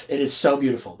def. It is so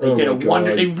beautiful. They Oh did a my wonder.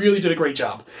 God. They really did a great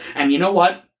job. And you know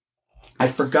what? I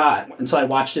forgot until I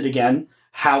watched it again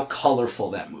how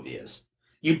colorful that movie is.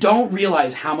 You don't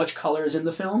realize how much color is in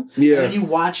the film. Yeah. And then you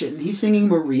watch it, and he's singing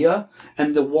Maria,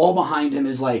 and the wall behind him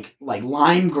is like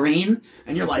lime green,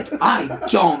 and you're like, I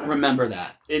don't remember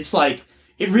that. It's like,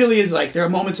 it really is like, there are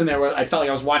moments in there where I felt like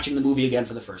I was watching the movie again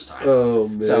for the first time. Oh,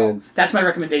 man. So that's my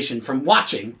recommendation. From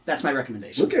watching, that's my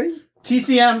recommendation. Okay.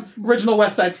 TCM, original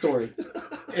West Side Story.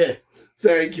 Yeah.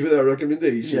 Thank you for that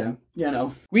recommendation. Yeah, you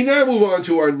know. We now move on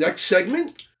to our next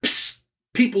segment. Psst,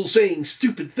 people saying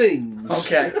stupid things.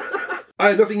 Okay. I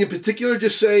have nothing in particular.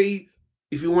 Just say,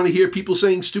 if you want to hear people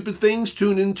saying stupid things,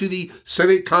 tune into the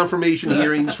Senate confirmation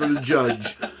hearings for the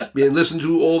judge. Man, listen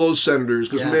to all those senators,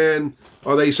 because, man,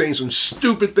 are they saying some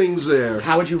stupid things there.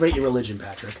 How would you rate your religion,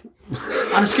 Patrick?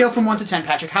 On a scale from 1 to 10,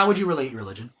 Patrick, how would you rate your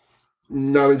religion?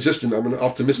 Non-existent. I'm an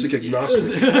optimistic agnostic.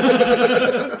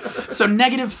 So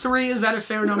 -3, is that a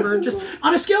fair number? Just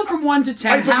on a scale from 1 to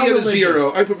 10, I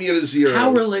put me at a 0.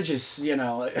 How religious, you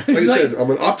know? Like I said,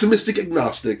 I'm an optimistic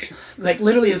agnostic. Like,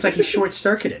 literally, it's like he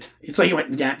short-circuited. It's like he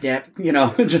went dap, dap, you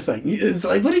know? Just like, it's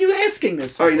like, what are you asking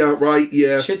this for? I know, right?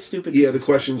 Yeah. Shit, stupid. Yeah, the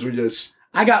questions were just...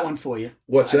 I got one for you.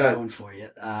 What's that? I got one for you.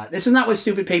 This is not what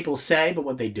stupid people say, but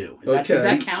what they do. Does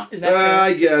that count? Is that fair?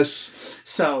 I guess.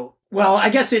 So, well, I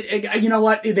guess it. You know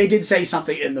what? They did say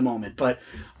something in the moment, but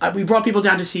we brought people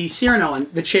down to see Cyrano, and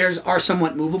the chairs are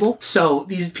somewhat movable. So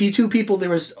these two people, there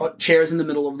was chairs in the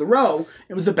middle of the row.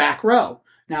 It was the back row.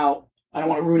 Now, I don't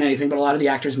want to ruin anything, but a lot of the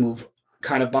actors move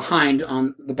kind of behind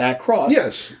on the back cross.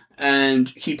 Yes. And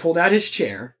he pulled out his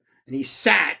chair. And he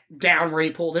sat down where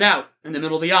he pulled it out in the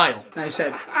middle of the aisle. And I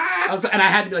said, and I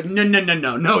had to be like,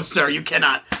 no, sir, you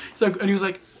cannot. So, and he was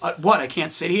like, what? I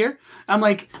can't sit here?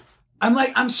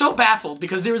 I'm so baffled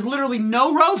because there is literally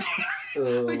no row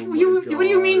there. Like, what do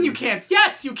you mean you can't?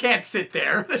 Yes, you can't sit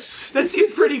there. That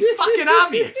seems pretty fucking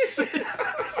obvious.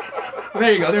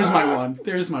 There you go. There's my one.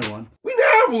 We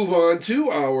now move on to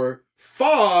our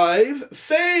 5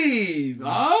 faves.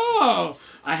 Oh,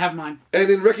 I have mine. And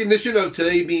in recognition of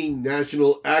today being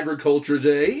National Agriculture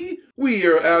Day, we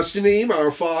are asked to name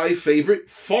our 5 favorite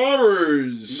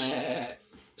farmers.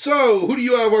 So, who do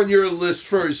you have on your list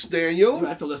first, Daniel? Do I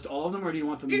have to list all of them, or do you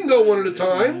want them? You can go one at a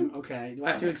time. Okay. Do I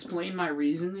have to explain my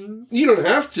reasoning? You don't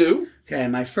have to. Okay,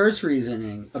 my first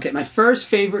reasoning. Okay, my first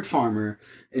favorite farmer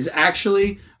is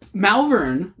actually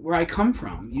Malvern, where I come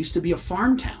from, used to be a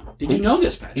farm town. Did you know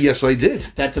this, Patrick? Yes, I did.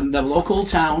 That the local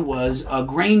town was a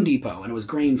grain depot, and it was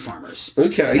grain farmers.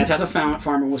 Okay. And that's how the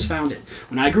farmer was founded.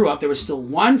 When I grew up, there was still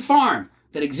one farm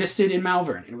that existed in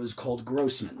Malvern, and it was called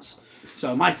Grossman's.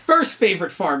 So my first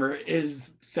favorite farmer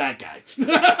is that guy.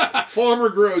 Farmer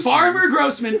Grossman. Farmer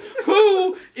Grossman,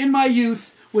 who, in my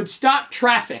youth, would stop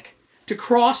traffic to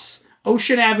cross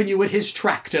Ocean Avenue with his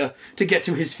tractor to get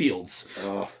to his fields.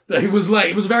 It was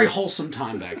a very wholesome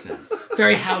time back then.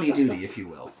 Very howdy-doody, if you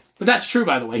will. But that's true,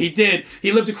 by the way.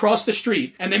 He lived across the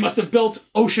street, and they must have built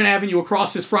Ocean Avenue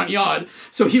across his front yard,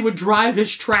 so he would drive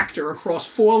his tractor across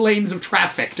 4 lanes of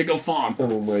traffic to go farm.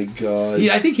 Oh my God.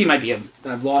 I think he might be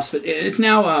I've lost, but it's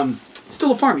now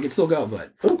still a farm. You can still go,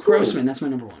 but cool. Grossman, that's my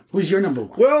number 1. Who's your number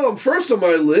 1? Well, first on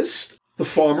my list, the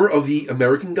farmer of the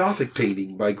American Gothic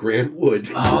painting by Grant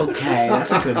Wood. Okay,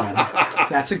 that's a good one.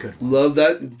 That's a good one. Love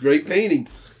that. Great painting.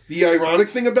 The ironic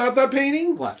thing about that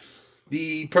painting? What?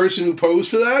 The person who posed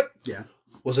for that Yeah.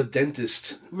 was a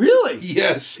dentist. Really?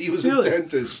 Yes, he was Really? a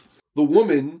dentist. The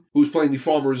woman who was playing the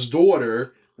farmer's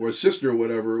daughter, or sister, or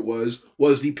whatever it was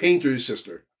the painter's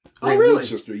sister. Oh, really? Wood's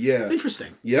sister, yeah.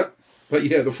 Interesting. Yep. But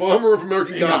yeah, the farmer of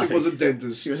American Gothic Gothic. was a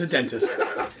dentist. He was a dentist.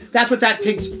 That's what that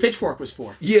pig's pitchfork was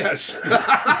for. Yes.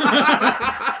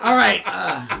 All right,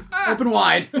 open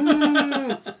wide.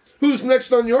 Who's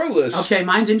next on your list? Okay,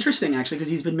 mine's interesting actually because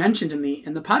he's been mentioned in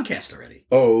the podcast already.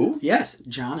 Oh. Yes,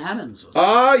 John Adams was.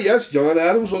 Yes, John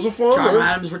Adams was a farmer. John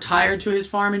Adams retired to his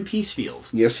farm in Peacefield.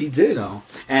 Yes, he did. So,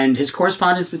 and his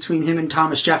correspondence between him and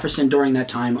Thomas Jefferson during that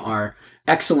time are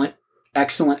excellent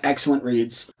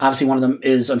reads. Obviously, one of them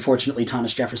is unfortunately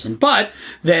Thomas Jefferson, but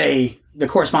the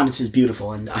correspondence is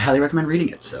beautiful, and I highly recommend reading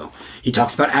it. So he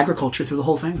talks about agriculture through the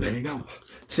whole thing. There you go.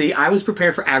 See, I was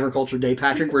prepared for Agriculture Day,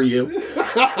 Patrick. Were you?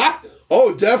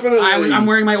 Oh, definitely. I'm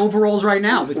wearing my overalls right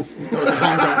now. But those at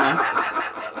home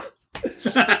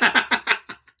don't know.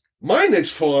 My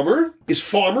next farmer is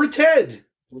Farmer Ted.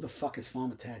 Who the fuck is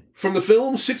Farmer Ted? From the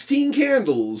film 16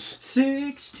 Candles.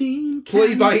 16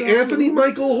 Played by candles. Anthony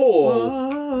Michael Hall.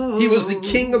 Whoa. He was the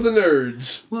king of the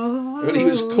nerds. Whoa. And he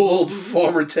was called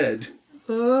Farmer Ted.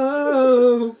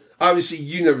 Whoa. Obviously,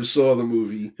 you never saw the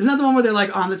movie. Isn't that the one where they're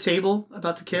like on the table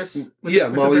about to kiss? Yeah,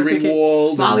 with Molly the birthday cake?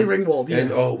 Ringwald. Molly Ringwald, yeah.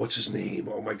 And, what's his name?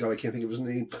 Oh my God, I can't think of his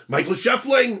name. Michael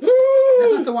Scheffling.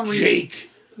 That's not the one where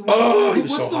Jake. Oh, he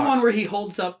was what's so the hot. one where he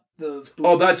holds up the?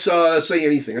 Oh, that's Say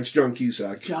Anything. That's John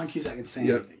Cusack. John Cusack and Say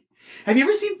Yeah. Anything. Have you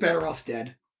ever seen Better Off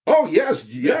Dead? Oh, yes.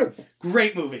 Yeah.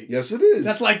 Great movie. Yes, it is.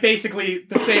 That's like basically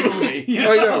the same movie. You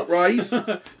I know, right?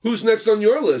 Who's next on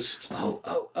your list?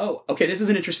 Oh. Okay, this is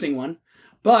an interesting one.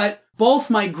 But both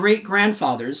my great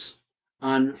grandfathers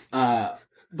on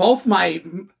both my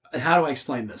how do I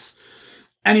explain this?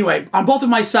 Anyway, on both of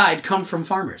my side come from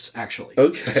farmers, actually.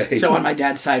 Okay. So on my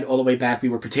dad's side, all the way back, we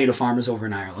were potato farmers over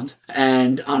in Ireland.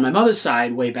 And on my mother's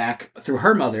side, way back through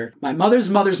her mother, my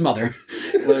mother's mother's mother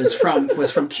was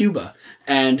from Cuba,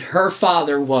 and her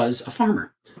father was a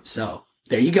farmer. So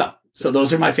there you go. So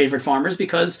those are my favorite farmers.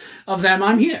 Because of them,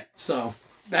 I'm here. So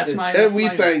that's my. And we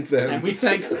thank them. And we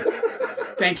thank them.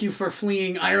 Thank you for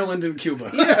fleeing Ireland and Cuba.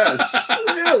 Yes,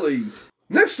 really.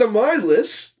 Next on my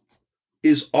list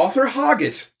is Arthur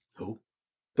Hoggett. Who?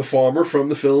 The farmer from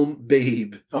the film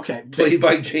Babe. Okay. Played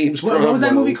by James Cromwell. What was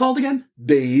that movie called again?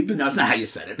 Babe. No, it's not how you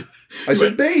said it. I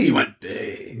said Babe. You went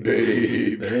Babe.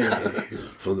 Babe.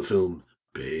 From the film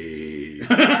Babe.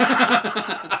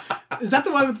 Is that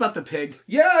the one about the pig?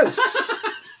 Yes!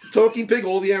 Talking pig,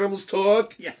 all the animals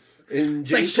talk. Yes. And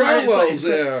It's like James Cromwell's it's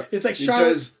there. It's like He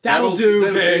Charlotte. says, That'll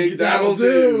do, pig. That'll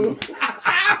do. do.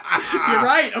 You're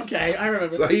right. Okay, I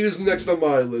remember. So he was next on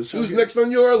my list. Who's next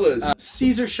on your list?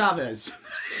 Cesar Chavez.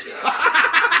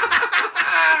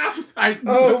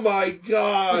 Oh my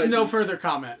God. No further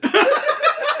comment.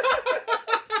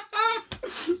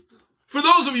 For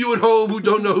those of you at home who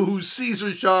don't know who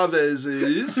Cesar Chavez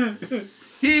is,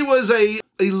 he was a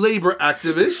labor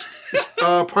activist,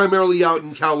 primarily out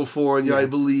in California, I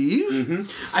believe. Mm-hmm.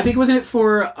 I think wasn't it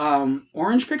for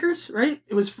orange pickers, right?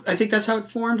 It was. I think that's how it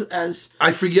formed. As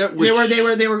I forget which.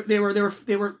 They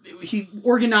were. He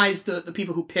organized the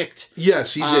people who picked.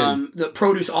 Yes, he did. The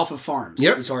produce off of farms.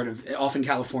 Yep. Sort of off in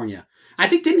California. I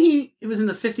think didn't he? It was in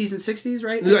the 50s and 60s,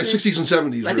 right? Yeah, 60s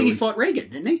and 70s. I think he fought Reagan,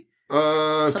 didn't he?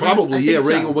 Probably. I Yeah, think so.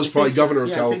 Reagan was probably governor of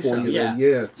Yeah, I think so, California yeah. then.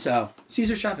 Yeah. So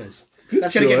Cesar Chavez. Good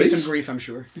That's gonna get me choice. some grief, I'm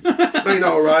sure. I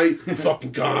know, right?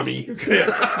 Fucking commie.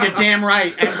 You're damn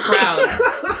right, and proud.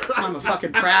 I'm a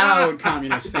fucking proud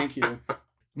communist. Thank you.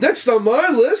 Next on my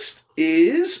list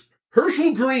is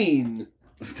Herschel Green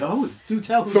Do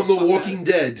tell who from The fuck Walking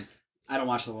Dead. I don't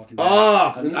watch The Walking Dead.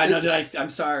 I know. I'm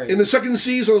sorry. In the second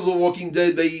season of The Walking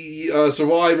Dead, they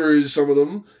survivors, some of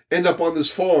them, end up on this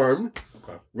farm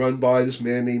run by this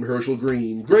man named Herschel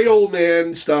Green. Great old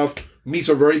man stuff. Meets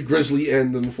a very grisly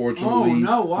end, unfortunately. Oh,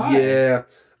 no, why? Yeah.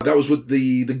 That was what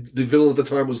the villain at the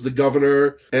time was the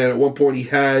governor, and at one point he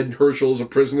had Herschel as a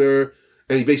prisoner,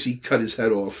 and he basically cut his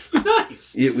head off.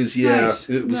 Nice. It was, Nice.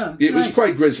 it was Yeah, it was nice.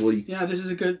 quite grisly. Yeah, this is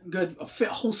a good,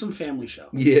 wholesome family show.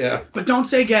 Yeah. But don't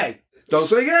say gay. Don't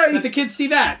say gay. Let the kids see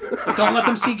that. But don't let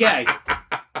them see gay.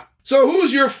 So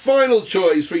who's your final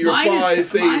choice for your Mine is- five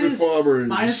favorite farmers?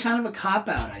 Mine is kind of a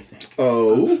cop-out, I think.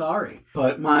 Oh? I'm sorry.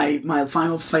 But my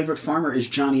final favorite farmer is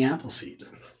Johnny Appleseed.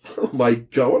 Oh my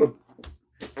God, what a...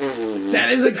 That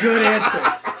is a good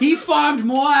answer. He farmed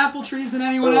more apple trees than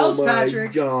anyone else,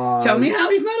 Patrick. God. Tell me how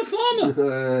he's not a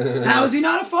farmer. How is he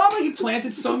not a farmer? He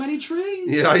planted so many trees.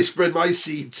 Yeah, I spread my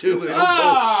seed too. They don't,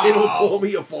 Oh. they don't call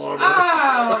me a farmer.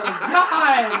 Oh,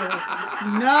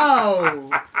 God. No.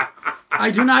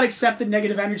 I do not accept the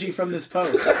negative energy from this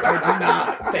post. I do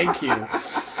not. Thank you.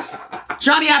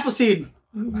 Johnny Appleseed.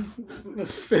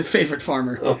 Favorite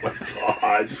farmer. Oh my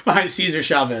God. Behind Cesar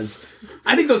Chavez.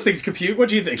 I think those things compute. What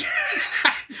do you think?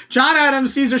 John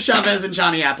Adams, Cesar Chavez, and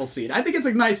Johnny Appleseed. I think it's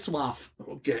a nice swath.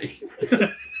 Okay.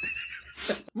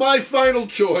 My final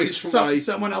choice for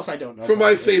Someone else I don't know. for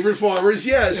my favorite farmers,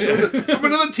 yes, from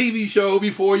another TV show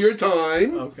before your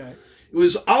time. Okay. It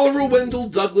was Oliver Wendell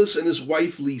Douglas and his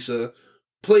wife Lisa,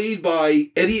 played by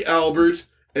Eddie Albert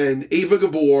and Ava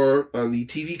Gabor on the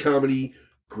TV comedy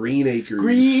Green Acres.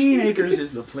 Green Acres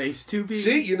is the place to be.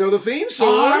 See, you know the theme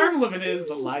song. Farm living is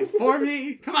the life for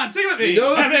me. Come on, sing with me. You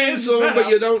know the theme song, but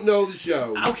you don't know the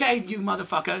show. Okay, you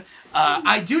motherfucker.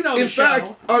 I do know the In show.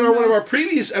 fact, on one of our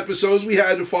previous episodes, we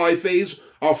had our five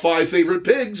favorite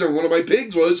pigs, and one of my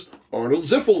pigs was Arnold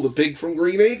Ziffel, the pig from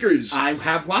Green Acres. I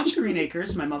have watched Green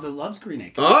Acres. My mother loves Green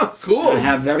Acres. Ah, cool. I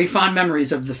have very fond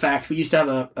memories of the fact we used to have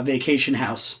a vacation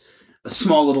house, a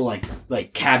small little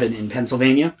like cabin in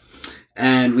Pennsylvania,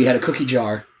 and we had a cookie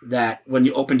jar that when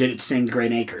you opened it, it sang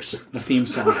Green Acres, the theme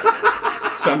song.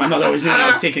 So my mother always knew that I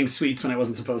was taking sweets when I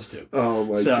wasn't supposed to. Oh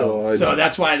my God. So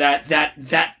that's why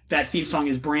that theme song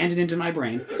is branded into my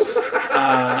brain.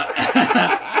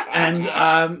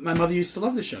 And my mother used to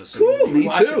love the show, so Cool, we me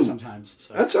watch too. it sometimes.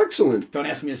 So. That's excellent. Don't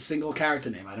ask me a single character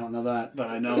name. I don't know that, but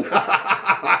I know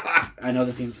I know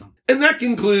the theme song. And that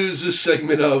concludes this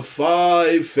segment of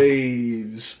Five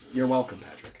Faves. You're welcome,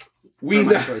 Patrick. We For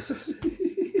my now- choices.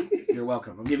 You're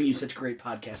welcome. I'm giving you such great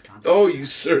podcast content. Oh, you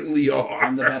certainly are.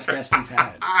 I'm the best guest you've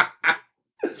had.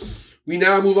 We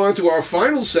now move on to our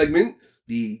final segment,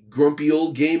 the Grumpy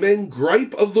Old Gay Men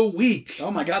Gripe of the Week. Oh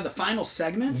my god, the final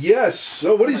segment? Yes.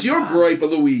 So what is your God. gripe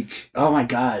of the week? Oh my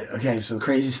god. Okay, so the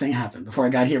craziest thing happened. Before I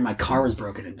got here, my car was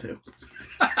broken into.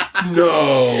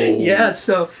 No. Yeah,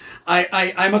 so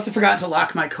I must have forgotten to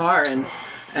lock my car,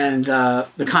 and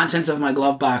the contents of my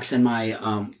glove box and my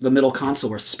the middle console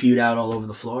were spewed out all over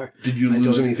the floor. Did you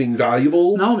lose anything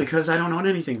valuable? No, because I don't own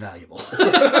anything valuable.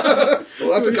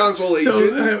 Well, that's a consolation.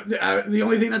 So the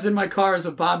only thing that's in my car is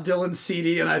a Bob Dylan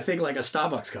CD and I think like a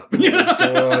Starbucks cup. Did they do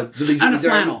And a any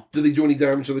flannel. Did they do any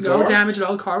damage to the car? No damage at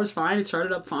all. The car was fine. It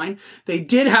started up fine. They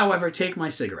did, however, take my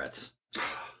cigarettes.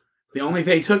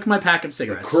 They took my pack of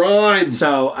cigarettes. Crime.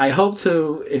 So I hope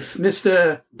to, if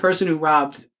Mr. Person who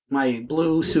robbed my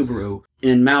blue Subaru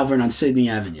in Malvern on Sydney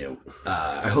Avenue,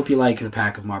 I hope you like the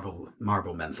pack of marble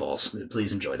menthols.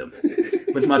 Please enjoy them.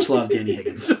 With much love, Danny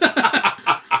Higgins.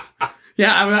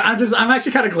 Yeah, I'm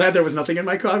actually kind of glad there was nothing in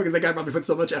my car because that guy probably put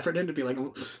so much effort in to be like,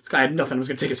 oh, this guy had nothing. I was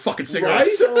going to take his fucking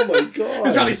cigarettes. Right? Oh my He was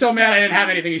god. probably so mad I didn't have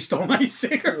anything. He stole my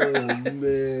cigarettes. Oh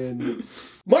man.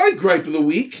 My gripe of the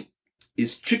week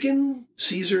is chicken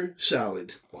Caesar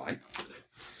salad. Why?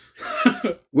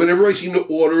 Whenever I seem to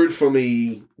order it from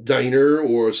a diner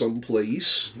or some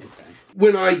place,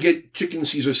 when I get chicken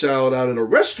Caesar salad out at a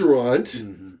restaurant,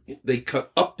 they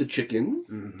cut up the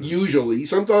chicken, usually.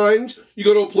 Sometimes you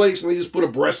go to a place and they just put a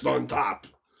breast on top.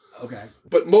 Okay.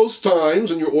 But most times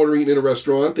when you're ordering it in a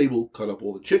restaurant, they will cut up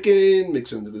all the chicken,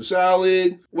 mix it into the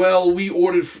salad. Well,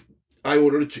 I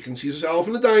ordered a chicken Caesar salad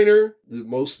from the diner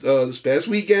this past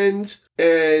weekend,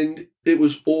 and it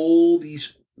was all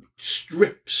these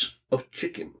strips of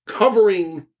chicken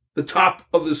covering the top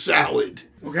of the salad.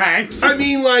 Okay. I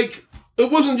mean, like, it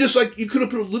wasn't just like you could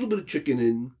have put a little bit of chicken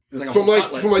in It was like a from whole like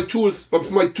cutlet. from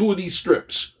like two of these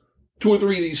strips, 2 or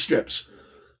 3 of these strips.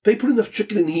 They put enough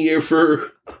chicken in here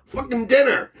for fucking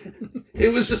dinner.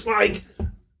 It was just like,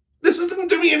 this isn't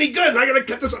doing me any good. I gotta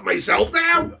cut this up myself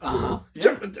now.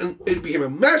 Yeah. And it became a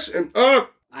mess. And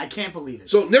I can't believe it.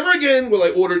 so never again will I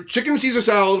order chicken Caesar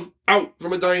salad out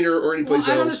from a diner or any place I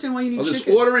don't else. understand why you need I'll just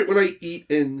chicken. order it when I eat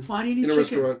in Why do you need a chicken?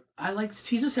 restaurant. I like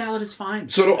Caesar salad is fine.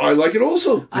 So do I like it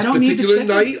also. This I don't need the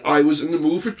particular chicken. night, I was in the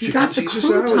mood for You chicken got the Caesar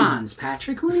salad. croutons,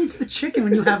 Patrick. Who needs the chicken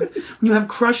when you have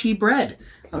crushy bread?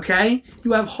 Okay,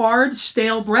 you have hard,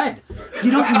 stale bread.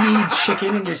 You don't need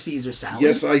chicken in your Caesar salad.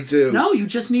 Yes, I do. No, you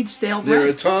just need stale There are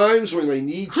bread. times when I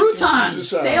need chicken Caesar Croutons,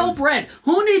 salad. stale bread.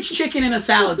 Who needs chicken in a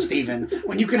salad, Stephen?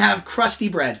 When you can have crusty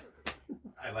bread.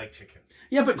 I like chicken.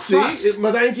 Yeah, but See? crust.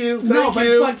 Thank you. No, Thank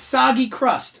you. but soggy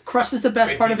crust. Crust is the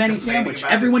best part of any sandwich.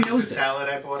 Everyone knows this. Salad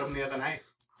I bought him the other night.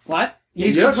 What?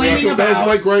 He's Yes, complaining that was about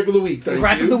my gripe of the week. the Thank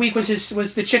gripe you. of the week was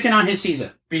the chicken on his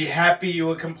Caesar. Be happy you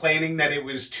were complaining that it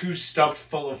was too stuffed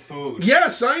full of food.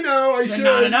 Yes, I know. I But should.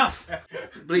 not enough.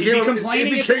 But You'd be it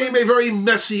complaining if became it a very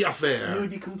messy You affair. would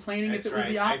be complaining That's if it was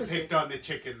right. the I opposite. picked on the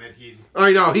chicken that he...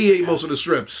 I know. He ate most of the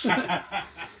strips.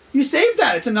 You saved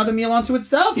that. It's another meal unto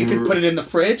itself. You can put it in the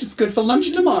fridge. It's good for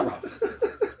lunch tomorrow.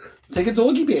 Take a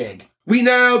doggy bag. We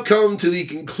now come to the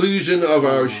conclusion of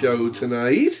our show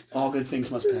tonight. All good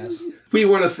things must pass. We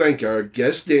want to thank our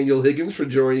guest, Daniel Higgins, for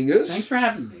joining us. Thanks for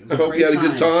having me. It was I hope great you had a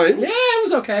good time. Yeah, it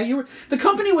was okay. The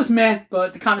company was meh,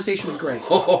 but the conversation was great.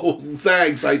 Oh,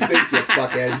 thanks. I thank you,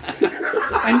 fuckhead.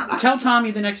 And tell Tommy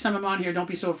the next time I'm on here, don't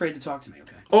be so afraid to talk to me,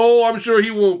 okay? Oh, I'm sure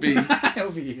he won't be. I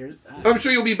hope he hears that. I'm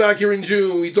sure you'll be back here in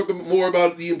June. We talk more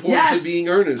about the importance of being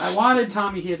earnest. I wanted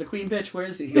Tommy here. The Queen Bitch, where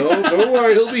is he? No, don't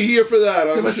worry. He'll be here for that.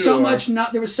 I'm There was sure. so much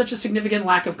there was such a significant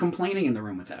lack of complaining in the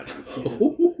room without him.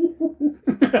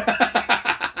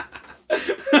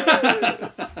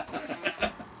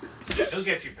 He'll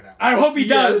get you for that. I hope he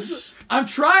does. Yes. I'm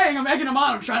trying. I'm egging him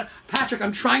on. Patrick,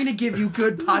 I'm trying to give you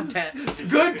good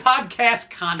podcast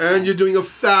content. And you're doing a I'm,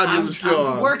 fabulous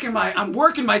job. I'm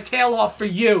working my tail off for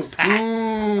you,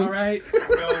 Pat. All right. I'm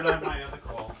going on my other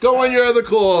call. Go on your other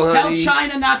call, Tell honey.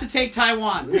 China not to take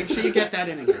Taiwan. Make sure you get that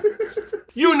in again.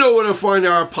 You know where to find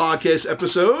our podcast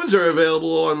episodes. They're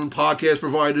available on podcast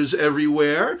providers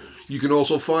everywhere. You can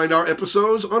also find our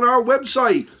episodes on our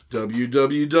website,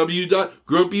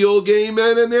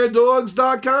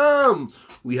 www.grumpyoldgaymenandtheirdogs.com.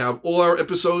 We have all our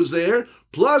episodes there.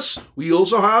 Plus, we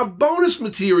also have bonus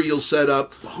material set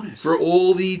up for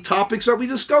all the topics that we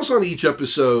discuss on each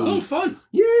episode. Oh, fun.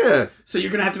 Yeah. So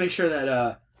you're gonna have to make sure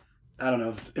that I don't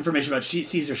know, information about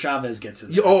Cesar Chavez gets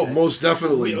in Yeah, there. oh, most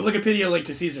definitely. Wikipedia link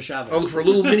to Cesar Chavez. I'll look for a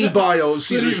little mini bio of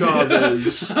Cesar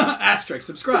Chavez. Asterisk,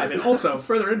 subscribe, and also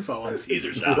further info on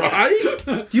Cesar Chavez.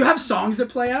 Right? Do you have songs that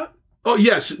play out? Oh,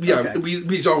 yes. Yeah, Okay.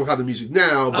 we don't have the music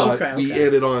now, but we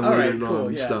added on later on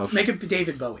and stuff. Make it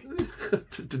David Bowie.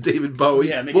 To David Bowie.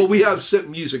 Yeah, make well, it- we have set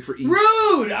music for each.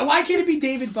 Rude! Why can't it be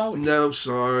David Bowie? No,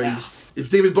 sorry. Yeah. If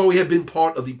David Bowie had been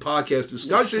part of the podcast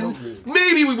discussion, so rude.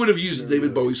 maybe we would have used a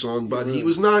David Bowie song, but he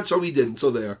was not, so we didn't. So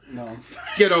there. No.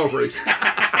 Get over it.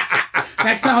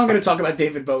 Next time I'm going to talk about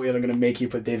David Bowie and I'm going to make you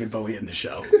put David Bowie in the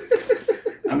show.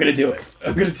 I'm going to do it.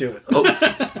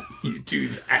 Oh, you do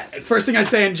that. First thing I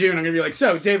say in June, I'm going to be like,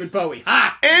 so, David Bowie.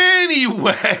 Ha!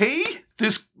 Anyway,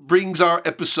 this brings our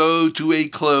episode to a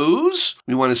close.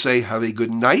 We want to say have a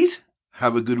good night,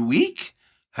 have a good week,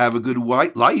 have a good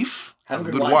life. Have a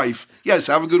good good wife. Yes,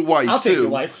 have a good wife, I'll too. take your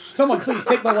wife. Someone please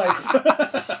take my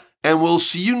wife. And we'll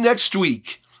see you next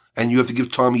week. And you have to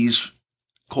give Tommy's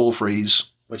call phrase.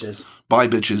 Which is? Bye,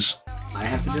 bitches. I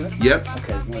have to do it? Yep.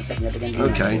 Okay, you want to set me up again?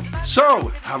 Okay. So,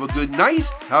 have a good night,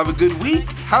 have a good week,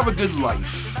 have a good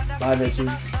life. Bye, bitches.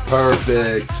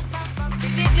 Perfect.